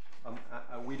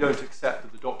 We don't accept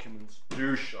that the documents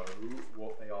do show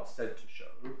what they are said to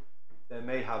show. There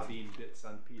may have been bits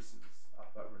and pieces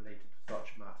that related to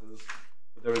such matters,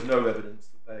 but there is no evidence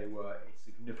that they were a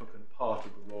significant part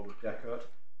of the role of Dechert,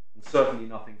 and certainly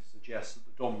nothing to suggest that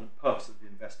the dominant purpose of the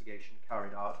investigation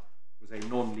carried out was a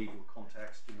non-legal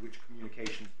context in which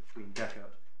communications between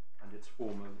Dechert and its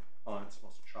former clients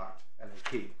must attract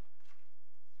LAP.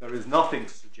 There is nothing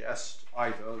to suggest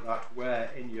either that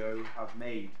where NEO have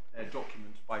made their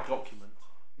document by document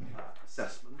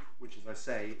assessment, which, as I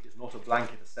say, is not a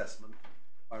blanket assessment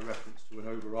by reference to an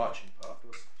overarching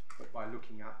purpose, but by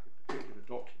looking at the particular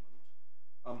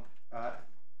document,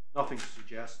 nothing to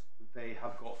suggest that they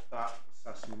have got that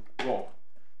assessment wrong.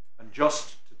 And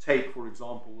just to take, for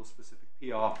example, the specific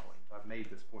PR point, I've made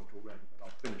this point already, but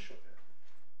I'll finish with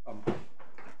it.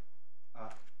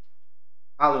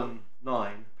 Allen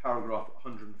 9, paragraph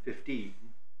 115,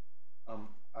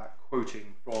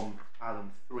 quoting from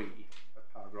Allen 3,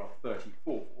 paragraph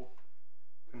 34,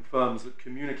 confirms that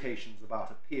communications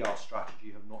about a PR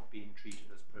strategy have not been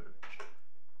treated as privileged.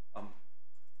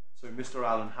 So Mr.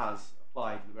 Allen has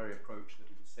applied the very approach that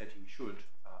it is said he should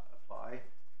apply,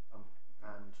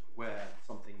 and where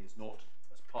something is not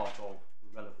as part of the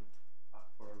relevant,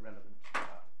 for a relevant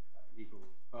legal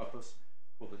purpose,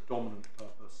 for the dominant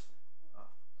purpose,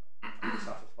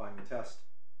 satisfying the test,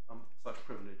 such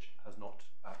privilege has not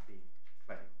been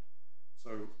claimed.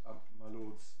 So, my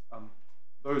Lords,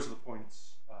 those are the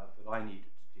points that I needed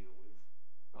to deal with.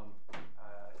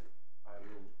 I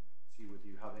will see whether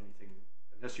you have anything,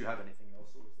 unless you have anything else,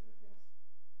 or is there anything else?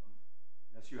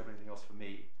 Unless you have anything else for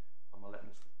me, I'll let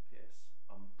Mr. Pearce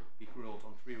be grilled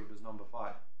on 3 Rivers number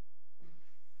 5.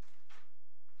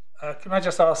 Can I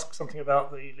just ask something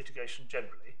about the litigation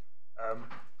generally? I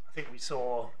think we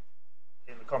saw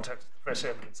in the context of the fresh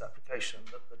evidence application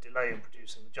that the delay in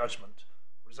producing the judgment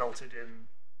resulted in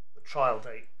the trial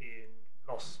date being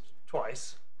lost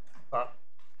twice, but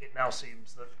it now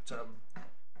seems that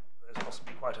there's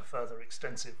possibly quite a further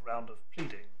extensive round of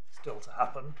pleading still to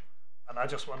happen, and I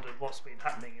just wondered what's been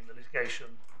happening in the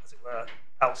litigation, as it were,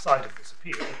 outside of this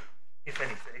appeal, if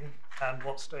anything, and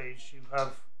what stage you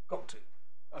have got to.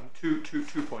 Two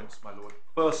points, my Lord.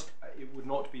 First, it would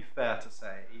not be fair to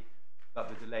say that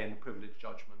the delay in the privilege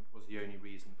judgment was the only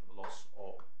reason for the loss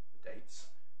of the dates.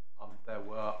 There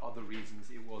were other reasons.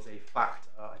 It was a factor.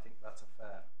 I think that's a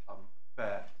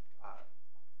fair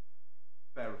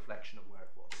reflection of where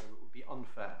it was. So it would be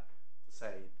unfair to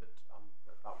say that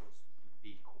that was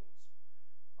the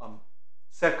cause.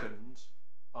 Second,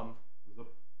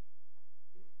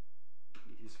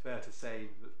 it is fair to say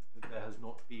that there has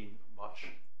not been much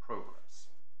progress.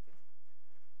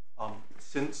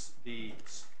 Since the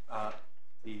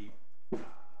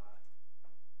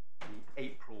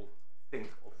April, I think,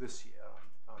 of this year, I'm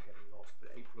now getting lost, but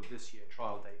April of this year,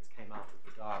 trial dates came out of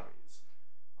the diaries.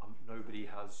 Nobody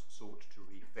has sought to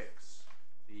refix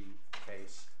the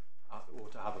case or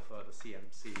to have a further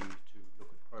CMC to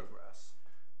look at progress.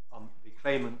 The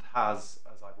claimant has,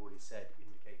 as I've already said,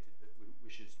 indicated that it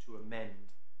wishes to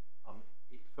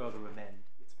further amend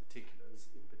its particulars.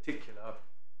 In particular,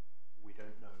 we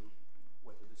don't know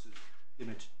whether this is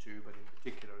limited to, but in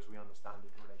particular, as we understand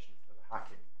it, in relation to the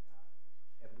hacking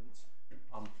evidence.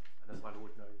 And as my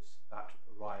lord knows, that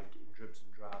arrived in dribs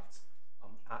and drafts,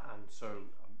 and so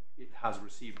it has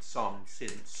received some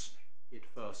since it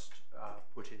first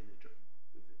put in the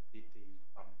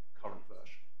current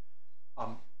version.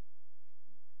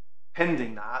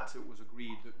 Pending that, it was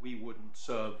agreed that we wouldn't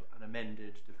serve an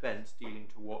amended defence dealing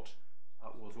to what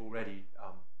was already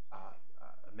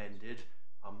amended,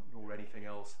 nor anything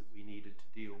else that we needed to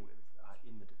deal with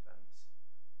in the defence.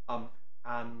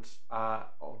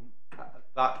 At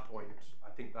that point, I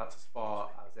think that's as far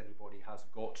as anybody has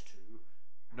got to.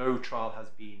 No trial has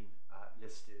been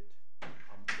listed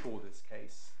for this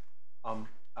case.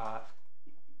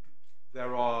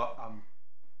 There are,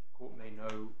 the court may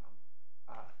know,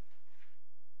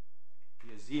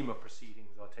 the Azima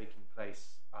proceedings are taking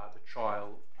place. The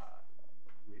trial,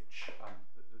 which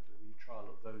the retrial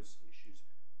of those issues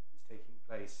is taking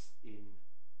place in,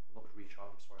 not the retrial,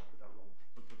 I'm sorry, I put that wrong,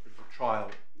 but the trial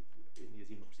in the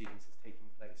Azima proceedings is taking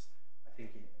place, I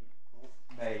think, in April,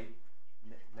 May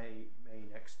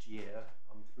next year,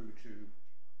 through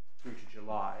to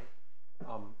July,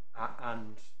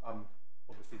 and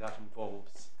obviously that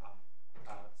involves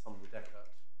some of the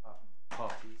Dechert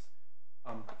parties.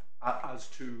 As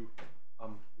to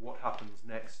what happens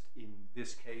next in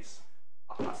this case,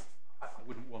 I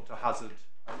wouldn't want to hazard.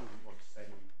 I wouldn't want to say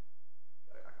any.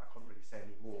 I can't really say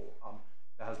any more.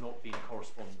 There has not been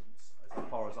correspondence, as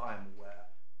far as I am aware,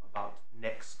 about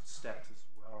next steps.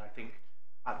 Where I think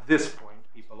at this point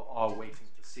people are waiting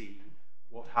to see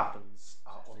what happens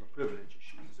on the privilege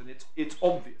issues, and it's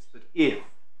obvious that if,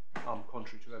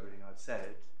 contrary to everything I've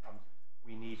said,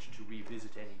 we need to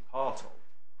revisit any part of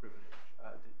privilege.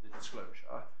 The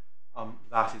disclosure,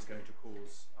 that is going to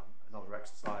cause another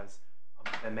exercise.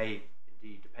 There may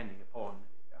indeed, depending upon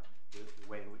the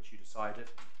way in which you decide it,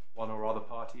 one or other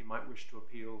party might wish to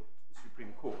appeal to the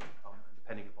Supreme Court, and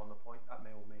depending upon the point, that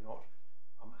may or may not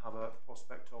have a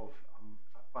prospect of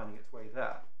finding its way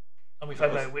there. And we've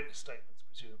had no witness statements,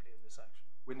 presumably, in this action.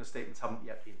 Witness statements haven't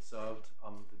yet been served.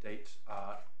 The date.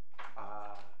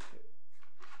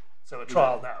 So a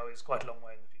trial now is quite a long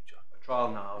way in the future. A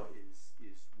trial now is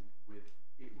with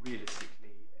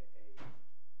realistically a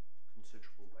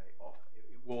considerable way off.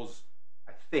 It was,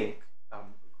 I think,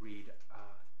 agreed.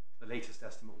 The latest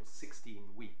estimate was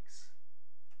 16 weeks,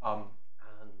 and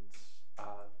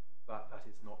that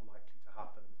is not likely to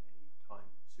happen anytime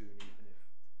soon, even if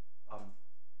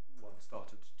one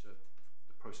started the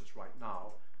process right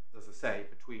now. As I say,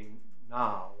 between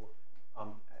now,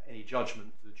 any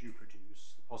judgment that you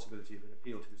produce, the possibility of an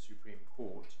appeal to the Supreme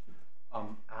Court,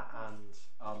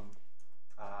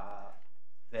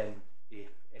 then if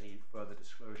any further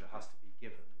disclosure has to be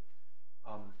given,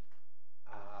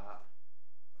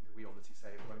 we obviously say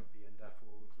it won't be, and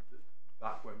therefore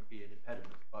that won't be an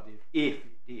impediment. But if it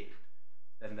did,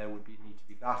 then there would need to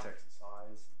be that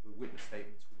exercise. The witness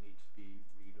statements would need to be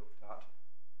re-looked at,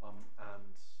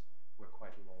 and we're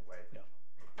quite a long way. Yeah.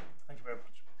 Thank you very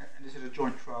much. And is it a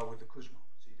joint trial with the Kuzma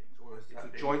proceedings, or is it's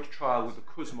a joint trial with the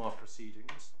Kuzma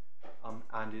proceedings,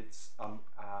 and it's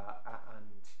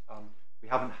we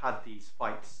haven't had these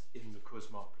fights in the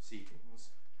Kuzma proceedings.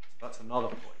 So that's another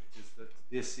point: is that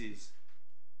this is,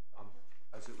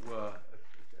 as it were,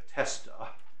 a tester,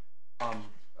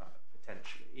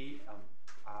 potentially.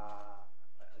 I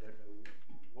don't know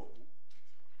what.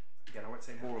 Again, I won't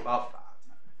say more about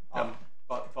that.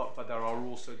 But there are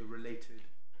also the related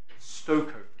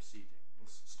Stokoe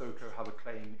proceedings. Stokoe have a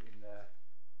claim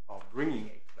are bringing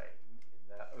a claim in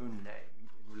their own name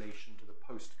in relation to the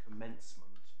post-commencement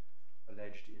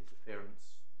alleged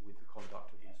interference with the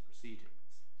conduct of these proceedings.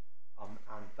 And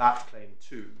that claim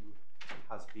too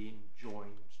has been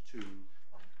joined to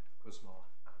Kuzma.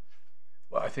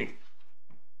 Well, I think,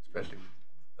 especially,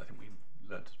 I think we've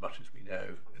learnt as much as we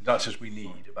know, as much as we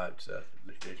need about the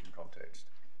litigation context.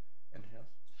 Anything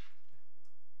else?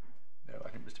 No, I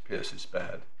think Mr. Pearce is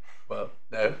spared. Well,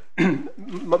 no.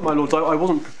 My lords, I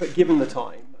wasn't given the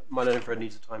time. My learned friend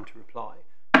needs time to reply.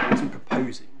 I wasn't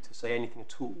proposing to say anything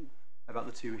at all about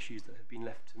the two issues that have been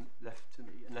left to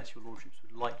me, unless your lordships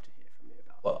would like to hear from me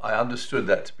about. Well, I understood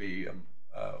that to be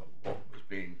what was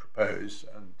being proposed,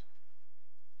 and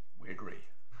we agree.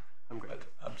 I'm great. But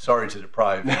I'm sorry to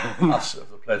deprive us of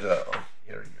the pleasure of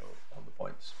hearing you on the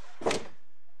points.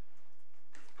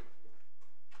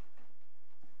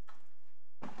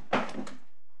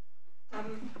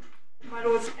 My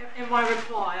lords, in my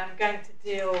reply, I'm going to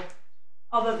deal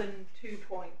other than 2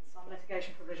 points on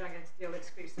litigation privilege, I'm going to deal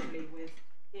exclusively with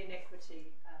the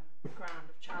iniquity ground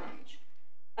of challenge.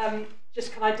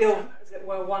 Just can I deal, as it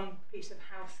were, one piece of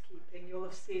housekeeping? You'll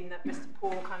have seen that Mr.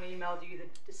 Paul kind of emailed you the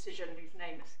decision whose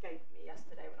name escaped me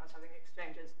yesterday when I was having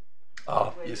exchanges.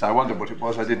 Yes, I wondered what it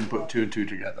was. I didn't put 2 and 2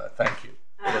 together. Thank you.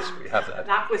 Yes, we have that.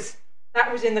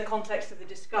 That was in the context of the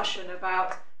discussion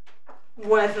about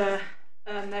whether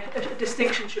a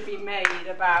distinction should be made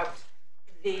about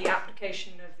the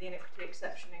application of the iniquity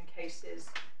exception in cases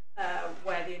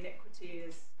where the iniquity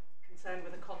is concerned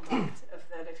with the conduct of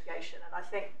the litigation. And I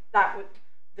think that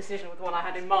decision was the one I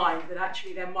had in mind, that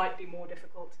actually there might be more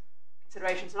difficult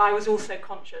considerations. And I was also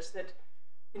conscious that,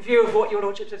 in view of what your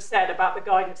lordships have said about the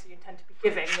guidance that you intend to be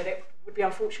giving, that it would be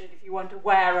unfortunate if you weren't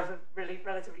aware of a really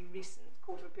relatively recent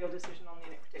Court of Appeal decision on the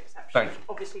iniquity exception. Thank you.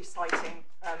 Obviously citing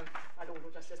my Lord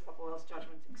Justice Popplewell's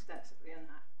judgment extensively in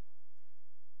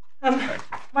that.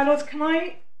 My Lords, can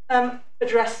I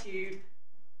address you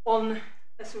on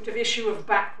a sort of issue of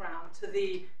background to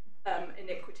the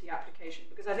iniquity application,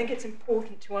 because I think it's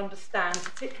important to understand,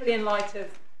 particularly in light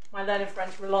of my learned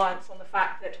friend's reliance on the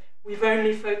fact that we've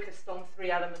only focused on 3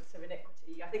 elements of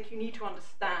iniquity. I think you need to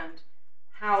understand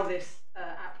how this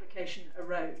application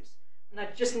arose. And I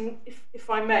just, if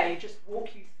I may, just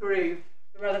walk you through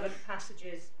the relevant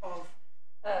passages of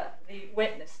the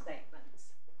witness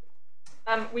statements.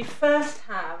 We first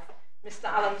have Mr.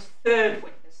 Allen's 3rd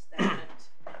witness statement,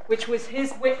 which was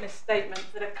his witness statement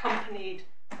that accompanied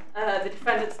the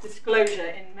defendant's disclosure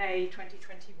in May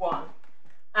 2021.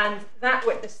 And that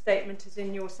witness statement is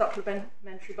in your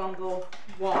supplementary bundle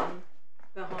 1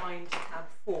 behind tab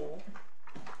 4.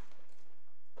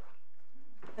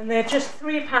 And there are just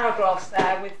 3 paragraphs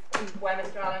there where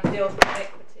Mr. Allen deals with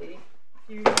iniquity.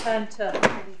 If you turn to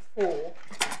 4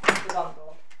 of the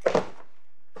bundle.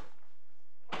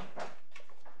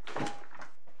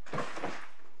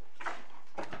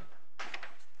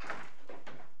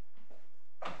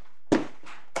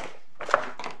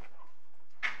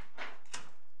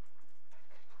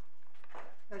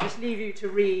 I'll just leave you to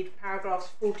read paragraphs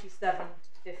 47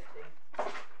 to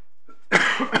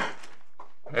 50.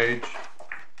 Page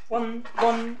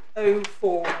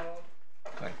 104.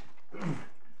 Thank you.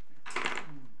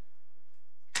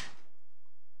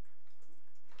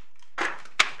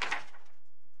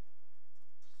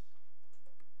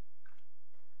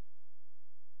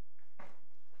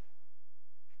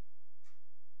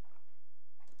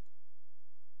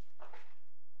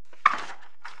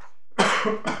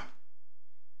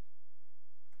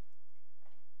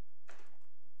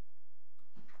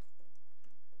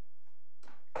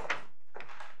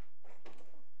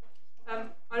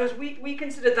 We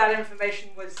considered that information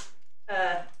was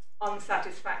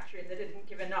unsatisfactory and they didn't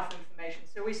give enough information.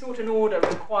 So we sought an order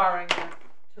requiring them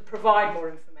to provide more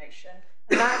information.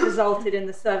 And that resulted in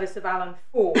the service of Allen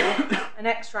 4, an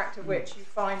extract of which you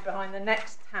find behind the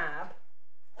next tab,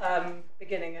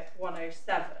 beginning at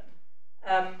 107.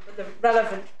 But the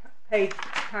relevant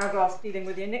paragraphs dealing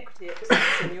with the iniquity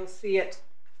exception, you'll see at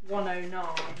 109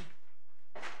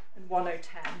 and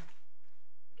 1010.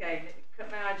 Again,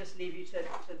 may I just leave you to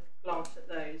glance at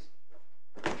those?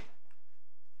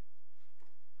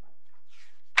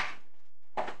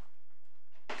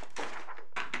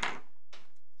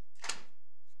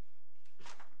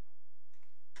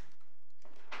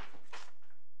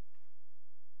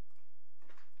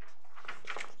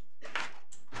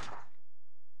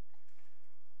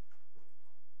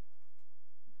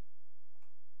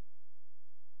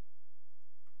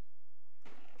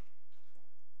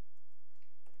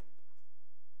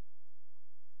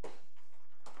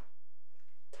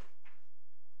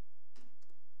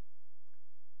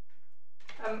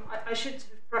 I should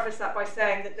preface that by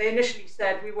saying that they initially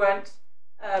said we weren't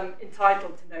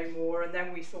entitled to know more, and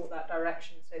then we sought that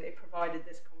direction, so they provided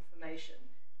this confirmation.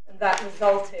 And that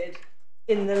resulted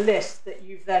in the list that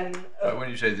you've then... when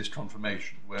you say this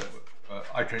confirmation,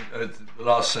 I think the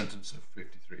last sentence of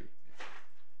 53. Is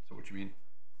that what you mean?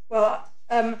 Well,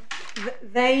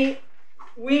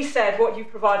 we said what you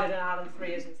provided in Allen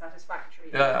 3 isn't satisfactory.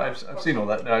 Yeah, I've seen all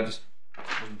that. No, I just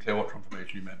wasn't clear what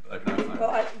confirmation you meant, but I've now found.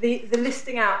 Well, the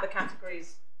listing out the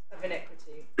categories of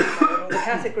iniquity, or the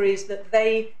categories that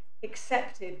they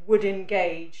accepted would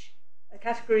engage, the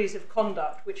categories of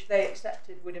conduct which they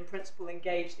accepted would in principle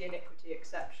engage the iniquity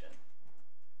exception.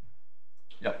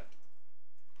 Yeah.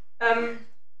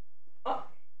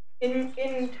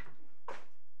 In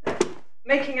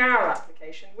making our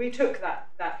application, we took that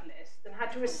list and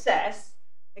had to assess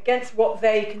against what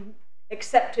they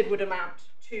accepted would amount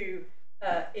to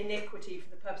iniquity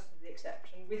for the purposes of the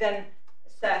exception. We then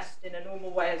assessed in a normal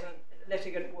way, as a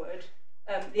litigant would,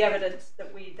 the evidence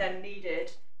that we then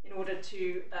needed in order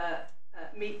to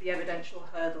meet the evidential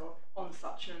hurdle on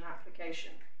such an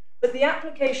application. But the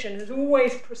application has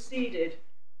always proceeded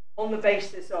on the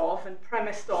basis of and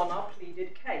premised on our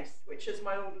pleaded case, which, as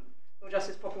my Lord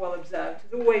Justice Popplewell observed,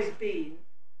 has always been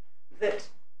that,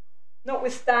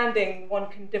 notwithstanding one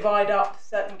can divide up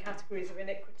certain categories of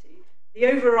iniquity, the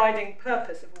overriding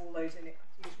purpose of all those iniquities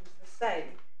was the same,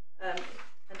 and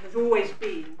has always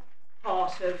been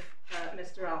part of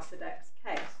Mr. Sadeq's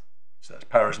case. So that's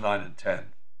paras 9 and 10,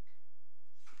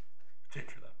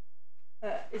 particular.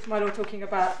 Is my Lord talking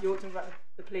about, you're talking about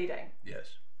the pleading?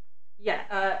 Yes.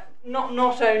 Yeah,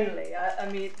 not only. I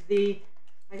mean,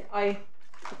 I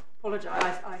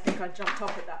apologise, I think I jumped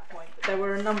off at that point, but there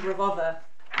were a number of other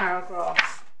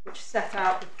paragraphs which set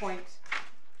out the point,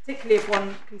 particularly if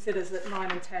one considers that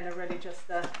 9 and 10 are really just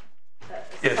a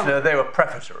yes, no, they were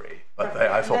prefatory, but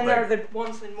I thought then there are the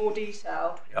ones in more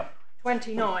detail. Yep.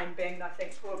 29 being, I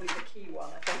think, probably the key one.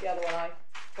 I think the other one I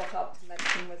got up to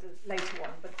mention was a later one,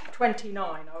 but 29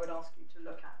 I would ask you to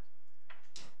look at.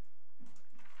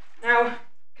 Now,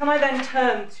 can I then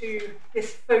turn to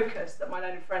this focus that my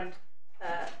learned friend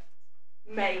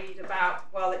made about,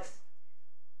 well, it's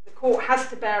the court has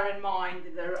to bear in mind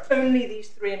that there are only these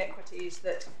 3 iniquities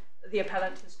that the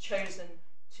appellant has chosen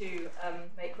to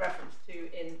make reference to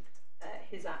in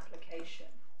his application.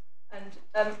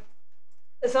 And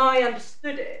as I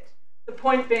understood it, the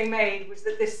point being made was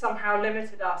that this somehow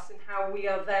limited us in how we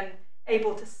are then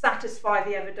able to satisfy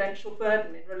the evidential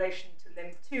burden in relation to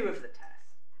limb 2 of the test.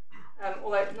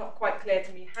 Although it's not quite clear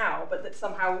to me how, but that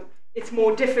somehow it's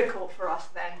more difficult for us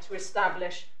then to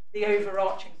establish the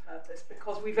overarching purpose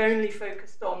because we've only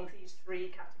focused on these 3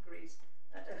 categories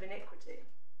of iniquity.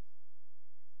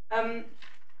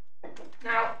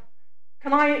 Now,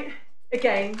 can I,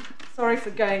 again, sorry for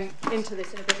going into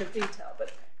this in a bit of detail,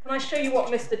 but can I show you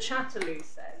what Mr. Chatterloo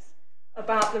says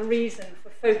about the reason for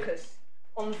focus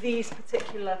on these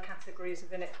particular categories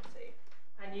of iniquity?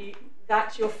 And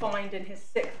that you'll find in his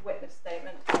 6th witness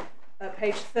statement,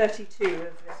 page 32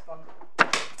 of this one.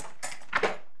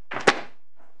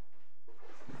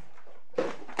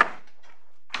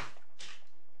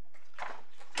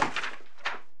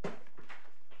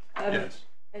 Yes.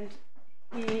 And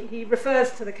he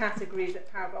refers to the categories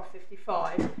at paragraph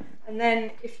 55, and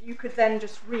then if you could then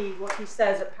just read what he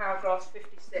says at paragraphs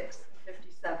 56 and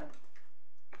 57.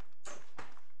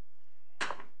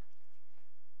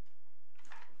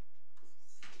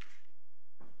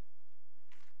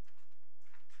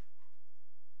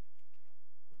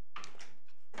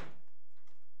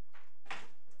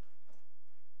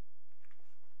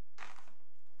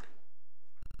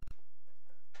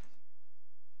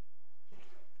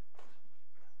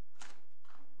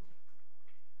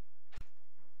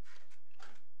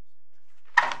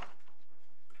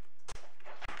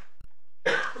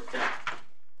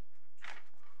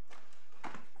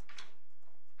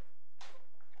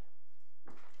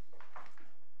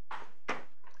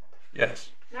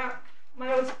 Yes. Now,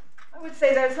 my lords, I would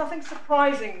say there's nothing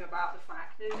surprising about the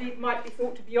fact, and indeed might be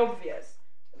thought to be obvious,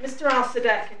 that Mr.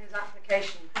 Sadeq in his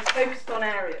application has focused on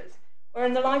areas where,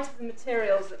 in the light of the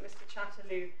materials that Mr.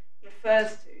 Chatterloo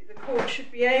refers to, the court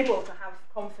should be able to have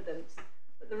confidence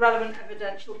that the relevant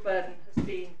evidential burden has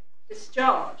been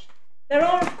discharged. There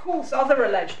are, of course, other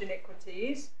alleged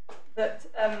iniquities that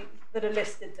are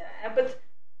listed there, but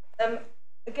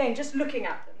again, just looking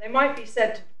at them, they might be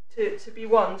said to be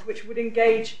ones which would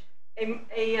engage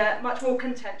a much more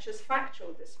contentious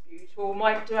factual dispute, or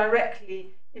might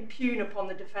directly impugn upon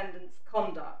the defendant's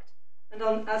conduct, and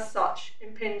as such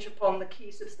impinge upon the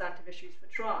key substantive issues for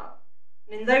trial.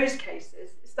 And in those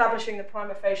cases, establishing the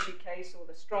prima facie case or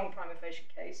the strong prima facie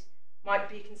case might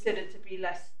be considered to be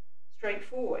less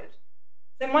straightforward.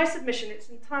 So in my submission, it's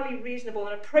entirely reasonable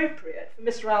and appropriate for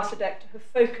Mr. Sadeq to have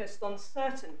focused on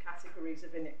certain categories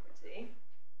of iniquity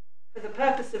for the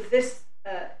purpose of this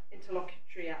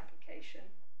interlocutory application,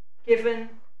 given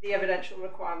the evidential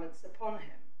requirements upon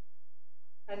him.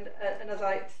 And as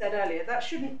I said earlier, that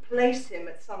shouldn't place him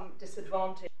at some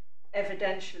disadvantage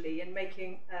evidentially in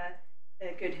making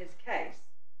good his case.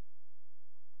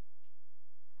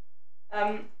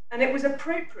 And it was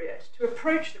appropriate to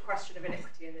approach the question of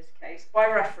iniquity in this case by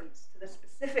reference to the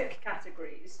specific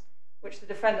categories which the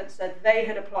defendant said they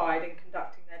had applied in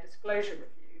conducting their disclosure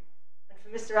review, and for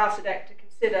Mr. Sadeq to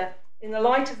consider, in the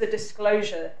light of the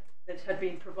disclosure that had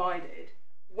been provided,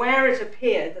 where it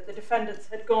appeared that the defendants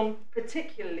had gone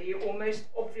particularly or most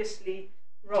obviously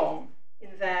wrong in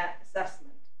their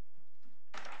assessment.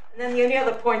 And then the only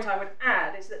other point I would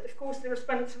add is that, of course, the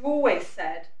respondents have always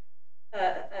said,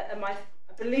 and I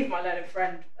believe my learned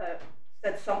friend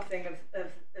said something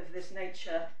of this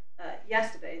nature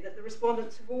yesterday, that the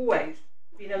respondents have always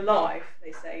been alive,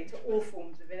 they say, to all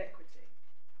forms of iniquity.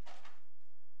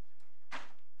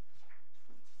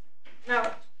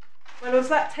 Now, my lords,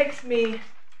 that takes me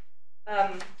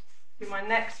to my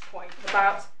next point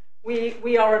about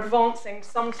we are advancing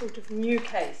some sort of new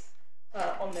case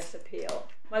on this appeal.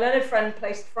 My learned friend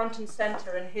placed front and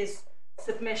centre in his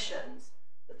submissions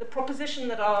that the proposition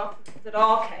that our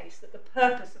case, that the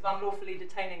purpose of unlawfully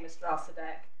detaining Mr.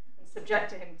 Sadeq and subject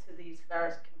to him to these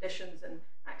various conditions and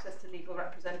access to legal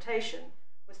representation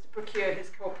was to procure his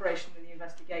cooperation with the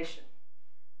investigation.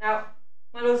 Now,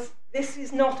 my lords, this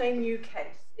is not a new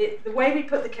case. The way we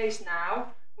put the case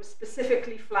now was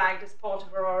specifically flagged as part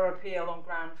of our appeal on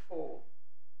ground 4.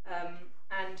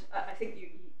 And I think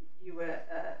you were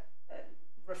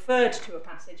referred to a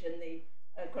passage in the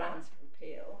grounds of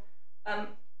appeal.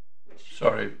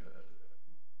 Sorry.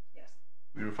 Yes.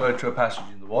 We referred to a passage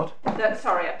in the what? A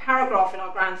paragraph in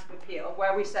our grounds of appeal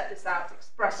where we set this out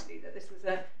expressly, that this was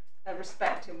a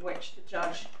respect in which the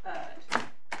judge erred.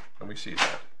 Can we see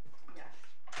that? Yes.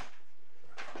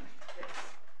 It's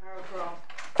paragraph.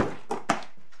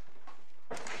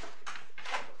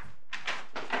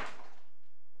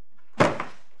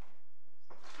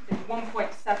 It's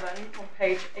 1.7 on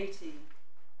page 18.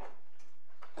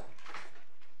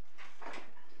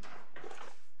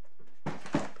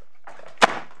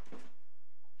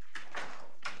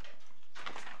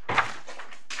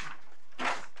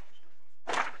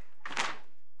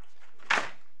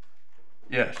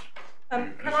 Yes.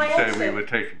 Can As I you say, also... we were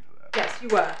taken to that. Yes, you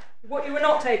were. What you were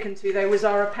not taken to, though, was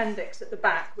our appendix at the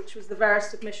back, which was the various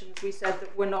submissions we said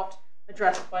that were not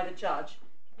addressed by the judge.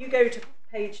 You go to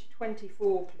page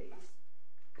 24, please,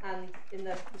 and in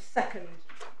the second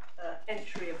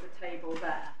entry of the table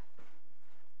there.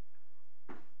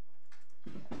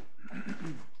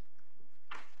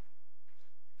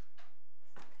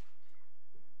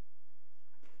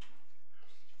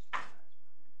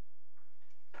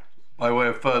 By way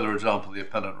of further example, the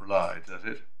appellant relied, is that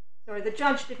it? Sorry, the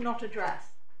judge did not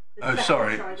address. The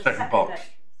second box.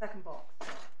 Second box.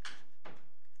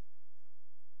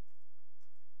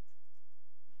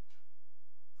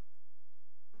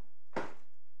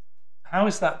 How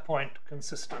is that point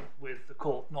consistent with the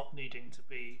court not needing to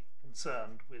be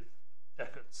concerned with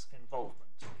Dechert's involvement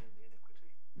in the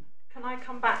iniquity? Can I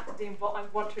come back to the I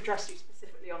want to address you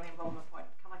specifically on the involvement point.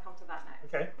 Can I come to that next?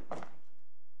 Okay.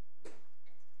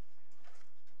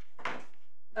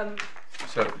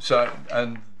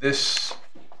 And this,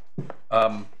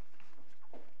 to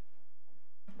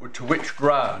which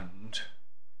ground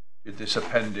did this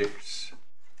appendix?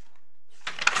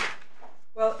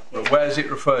 Well, where is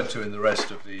it referred to in the rest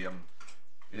of the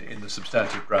in the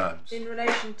substantive grounds? In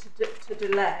relation to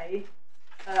delay,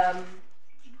 on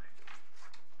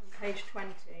page 20.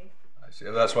 I see.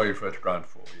 That's why you refer to ground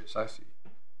 4. Yes, I see.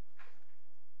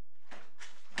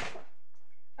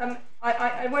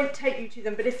 I won't take you to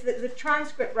them, but if the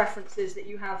transcript references that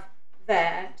you have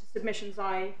there to submissions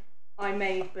I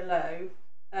made below,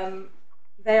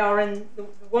 they are in the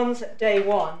ones at day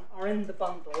 1 are in the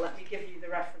bundle. Let me give you the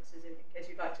references in case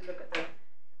you'd like to look at them.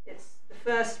 It's the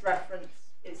first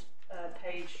reference is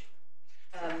page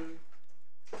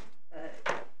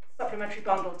supplementary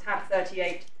bundle tab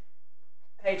 38,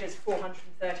 pages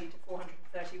 430 to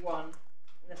 431, and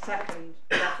the second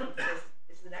reference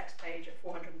is the next page at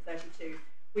 432.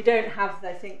 We don't have,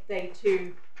 I think, day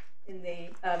 2 in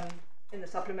the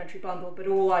supplementary bundle, but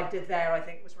all I did there, I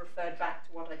think, was referred back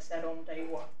to what I said on day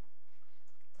 1.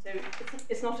 So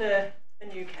it's not a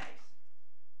new case.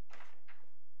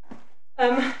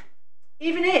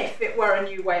 Even if it were a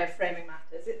new way of framing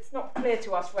matters, it's not clear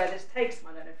to us where this takes, my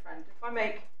learned friend. If I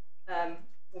make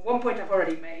one point I've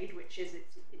already made, which is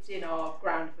it's in our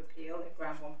ground of appeal, in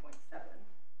ground 1.7.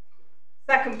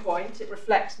 Second point, it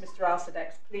reflects Mr.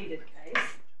 Sadeq's pleaded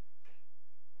case.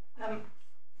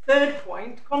 Third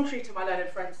point, contrary to my learned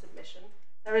friend's submission,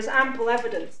 there is ample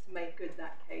evidence to make good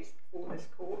that case before this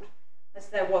court, as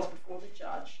there was before the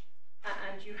judge,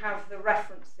 and you have the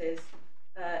references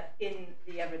in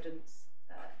the evidence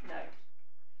note.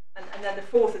 And then the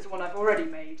fourth is the one I've already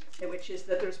made, which is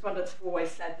that the respondents have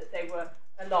always said that they were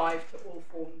alive to all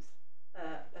forms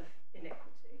of iniquity.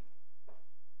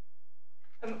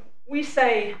 We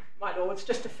say, my lords,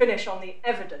 just to finish on the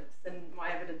evidence and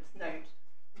my evidence note,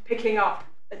 picking up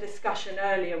a discussion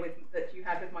earlier that you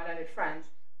had with my learned friends,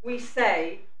 we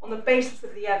say, on the basis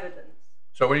of the evidence...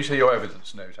 So when you say your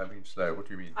evidence note, I mean slow, what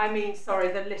do you mean? I mean, sorry,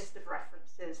 the list of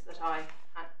references that I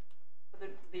had.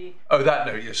 Oh, that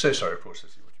note, yes, so sorry, of course, I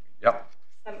see what you mean,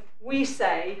 yep. We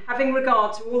say, having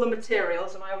regard to all the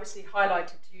materials, and I obviously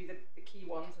highlighted to you the key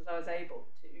ones as I was able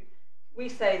to, we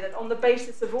say that on the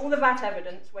basis of all of that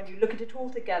evidence, when you look at it all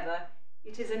together,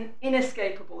 it is an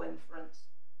inescapable inference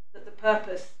that the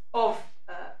purpose of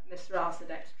Mr.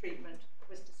 Sadeq's treatment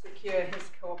was to secure his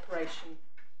cooperation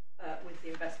with the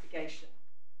investigation.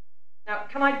 Now,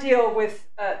 can I deal with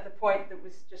the point that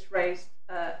was just raised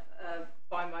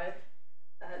by my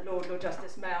Lord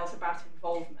Justice Mayles about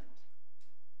involvement?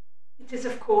 It is,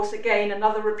 of course, again,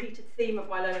 another repeated theme of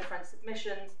my learned friend's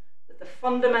submissions, that the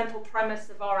fundamental premise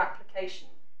of our application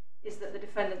is that the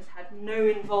defendants had no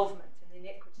involvement in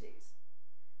iniquities.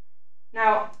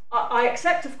 Now, I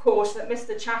accept, of course, that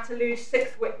Mr. Chatterley's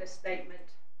sixth witness statement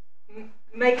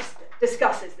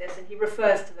discusses this, and he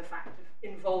refers to the fact of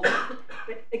involvement.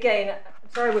 But again, I'm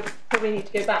sorry, we probably need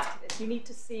to go back to this. You need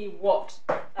to see what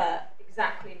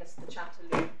exactly Mr.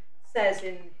 Chatterley says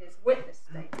in his witness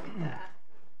statement there.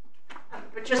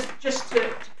 But just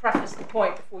to preface the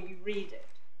point before you read it,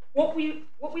 what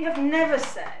we have never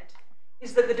said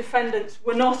is that the defendants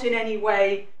were not in any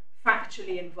way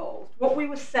factually involved. What we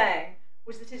were saying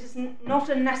was that it is not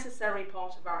a necessary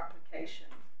part of our application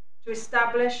to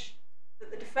establish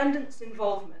that the defendants'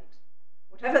 involvement,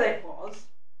 whatever it was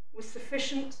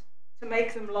sufficient to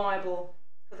make them liable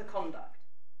for the conduct.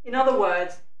 In other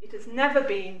words, it has never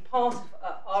been part of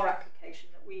our application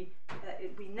that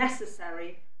it be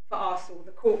necessary for us or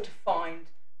the court to find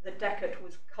that Dechert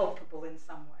was culpable in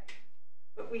some way.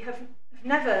 But we have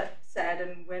never said,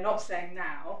 and we're not saying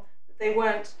now, that they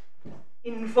weren't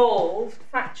involved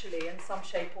factually in some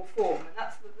shape or form. And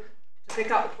that's to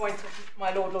pick up the point of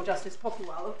my Lord Justice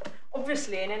Popplewell.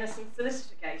 Obviously, in innocent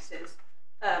solicitor cases,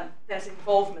 there's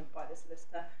involvement by the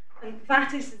solicitor, and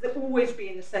that is always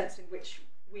been the sense in which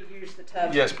we use the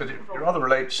term. Yes, but it rather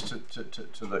relates to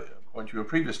the point you were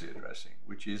previously addressing,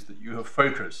 which is that you have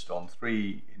focused on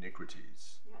three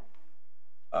iniquities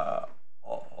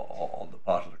on the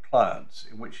part of the clients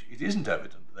in which it isn't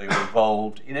evident that they were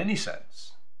involved in any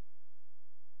sense.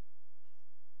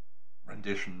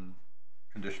 Rendition,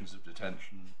 conditions of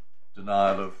detention,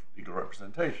 denial of legal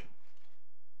representation.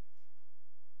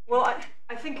 Well,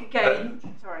 I think again,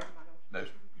 sorry. No,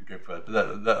 you go first.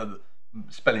 But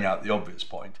spelling out the obvious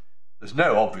point, there's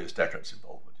no obvious Dechert's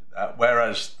involvement in that,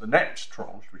 whereas the next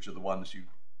tranche, which are the ones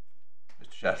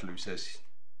Mr. Chatterley says,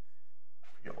 I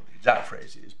forget what the exact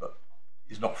phrase is, but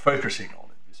is not focusing on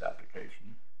in this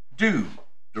application, do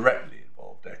directly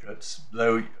involve Dechert's,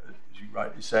 though, as you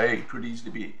rightly say, it could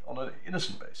easily be on an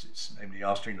innocent basis, namely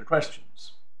asking the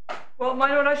questions. Well,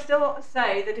 my Lord, I still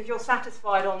say that if you're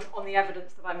satisfied on the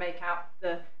evidence that I make out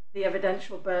the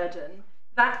evidential burden,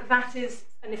 that is,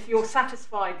 and if you're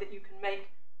satisfied that you can make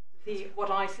what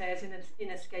I say is an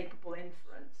inescapable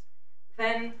inference,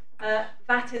 then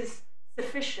that is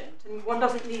sufficient, and one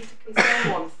doesn't need to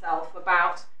concern oneself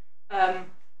about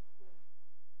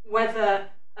whether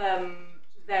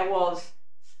there was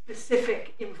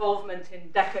specific involvement in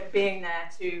Dechert being there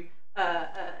to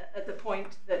at the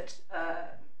point that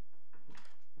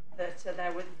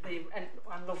there was the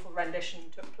unlawful rendition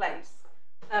took place.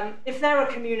 If there are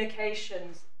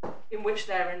communications in which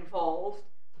they're involved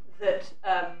that,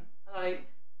 I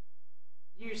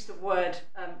use the word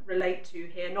relate to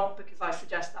here, not because I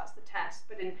suggest that's the test,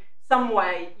 but in some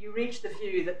way you reach the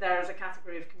view that there is a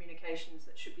category of communications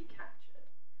that should be captured,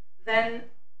 then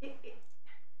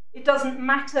it doesn't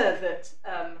matter that,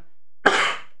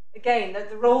 again, that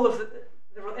the role of the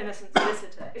innocent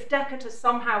solicitor, if Dechert is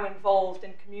somehow involved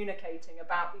in communicating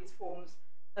about these forms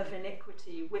of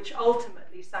iniquity which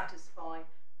ultimately satisfy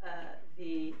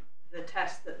the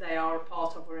test that they are a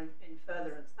part of or in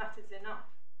furtherance, that is enough.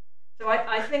 So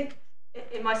I think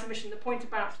in my submission the point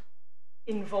about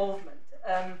involvement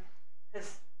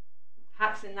has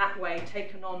perhaps in that way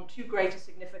taken on too great a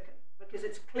significance, because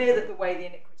it's clear that the way the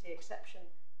iniquity exception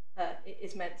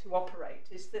is meant to operate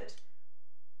is that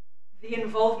the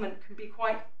involvement can be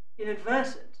quite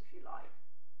inadvertent, if you like.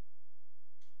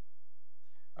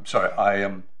 I'm sorry, I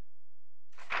am,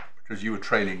 because you were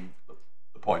trailing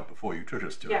the point before you took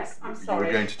us to it. Yes, I'm sorry. You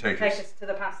were going to take us to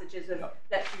the passages of,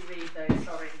 let you read those,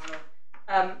 sorry, my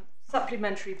Lord.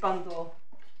 Supplementary bundle,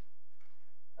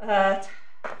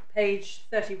 page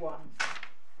 31.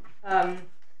 And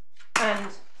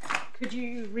could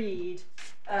you read,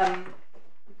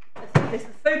 the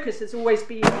focus has always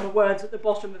been on the words at the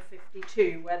bottom of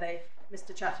 52, where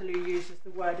Mr. Chatterley uses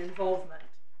the word involvement.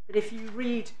 But if you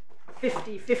read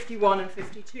 50, 51 and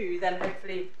 52, then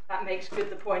hopefully that makes good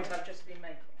the point I've just been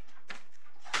making.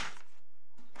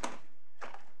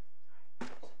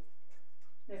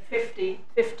 No, 50,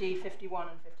 51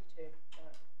 and 52.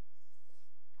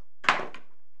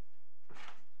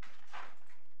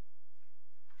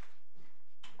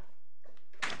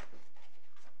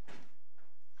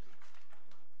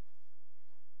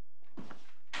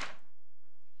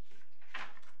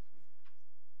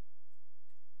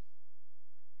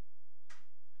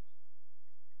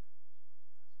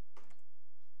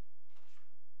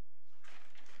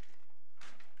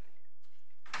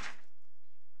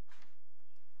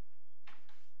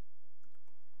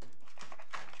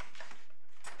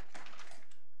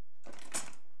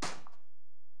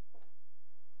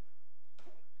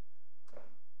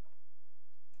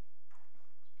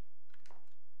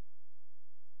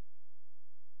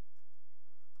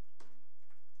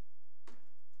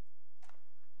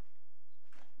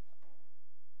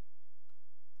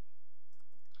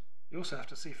 also have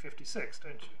to see 56,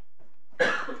 don't you?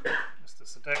 Mr.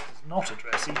 Sadeq does not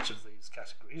address each of these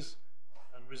categories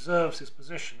and reserves his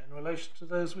position in relation to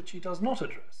those which he does not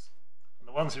address. And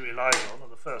the ones he relies on are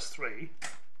the first three,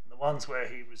 and the ones where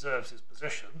he reserves his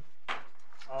position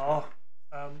are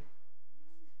the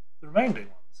remaining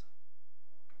ones.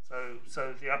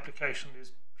 So the application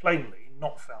is plainly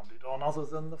not founded on other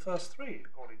than the first three,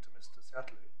 according to Mr. Sadeq.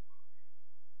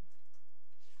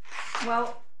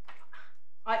 Well,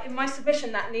 in my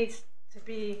submission, that needs to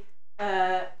be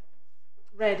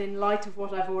read in light of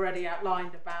what I've already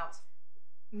outlined about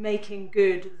making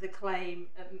good the claim,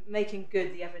 making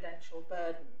good the evidential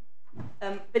burden.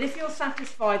 But if you're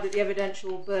satisfied that the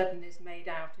evidential burden is made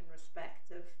out in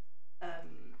respect of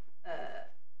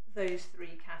those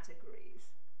three categories,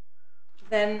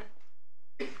 then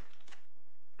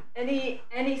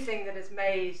anything that is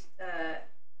made,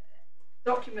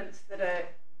 documents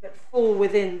that fall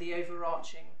within the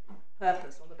overarching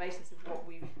purpose on the basis of what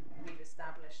we've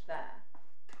established there,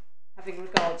 having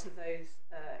regard to those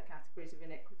categories of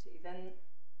iniquity, then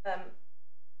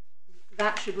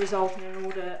that should result in an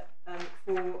order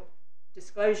for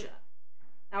disclosure.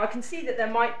 Now, I can see that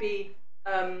there might be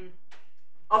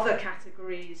other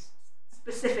categories,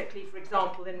 specifically, for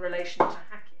example, in relation to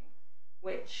hacking,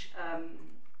 which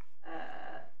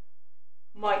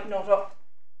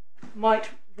might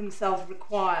themselves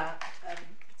require,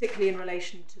 particularly in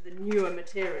relation to the newer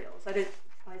materials. I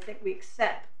think we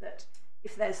accept that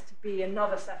if there's to be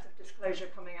another set of disclosure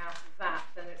coming out of that,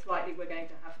 then it's likely we're going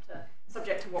to have to,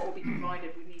 subject to what will be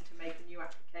provided, we need to make a new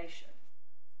application.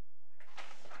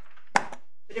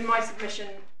 But in my submission,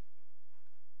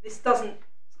 this doesn't,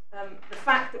 the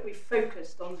fact that we've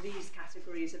focused on these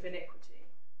categories of iniquity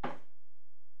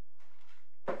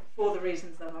for the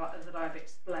reasons that I've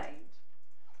explained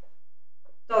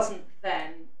doesn't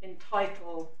then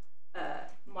entitle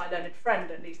my learned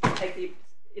friend, at least, to take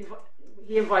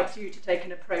he invites you to take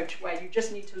an approach where you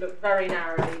just need to look very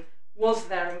narrowly, was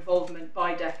there involvement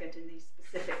by Dechert in these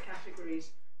specific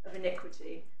categories of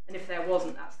iniquity? And if there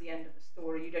wasn't, that's the end of the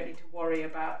story. You don't need to worry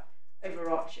about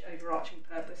overarching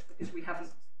purpose, because we haven't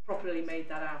properly made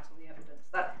that out on the evidence.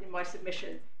 That, in my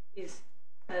submission, is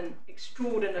an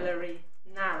extraordinarily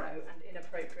narrow and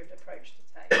inappropriate approach to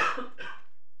take.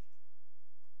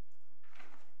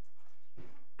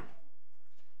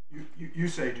 You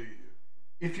say, do you,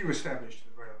 if you establish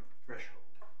the relevant threshold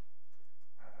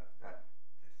that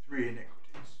the three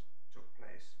iniquities took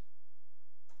place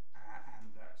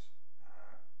and that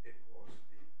it was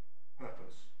the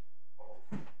purpose of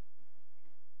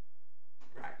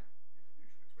RAG, is the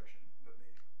neutral expression, that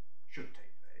they should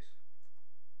take place,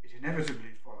 it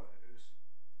inevitably follows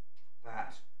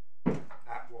that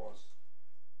that was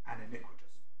an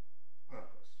iniquitous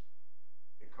purpose,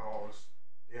 because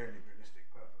the only realistic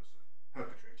purpose of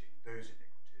perpetrating those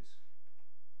iniquities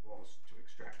was to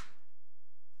extract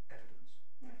evidence.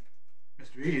 Yeah.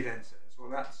 Mr. Eady then says,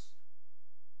 well,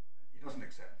 he doesn't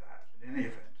accept that. In any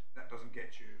event, that doesn't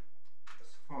get you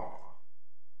as far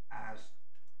as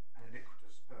an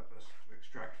iniquitous purpose to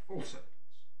extract false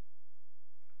evidence,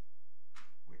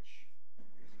 which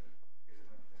is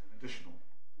an additional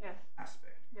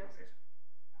aspect of it,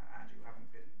 and you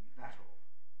haven't bitten that off.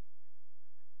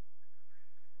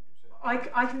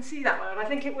 I can see that one. I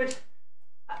think it would.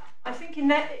 I think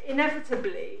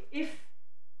inevitably, if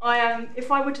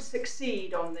I were to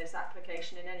succeed on this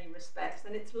application in any respects,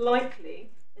 then it's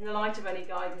likely, in the light of any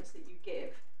guidance that you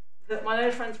give, that my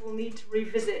learned friends will need to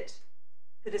revisit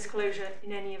the disclosure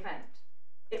in any event.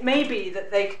 It may be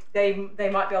that they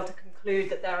might be able to conclude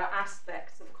that there are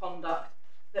aspects of conduct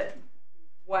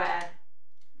where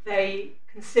they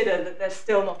consider that there's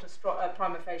still not a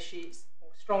prima facie or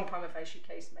strong prima facie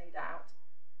case made out.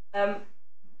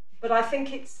 But I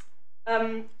think it's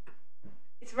a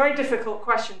very difficult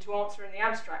question to answer in the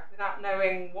abstract without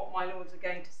knowing what my lords are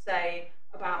going to say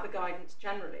about the guidance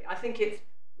generally. I think it's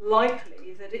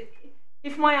likely that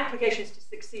if my application is to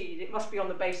succeed, it must be on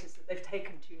the basis that they've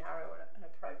taken too narrow an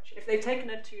approach. If they've taken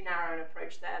a too narrow an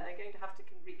approach there, they're going to have to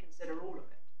reconsider all of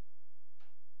it.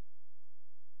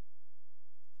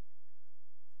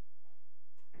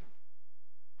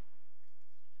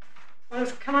 Well,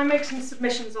 can I make some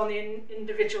submissions on the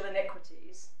individual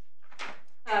iniquities?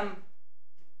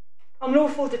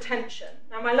 Unlawful detention.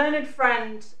 Now, my learned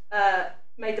friend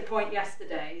made the point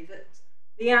yesterday that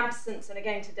the absence, and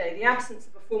again today, the absence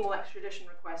of a formal extradition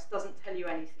request doesn't tell you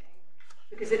anything,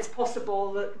 because it's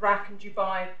possible that RAC and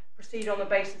Dubai proceed on the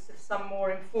basis of some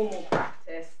more informal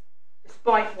practice,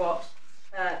 despite what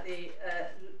the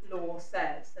law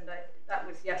says. And that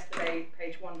was yesterday,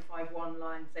 page 151,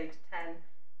 lines 8 to 10.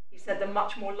 he said the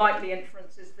much more likely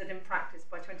inference is that in practice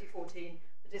by 2014,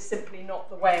 it is simply not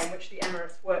the way in which the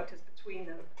Emirates worked, as between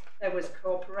them there was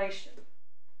cooperation.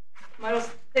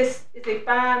 This is a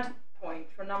bad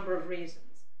point for a number of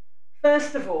reasons.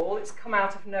 First of all, it's come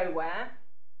out of nowhere.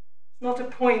 It's not a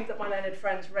point that my learned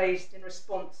friends raised in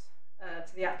response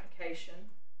to the application.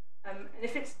 And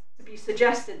if it's to be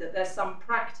suggested that there's some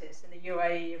practice in the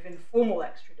UAE of informal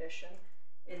extradition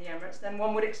in the Emirates, then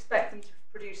one would expect them to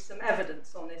produce some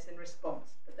evidence on this in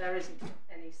response, but there isn't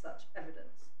any such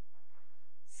evidence.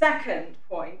 Second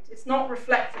point, it's not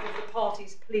reflective of the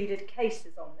parties' pleaded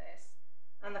cases on this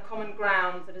and the common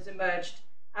ground that has emerged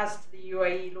as to the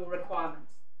UAE law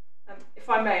requirements. If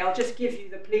I may, I'll just give you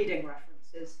the pleading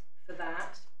references for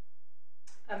that.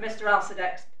 Mr.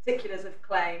 Al-Sadeq's particulars of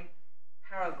claim,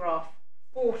 paragraph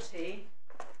 40,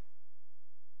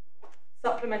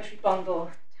 supplementary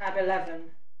bundle, tab 11,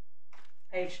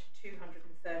 page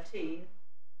 213.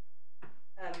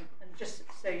 And just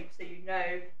so you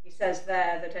know, he says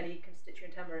there that any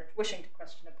constituent emirate wishing to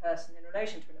question a person in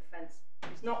relation to an offence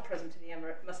who is not present in the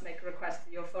emirate must make a request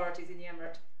to the authorities in the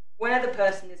emirate where the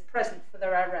person is present for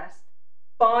their arrest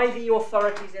by the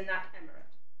authorities in that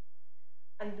emirate.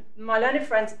 And my learned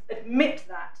friends admit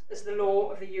that as the law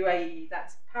of the UAE.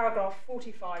 That's paragraph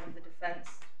 45 of the defence,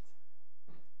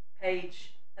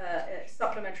 page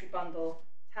supplementary bundle,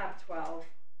 tab 12,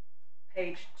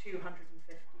 page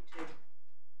 252.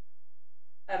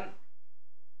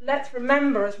 Let's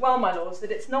remember as well, my lords,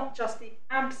 that it's not just the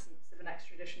absence of an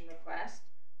extradition request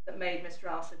that made Mr.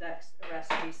 Al-Sadeq's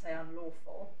arrest, we say,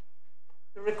 unlawful.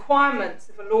 The requirements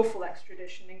of a lawful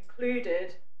extradition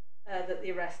included that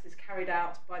the arrest is carried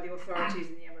out by the authorities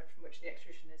in the emirate from which the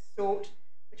extradition is sought,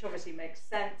 which obviously makes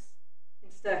sense in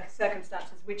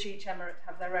circumstances which each emirate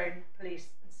have their own police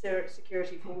and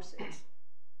security forces.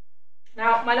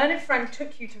 Now, my learned friend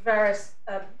took you to various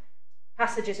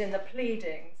passages in the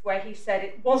pleadings where he said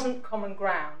it wasn't common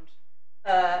ground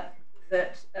that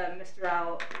Mr.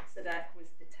 Al-Sadeq was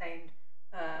detained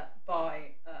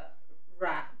by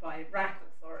Iraq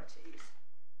authorities.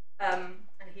 And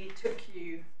he took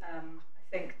you, I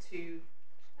think, to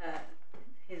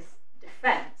his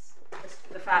defence as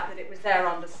to the fact that it was their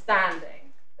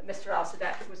understanding that Mr.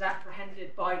 Al-Sadeq was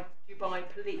apprehended by Dubai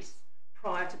police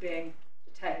prior to being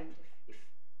detained.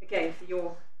 Again,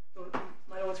 for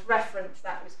my lord's reference,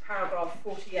 that was paragraph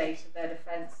 48 of their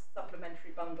defence,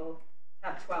 supplementary bundle,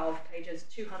 tab 12, pages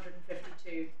 252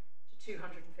 to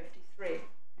 253.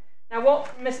 Now,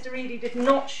 what Mr. Eady did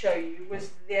not show you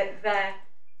was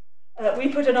we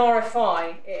put an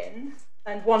RFI in,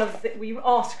 and we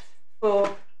asked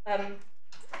for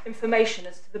information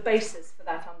as to the basis for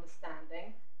that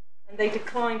understanding, and they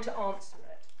declined to answer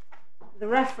it. The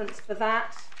reference for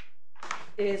that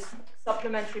is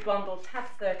supplementary bundle, tab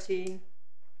 13,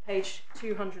 page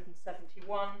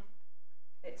 271.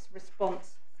 It's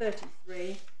response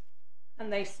 33,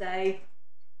 and they say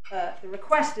the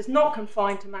request is not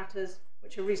confined to matters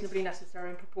which are reasonably necessary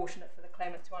and proportionate for the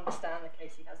claimant to understand the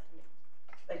case he has to meet.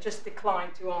 They just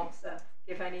declined to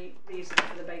give any reason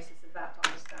for the basis of that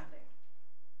understanding.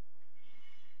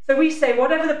 So we say,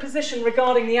 whatever the position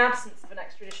regarding the absence of an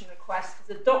extradition request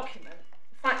as a document,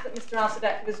 the fact that Mr.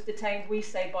 Al-Sadeq was detained, we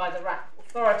say, by the Iraq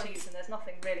authorities, and there's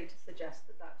nothing really to suggest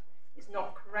that that is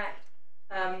not correct,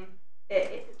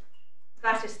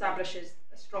 that establishes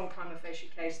a strong prima facie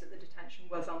case that the detention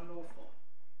was unlawful.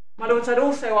 My lords, I'd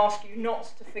also ask you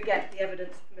not to forget the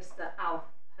evidence of Mr.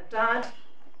 Al-Haddad,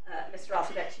 Mr.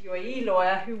 Al-Sadeq's UAE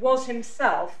lawyer, who was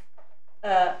himself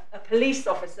a police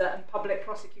officer and public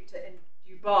prosecutor in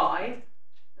Dubai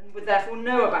and would therefore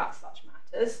know about such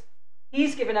matters.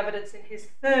 He's given evidence in his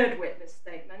third witness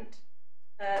statement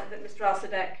that Mr.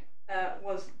 Al-Sadeq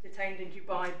was detained in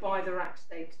Dubai by the Iraq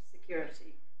State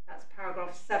Security. That's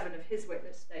paragraph 7 of his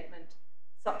witness statement,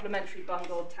 supplementary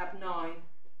bundle, tab 9,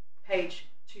 page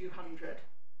 200.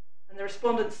 And the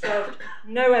respondents served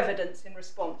no evidence in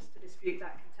response to dispute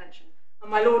that contention.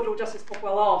 And my Lord Justice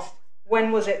Popplewell asked,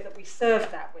 when was it that we served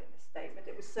that witness statement?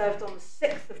 It was served on the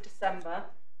 6th of December,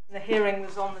 and the hearing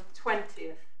was on the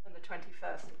 20th and the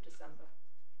 21st of December.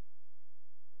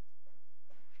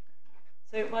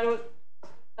 So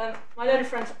my learned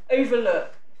friends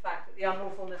overlook the fact that the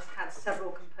unlawfulness had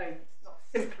several components, not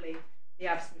simply the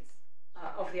absence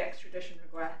of the extradition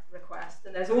request.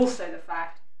 And there's also the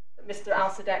fact that Mr.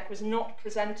 Al-Sadeq was not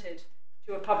presented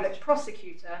to a public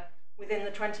prosecutor within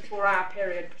the 24-hour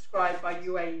period prescribed by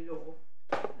UAE law.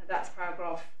 That's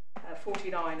paragraph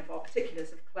 49 of our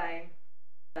particulars of claim,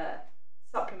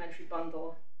 supplementary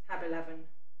bundle, tab 11,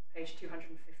 page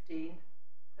 215.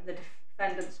 And the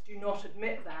defendants do not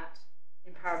admit that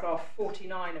in paragraph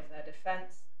 49 of their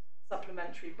defence,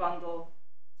 supplementary bundle,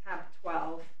 tab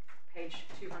 12, page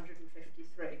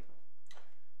 253.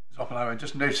 I'm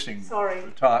just noticing. Sorry.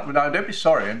 The time. Well, no, don't be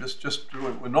sorry. I'm just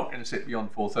we're not going to sit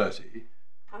beyond 4:30.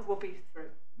 I will be through.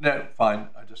 No, fine.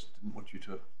 I just didn't want you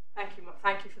to. Thank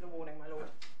you for the warning, my lord.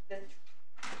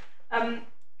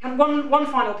 And one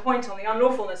final point on the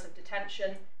unlawfulness of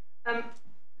detention.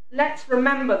 Let's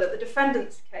remember that the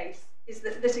defendant's case is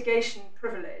that litigation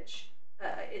privilege.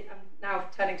 I'm now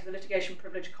turning to the litigation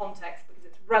privilege context because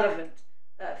it's relevant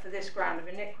for this ground of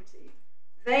iniquity.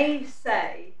 They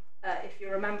say, if you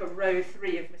remember row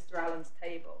 3 of Mr. Allen's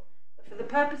table, that for the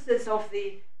purposes of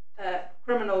the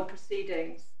criminal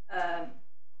proceedings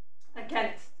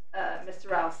against Mr.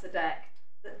 Sadeq,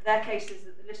 that their case is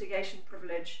that the litigation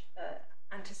privilege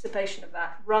anticipation of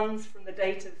that runs from the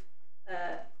date of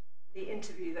the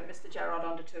interview that Mr. Gerard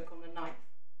undertook on the 9th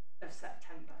of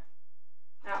September.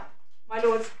 Now, my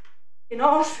lords, in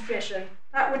our submission,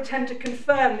 that would tend to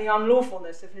confirm the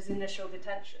unlawfulness of his initial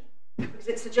detention, because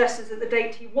it suggests that at the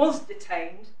date he was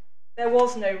detained, there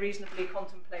was no reasonably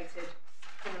contemplated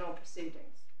criminal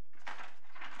proceedings.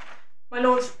 My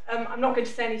lords, I'm not going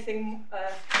to say anything,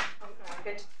 I'm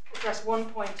going to address one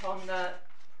point on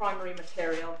primary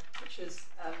material, which is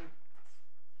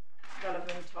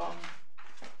relevant on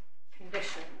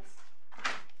conditions.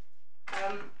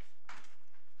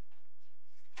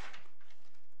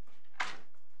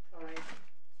 Sorry,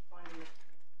 finding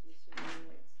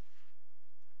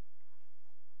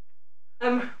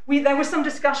the there was some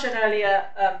discussion earlier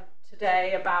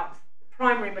today about the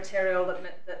primary material that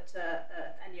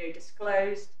NEO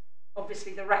disclosed.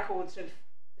 Obviously, the records of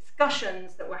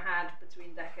discussions that were had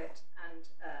between Dechert and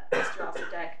Mr.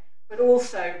 Sadeq, but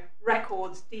also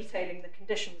records detailing the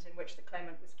conditions in which the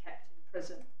claimant was kept in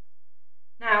prison.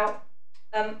 Now,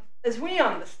 as we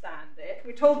understand it,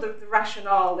 we're told that the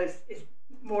rationale is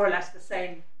more or less the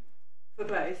same for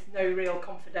both, no real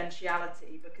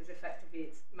confidentiality, because effectively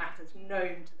it's matters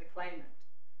known to the claimant.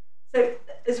 So,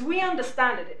 as we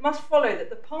understand it, it must follow that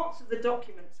the parts of the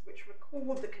documents which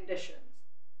record the conditions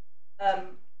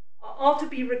are to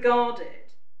be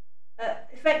regarded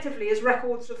effectively as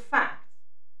records of facts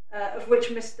of which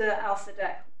Mr.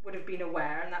 Sadeq would have been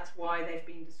aware, and that's why they've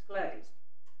been disclosed.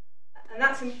 And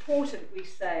that's important, we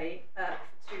say,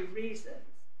 for 2 reasons.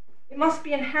 It must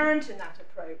be inherent in that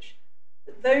approach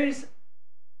that those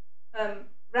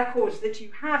records that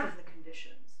you have of the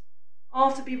conditions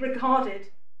are to be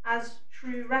regarded as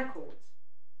true records.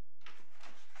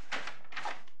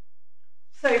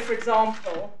 So, for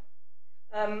example,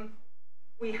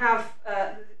 we have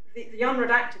the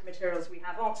unredacted materials we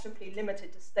have aren't simply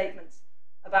limited to statements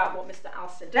about what Mr.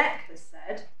 Sadeq has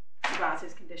said about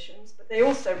his conditions, but they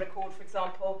also record, for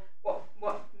example, what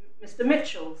Mr.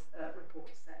 Mitchell's report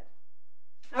said.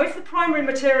 Now, if the primary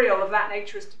material of that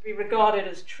nature is to be regarded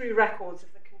as true records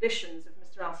of the conditions of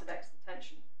Mr. Sadeq's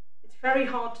detention, it's very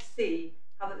hard to see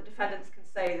how the defendants can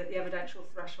say that the evidential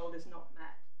threshold is not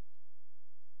met.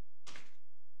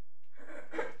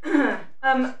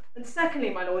 And secondly,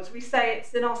 my lords, we say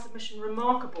it's in our submission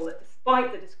remarkable that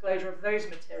despite the disclosure of those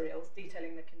materials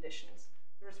detailing the conditions,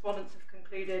 the respondents have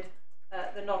concluded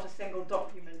that not a single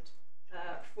document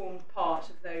formed part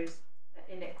of those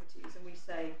iniquities, and we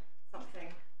say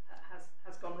something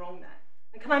has gone wrong there.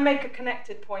 And can I make a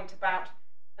connected point about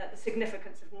the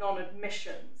significance of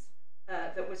non-admissions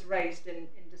that was raised in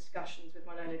discussions with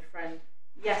my learned friend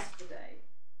yesterday?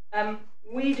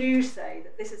 We do say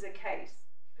that this is a case,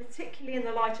 particularly in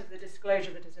the light of the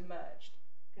disclosure that has emerged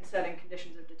concerning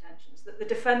conditions of detentions, that the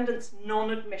defendants'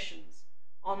 non-admissions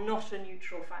are not a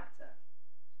neutral factor.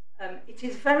 It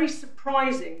is very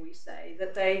surprising, we say,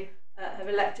 that they have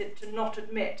elected to not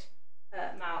admit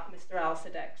Mr.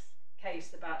 Sadeq's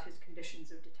case about his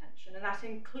conditions of detention, and that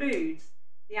includes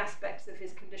the aspects of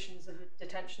his conditions of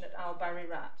detention at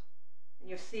Al-Barirat. And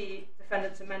you'll see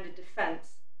defendants' amended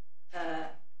defence,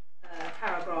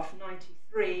 paragraph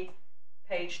 93,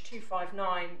 page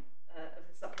 259 of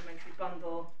the supplementary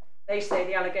bundle. They say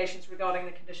the allegations regarding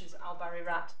the conditions at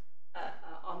Al-Barirat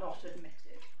are not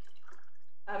admitted.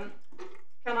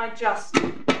 Can I just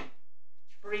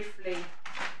briefly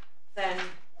then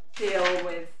deal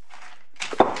with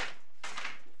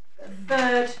the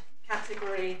third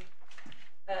category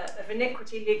of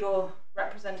iniquity legal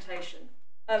representation?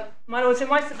 My lords, in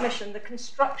my submission, the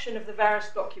construction of the various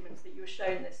documents that you were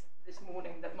shown this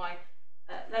morning, that my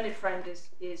learned friend is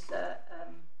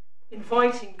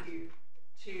inviting you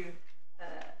to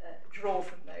draw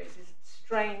from those, is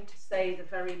strained to say the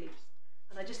very least.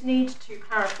 And I just need to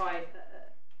clarify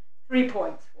 3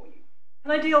 points for you.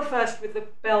 Can I deal first with the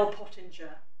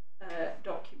Bell-Pottinger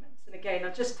documents? And again,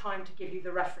 I've just time to give you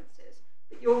the references.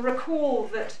 But you'll recall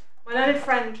that my learned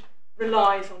friend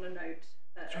relies on a note.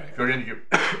 Sorry, if you're in,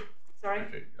 Sorry?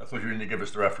 Okay. I thought you were going to give us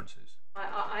the references.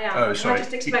 I am. Oh, sorry. I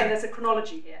just explained there's a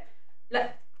chronology here.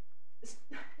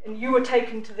 And you were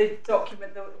taken to the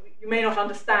document that you may not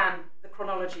understand the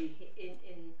chronology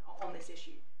on this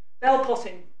issue. Bell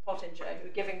Pottinger, who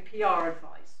are giving PR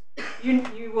advice,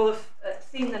 you will have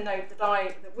seen the note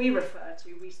that we refer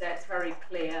to. We say it's very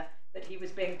clear that he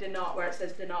was being denied, where it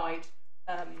says denied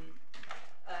access.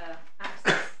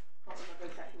 Can't remember the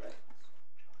exact word.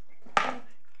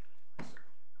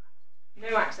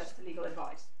 No access to legal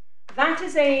advice. That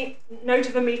is a note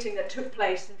of a meeting that took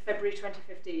place in February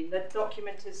 2015. The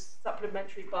document is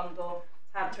Supplementary Bundle,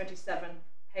 tab 27,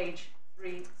 page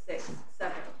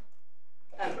 367.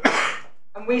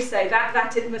 And we say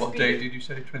that it must be... What date did you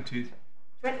say? 20?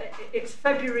 It's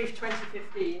February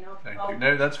 2015. Thank you.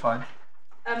 No, that's fine.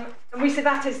 And we say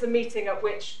that is the meeting at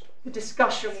which the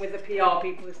discussion with the PR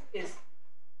people is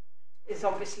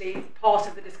obviously part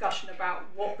of the discussion about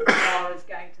what the PR is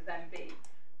going to then be.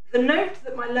 The note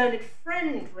that my learned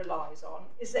friend relies on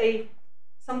is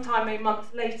sometime a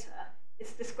month later.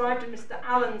 It's described in Mr.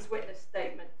 Allen's witness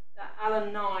statement,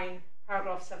 Allen 9,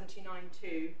 paragraph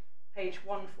 79.2, page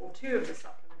 142 of the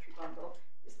supplementary bundle.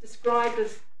 It's described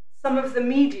as some of the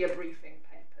media briefing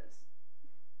papers.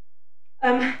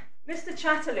 Mr.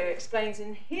 Chatterloo explains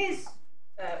in his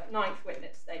ninth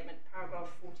witness statement, paragraph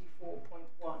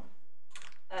 44.1,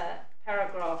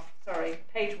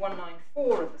 page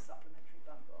 194 of the supplementary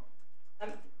bundle.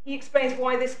 He explains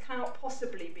why this cannot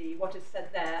possibly be what is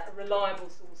said there, a reliable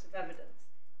source of evidence.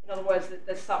 In other words, that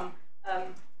there's some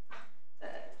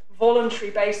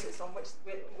voluntary basis on which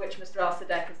Mr.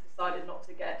 Sadeq has decided not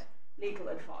to get legal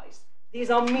advice. These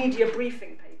are media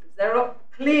briefing papers. There are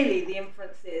clearly the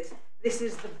inference is this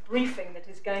is the briefing that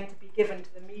is going to be given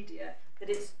to the media, that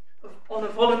it's on a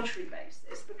voluntary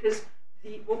basis, because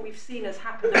what we've seen has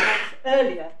happened a month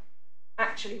earlier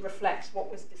actually reflects what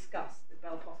was discussed with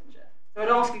Bell Pottinger. So I'd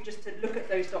ask you just to look at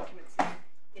those documents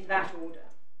in that order.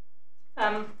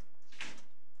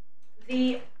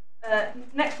 The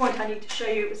next point I need to show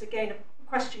you was again a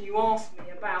question you asked me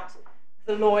about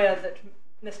the lawyer that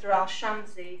Mr.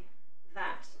 Al-Shamsi,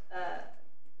 that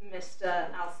Mr.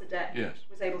 Al-Sadeq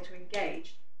was able to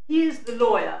engage. He is the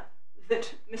lawyer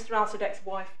that Mr. Al-Sadeq's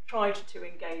wife tried to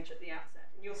engage at the outset.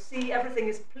 And you'll see everything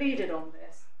is pleaded on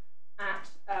this at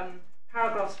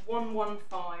paragraphs 115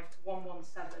 to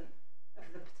 117 of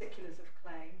the particulars of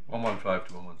claim. 115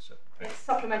 to 117. It's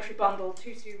supplementary bundle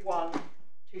 221,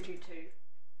 222.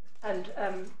 And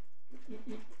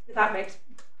that makes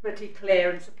pretty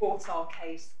clear and supports our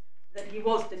case that he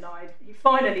was denied. He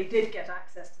finally did get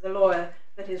access to the lawyer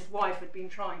that his wife had been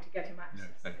trying to get him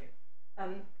access to.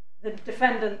 The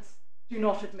defendants do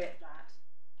not admit that.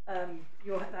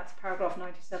 That's paragraph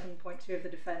 97.2 of the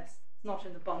defence. It's not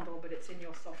in the bundle, but it's in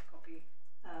your soft copy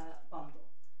bundle.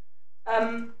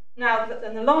 Now,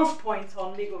 then the last point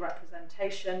on legal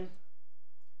representation,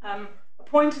 a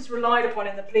point is relied upon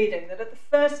in the pleading that at the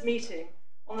first meeting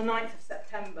on the 9th of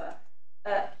September,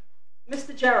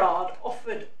 Mr. Gerard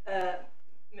offered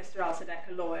Mr. Al-Sadeq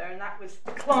a lawyer, and that was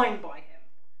declined by him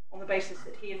on the basis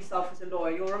that he himself was a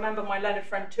lawyer. You'll remember my learned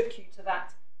friend took you to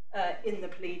that in the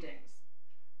pleadings.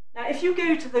 Now, if you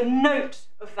go to the note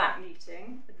of that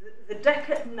meeting, the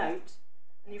Dechert note,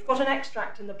 and you've got an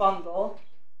extract in the bundle,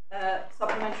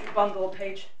 supplementary bundle,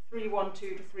 page 312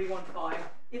 to 315.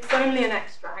 It's only an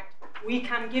extract. We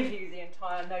can give you the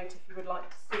entire note if you would like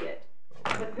to see it.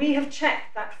 But we have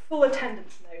checked that full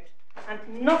attendance note, and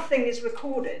nothing is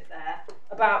recorded there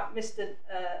about Mr.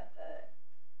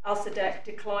 Al-Sadeq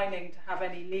declining to have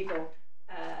any legal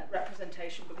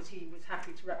representation because he was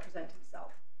happy to represent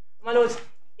himself. My lords,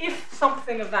 if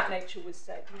something of that nature was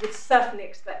said, you would certainly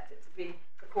expect it to be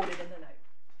recorded in the note.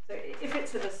 So if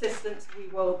it's of assistance, we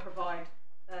will provide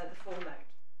the full note.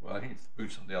 Well, I think it's the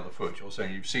boots on the other foot. You're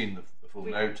saying you've seen the full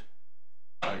note.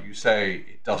 You say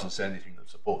it doesn't say anything that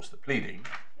supports the pleading.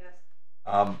 Yes.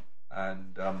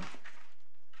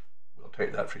 We'll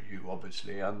take that from you,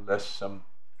 obviously, unless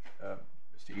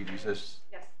Mr. Eady says...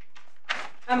 Yes.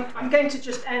 I'm going to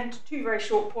just end two very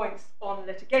short points on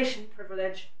litigation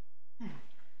privilege.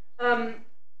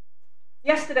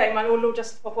 Yesterday, my Lord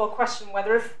Justice Popplewell questioned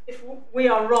whether if we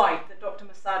are right that Dr.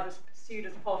 Mossad was pursued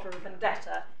as part of a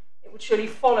vendetta, it would surely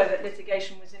follow that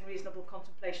litigation was in reasonable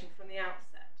contemplation from the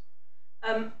outset.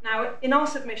 Now, in our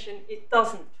submission, it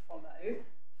doesn't follow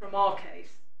from our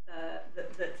case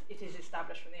that it is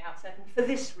established from the outset, and for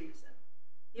this reason.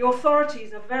 The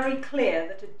authorities are very clear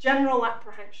that a general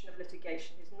apprehension of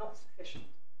litigation is not sufficient.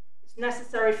 It's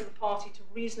necessary for the party to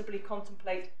reasonably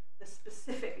contemplate the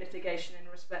specific litigation in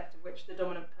respect of which the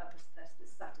dominant purpose test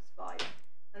is satisfied.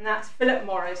 And that's Philip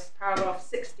Morris, paragraph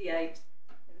 68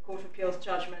 in the Court of Appeal's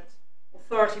judgment,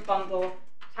 Authority Bundle,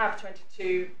 tab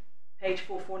 22, page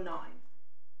 449.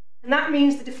 And that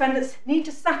means the defendants need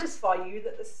to satisfy you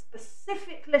that the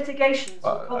specific litigations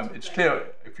you're contemplating... It's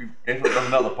clear, if you've got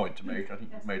another point to make, I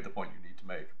think you've made the point you need to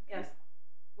make. Yes.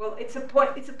 Well, it's a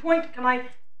point, can I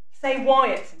say why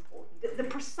it's important? The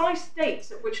precise dates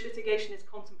at which litigation is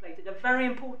contemplated are very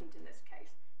important in this case,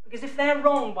 because if they're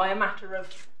wrong by a matter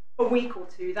of a week or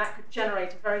two, that could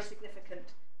generate a very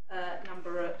significant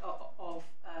number of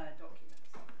documents.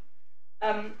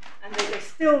 And they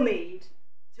still need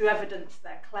to evidence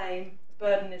their claim. The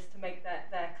burden is to make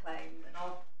their claim, and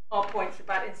our points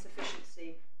about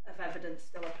insufficiency of evidence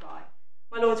still apply.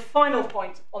 My Lord's final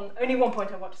point, only one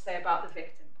point I want to say about the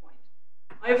victim point.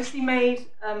 I obviously made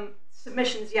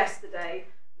submissions yesterday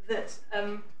that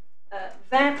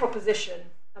their proposition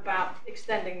about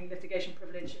extending litigation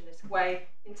privilege in this way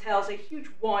entails a huge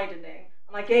widening,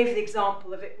 and I gave the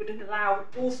example of it would allow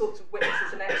all sorts of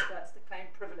witnesses and experts to claim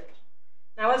privilege.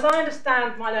 Now, as I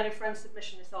understand my learned friend's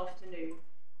submission this afternoon,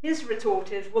 his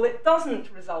retort is, well, it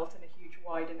doesn't result in a huge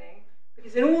widening,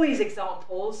 because in all these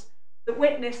examples, the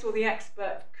witness or the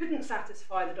expert couldn't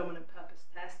satisfy the dominant purpose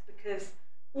test because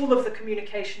all of the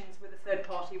communications with a third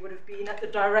party would have been at the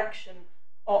direction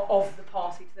of the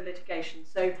party to the litigation.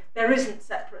 So there isn't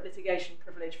separate litigation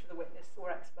privilege for the witness or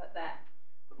expert there.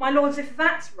 But my lords, if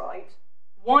that's right,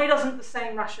 why doesn't the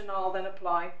same rationale then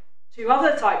apply to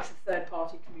other types of third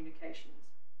party communications?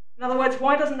 In other words,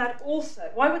 why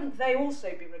wouldn't they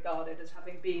also be regarded as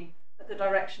having been at the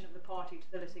direction of the party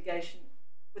to the litigation,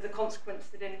 with the consequence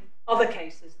that in other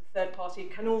cases the third party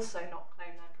can also not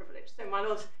claim their privilege? So my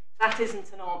lords, that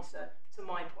isn't an answer to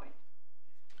my point.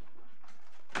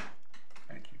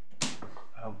 Thank you. Stephen?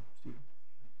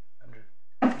 Andrew?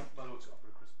 My lord's got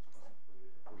a Christmas present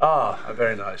for you.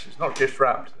 Very nice. It's not gift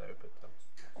wrapped though,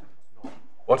 but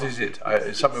what is it?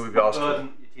 It's something we've asked for.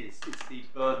 It is. It's the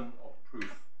burden of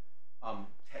proof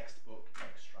textbook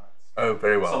extracts. Oh,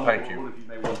 very well. Thank you. All of you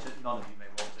may want it, none of you may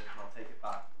want it, and I'll take it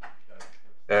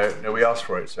back. No, we asked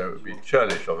for it, so it would be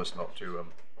churlish of us not to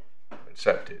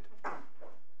accept it.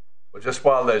 Well, just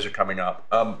while those are coming up,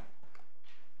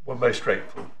 we're most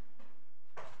grateful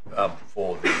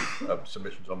for the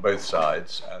submissions on both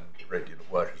sides, and a great deal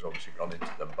of work has obviously gone into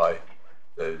them by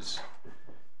those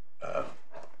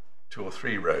 2 or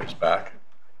 3 rows back.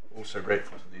 Also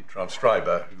grateful to the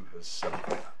transcriber who has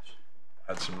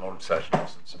had some long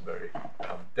sessions and some very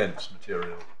dense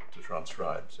material to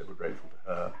transcribe, so we're grateful to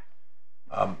her.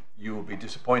 You will be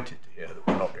disappointed to hear that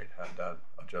we're not going to hand down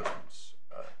our judgments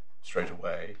straight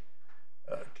away.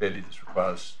 Clearly this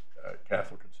requires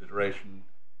careful consideration.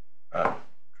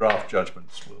 Draft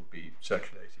judgments will be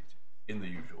circulated in the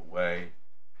usual way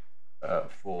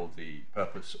for the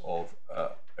purpose of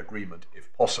agreement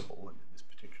if possible, and in this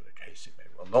particular case it may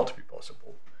well not be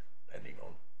possible, depending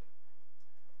on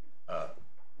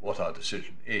what our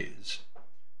decision is,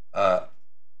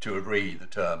 to agree the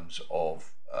terms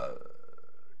of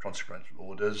consequential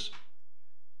orders.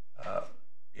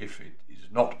 If it is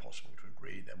not possible to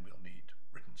agree, then we'll need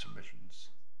written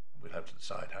submissions. We'll have to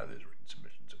decide how those written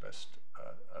submissions are best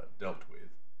dealt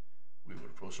with. We would,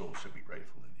 of course, also be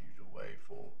grateful in the usual way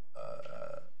for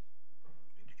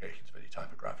indications of any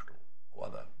typographical or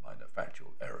other minor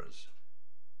factual errors.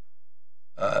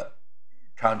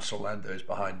 Council and those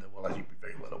behind them will, I think, be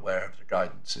very well aware of the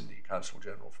guidance in the Counsel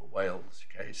General for Wales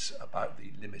case about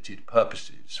the limited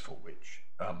purposes for which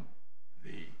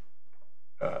the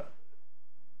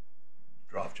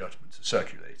draft judgments are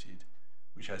circulated,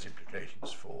 which has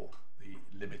implications for the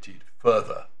limited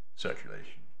further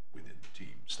circulation within the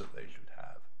teams that they should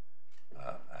have.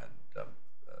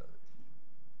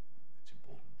 It's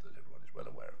important that everyone is well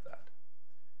aware of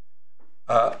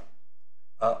that.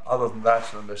 Other than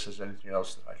that, unless there's anything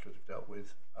else that I should have dealt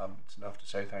with, it's enough to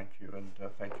say thank you, and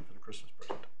thank you for the Christmas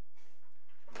present.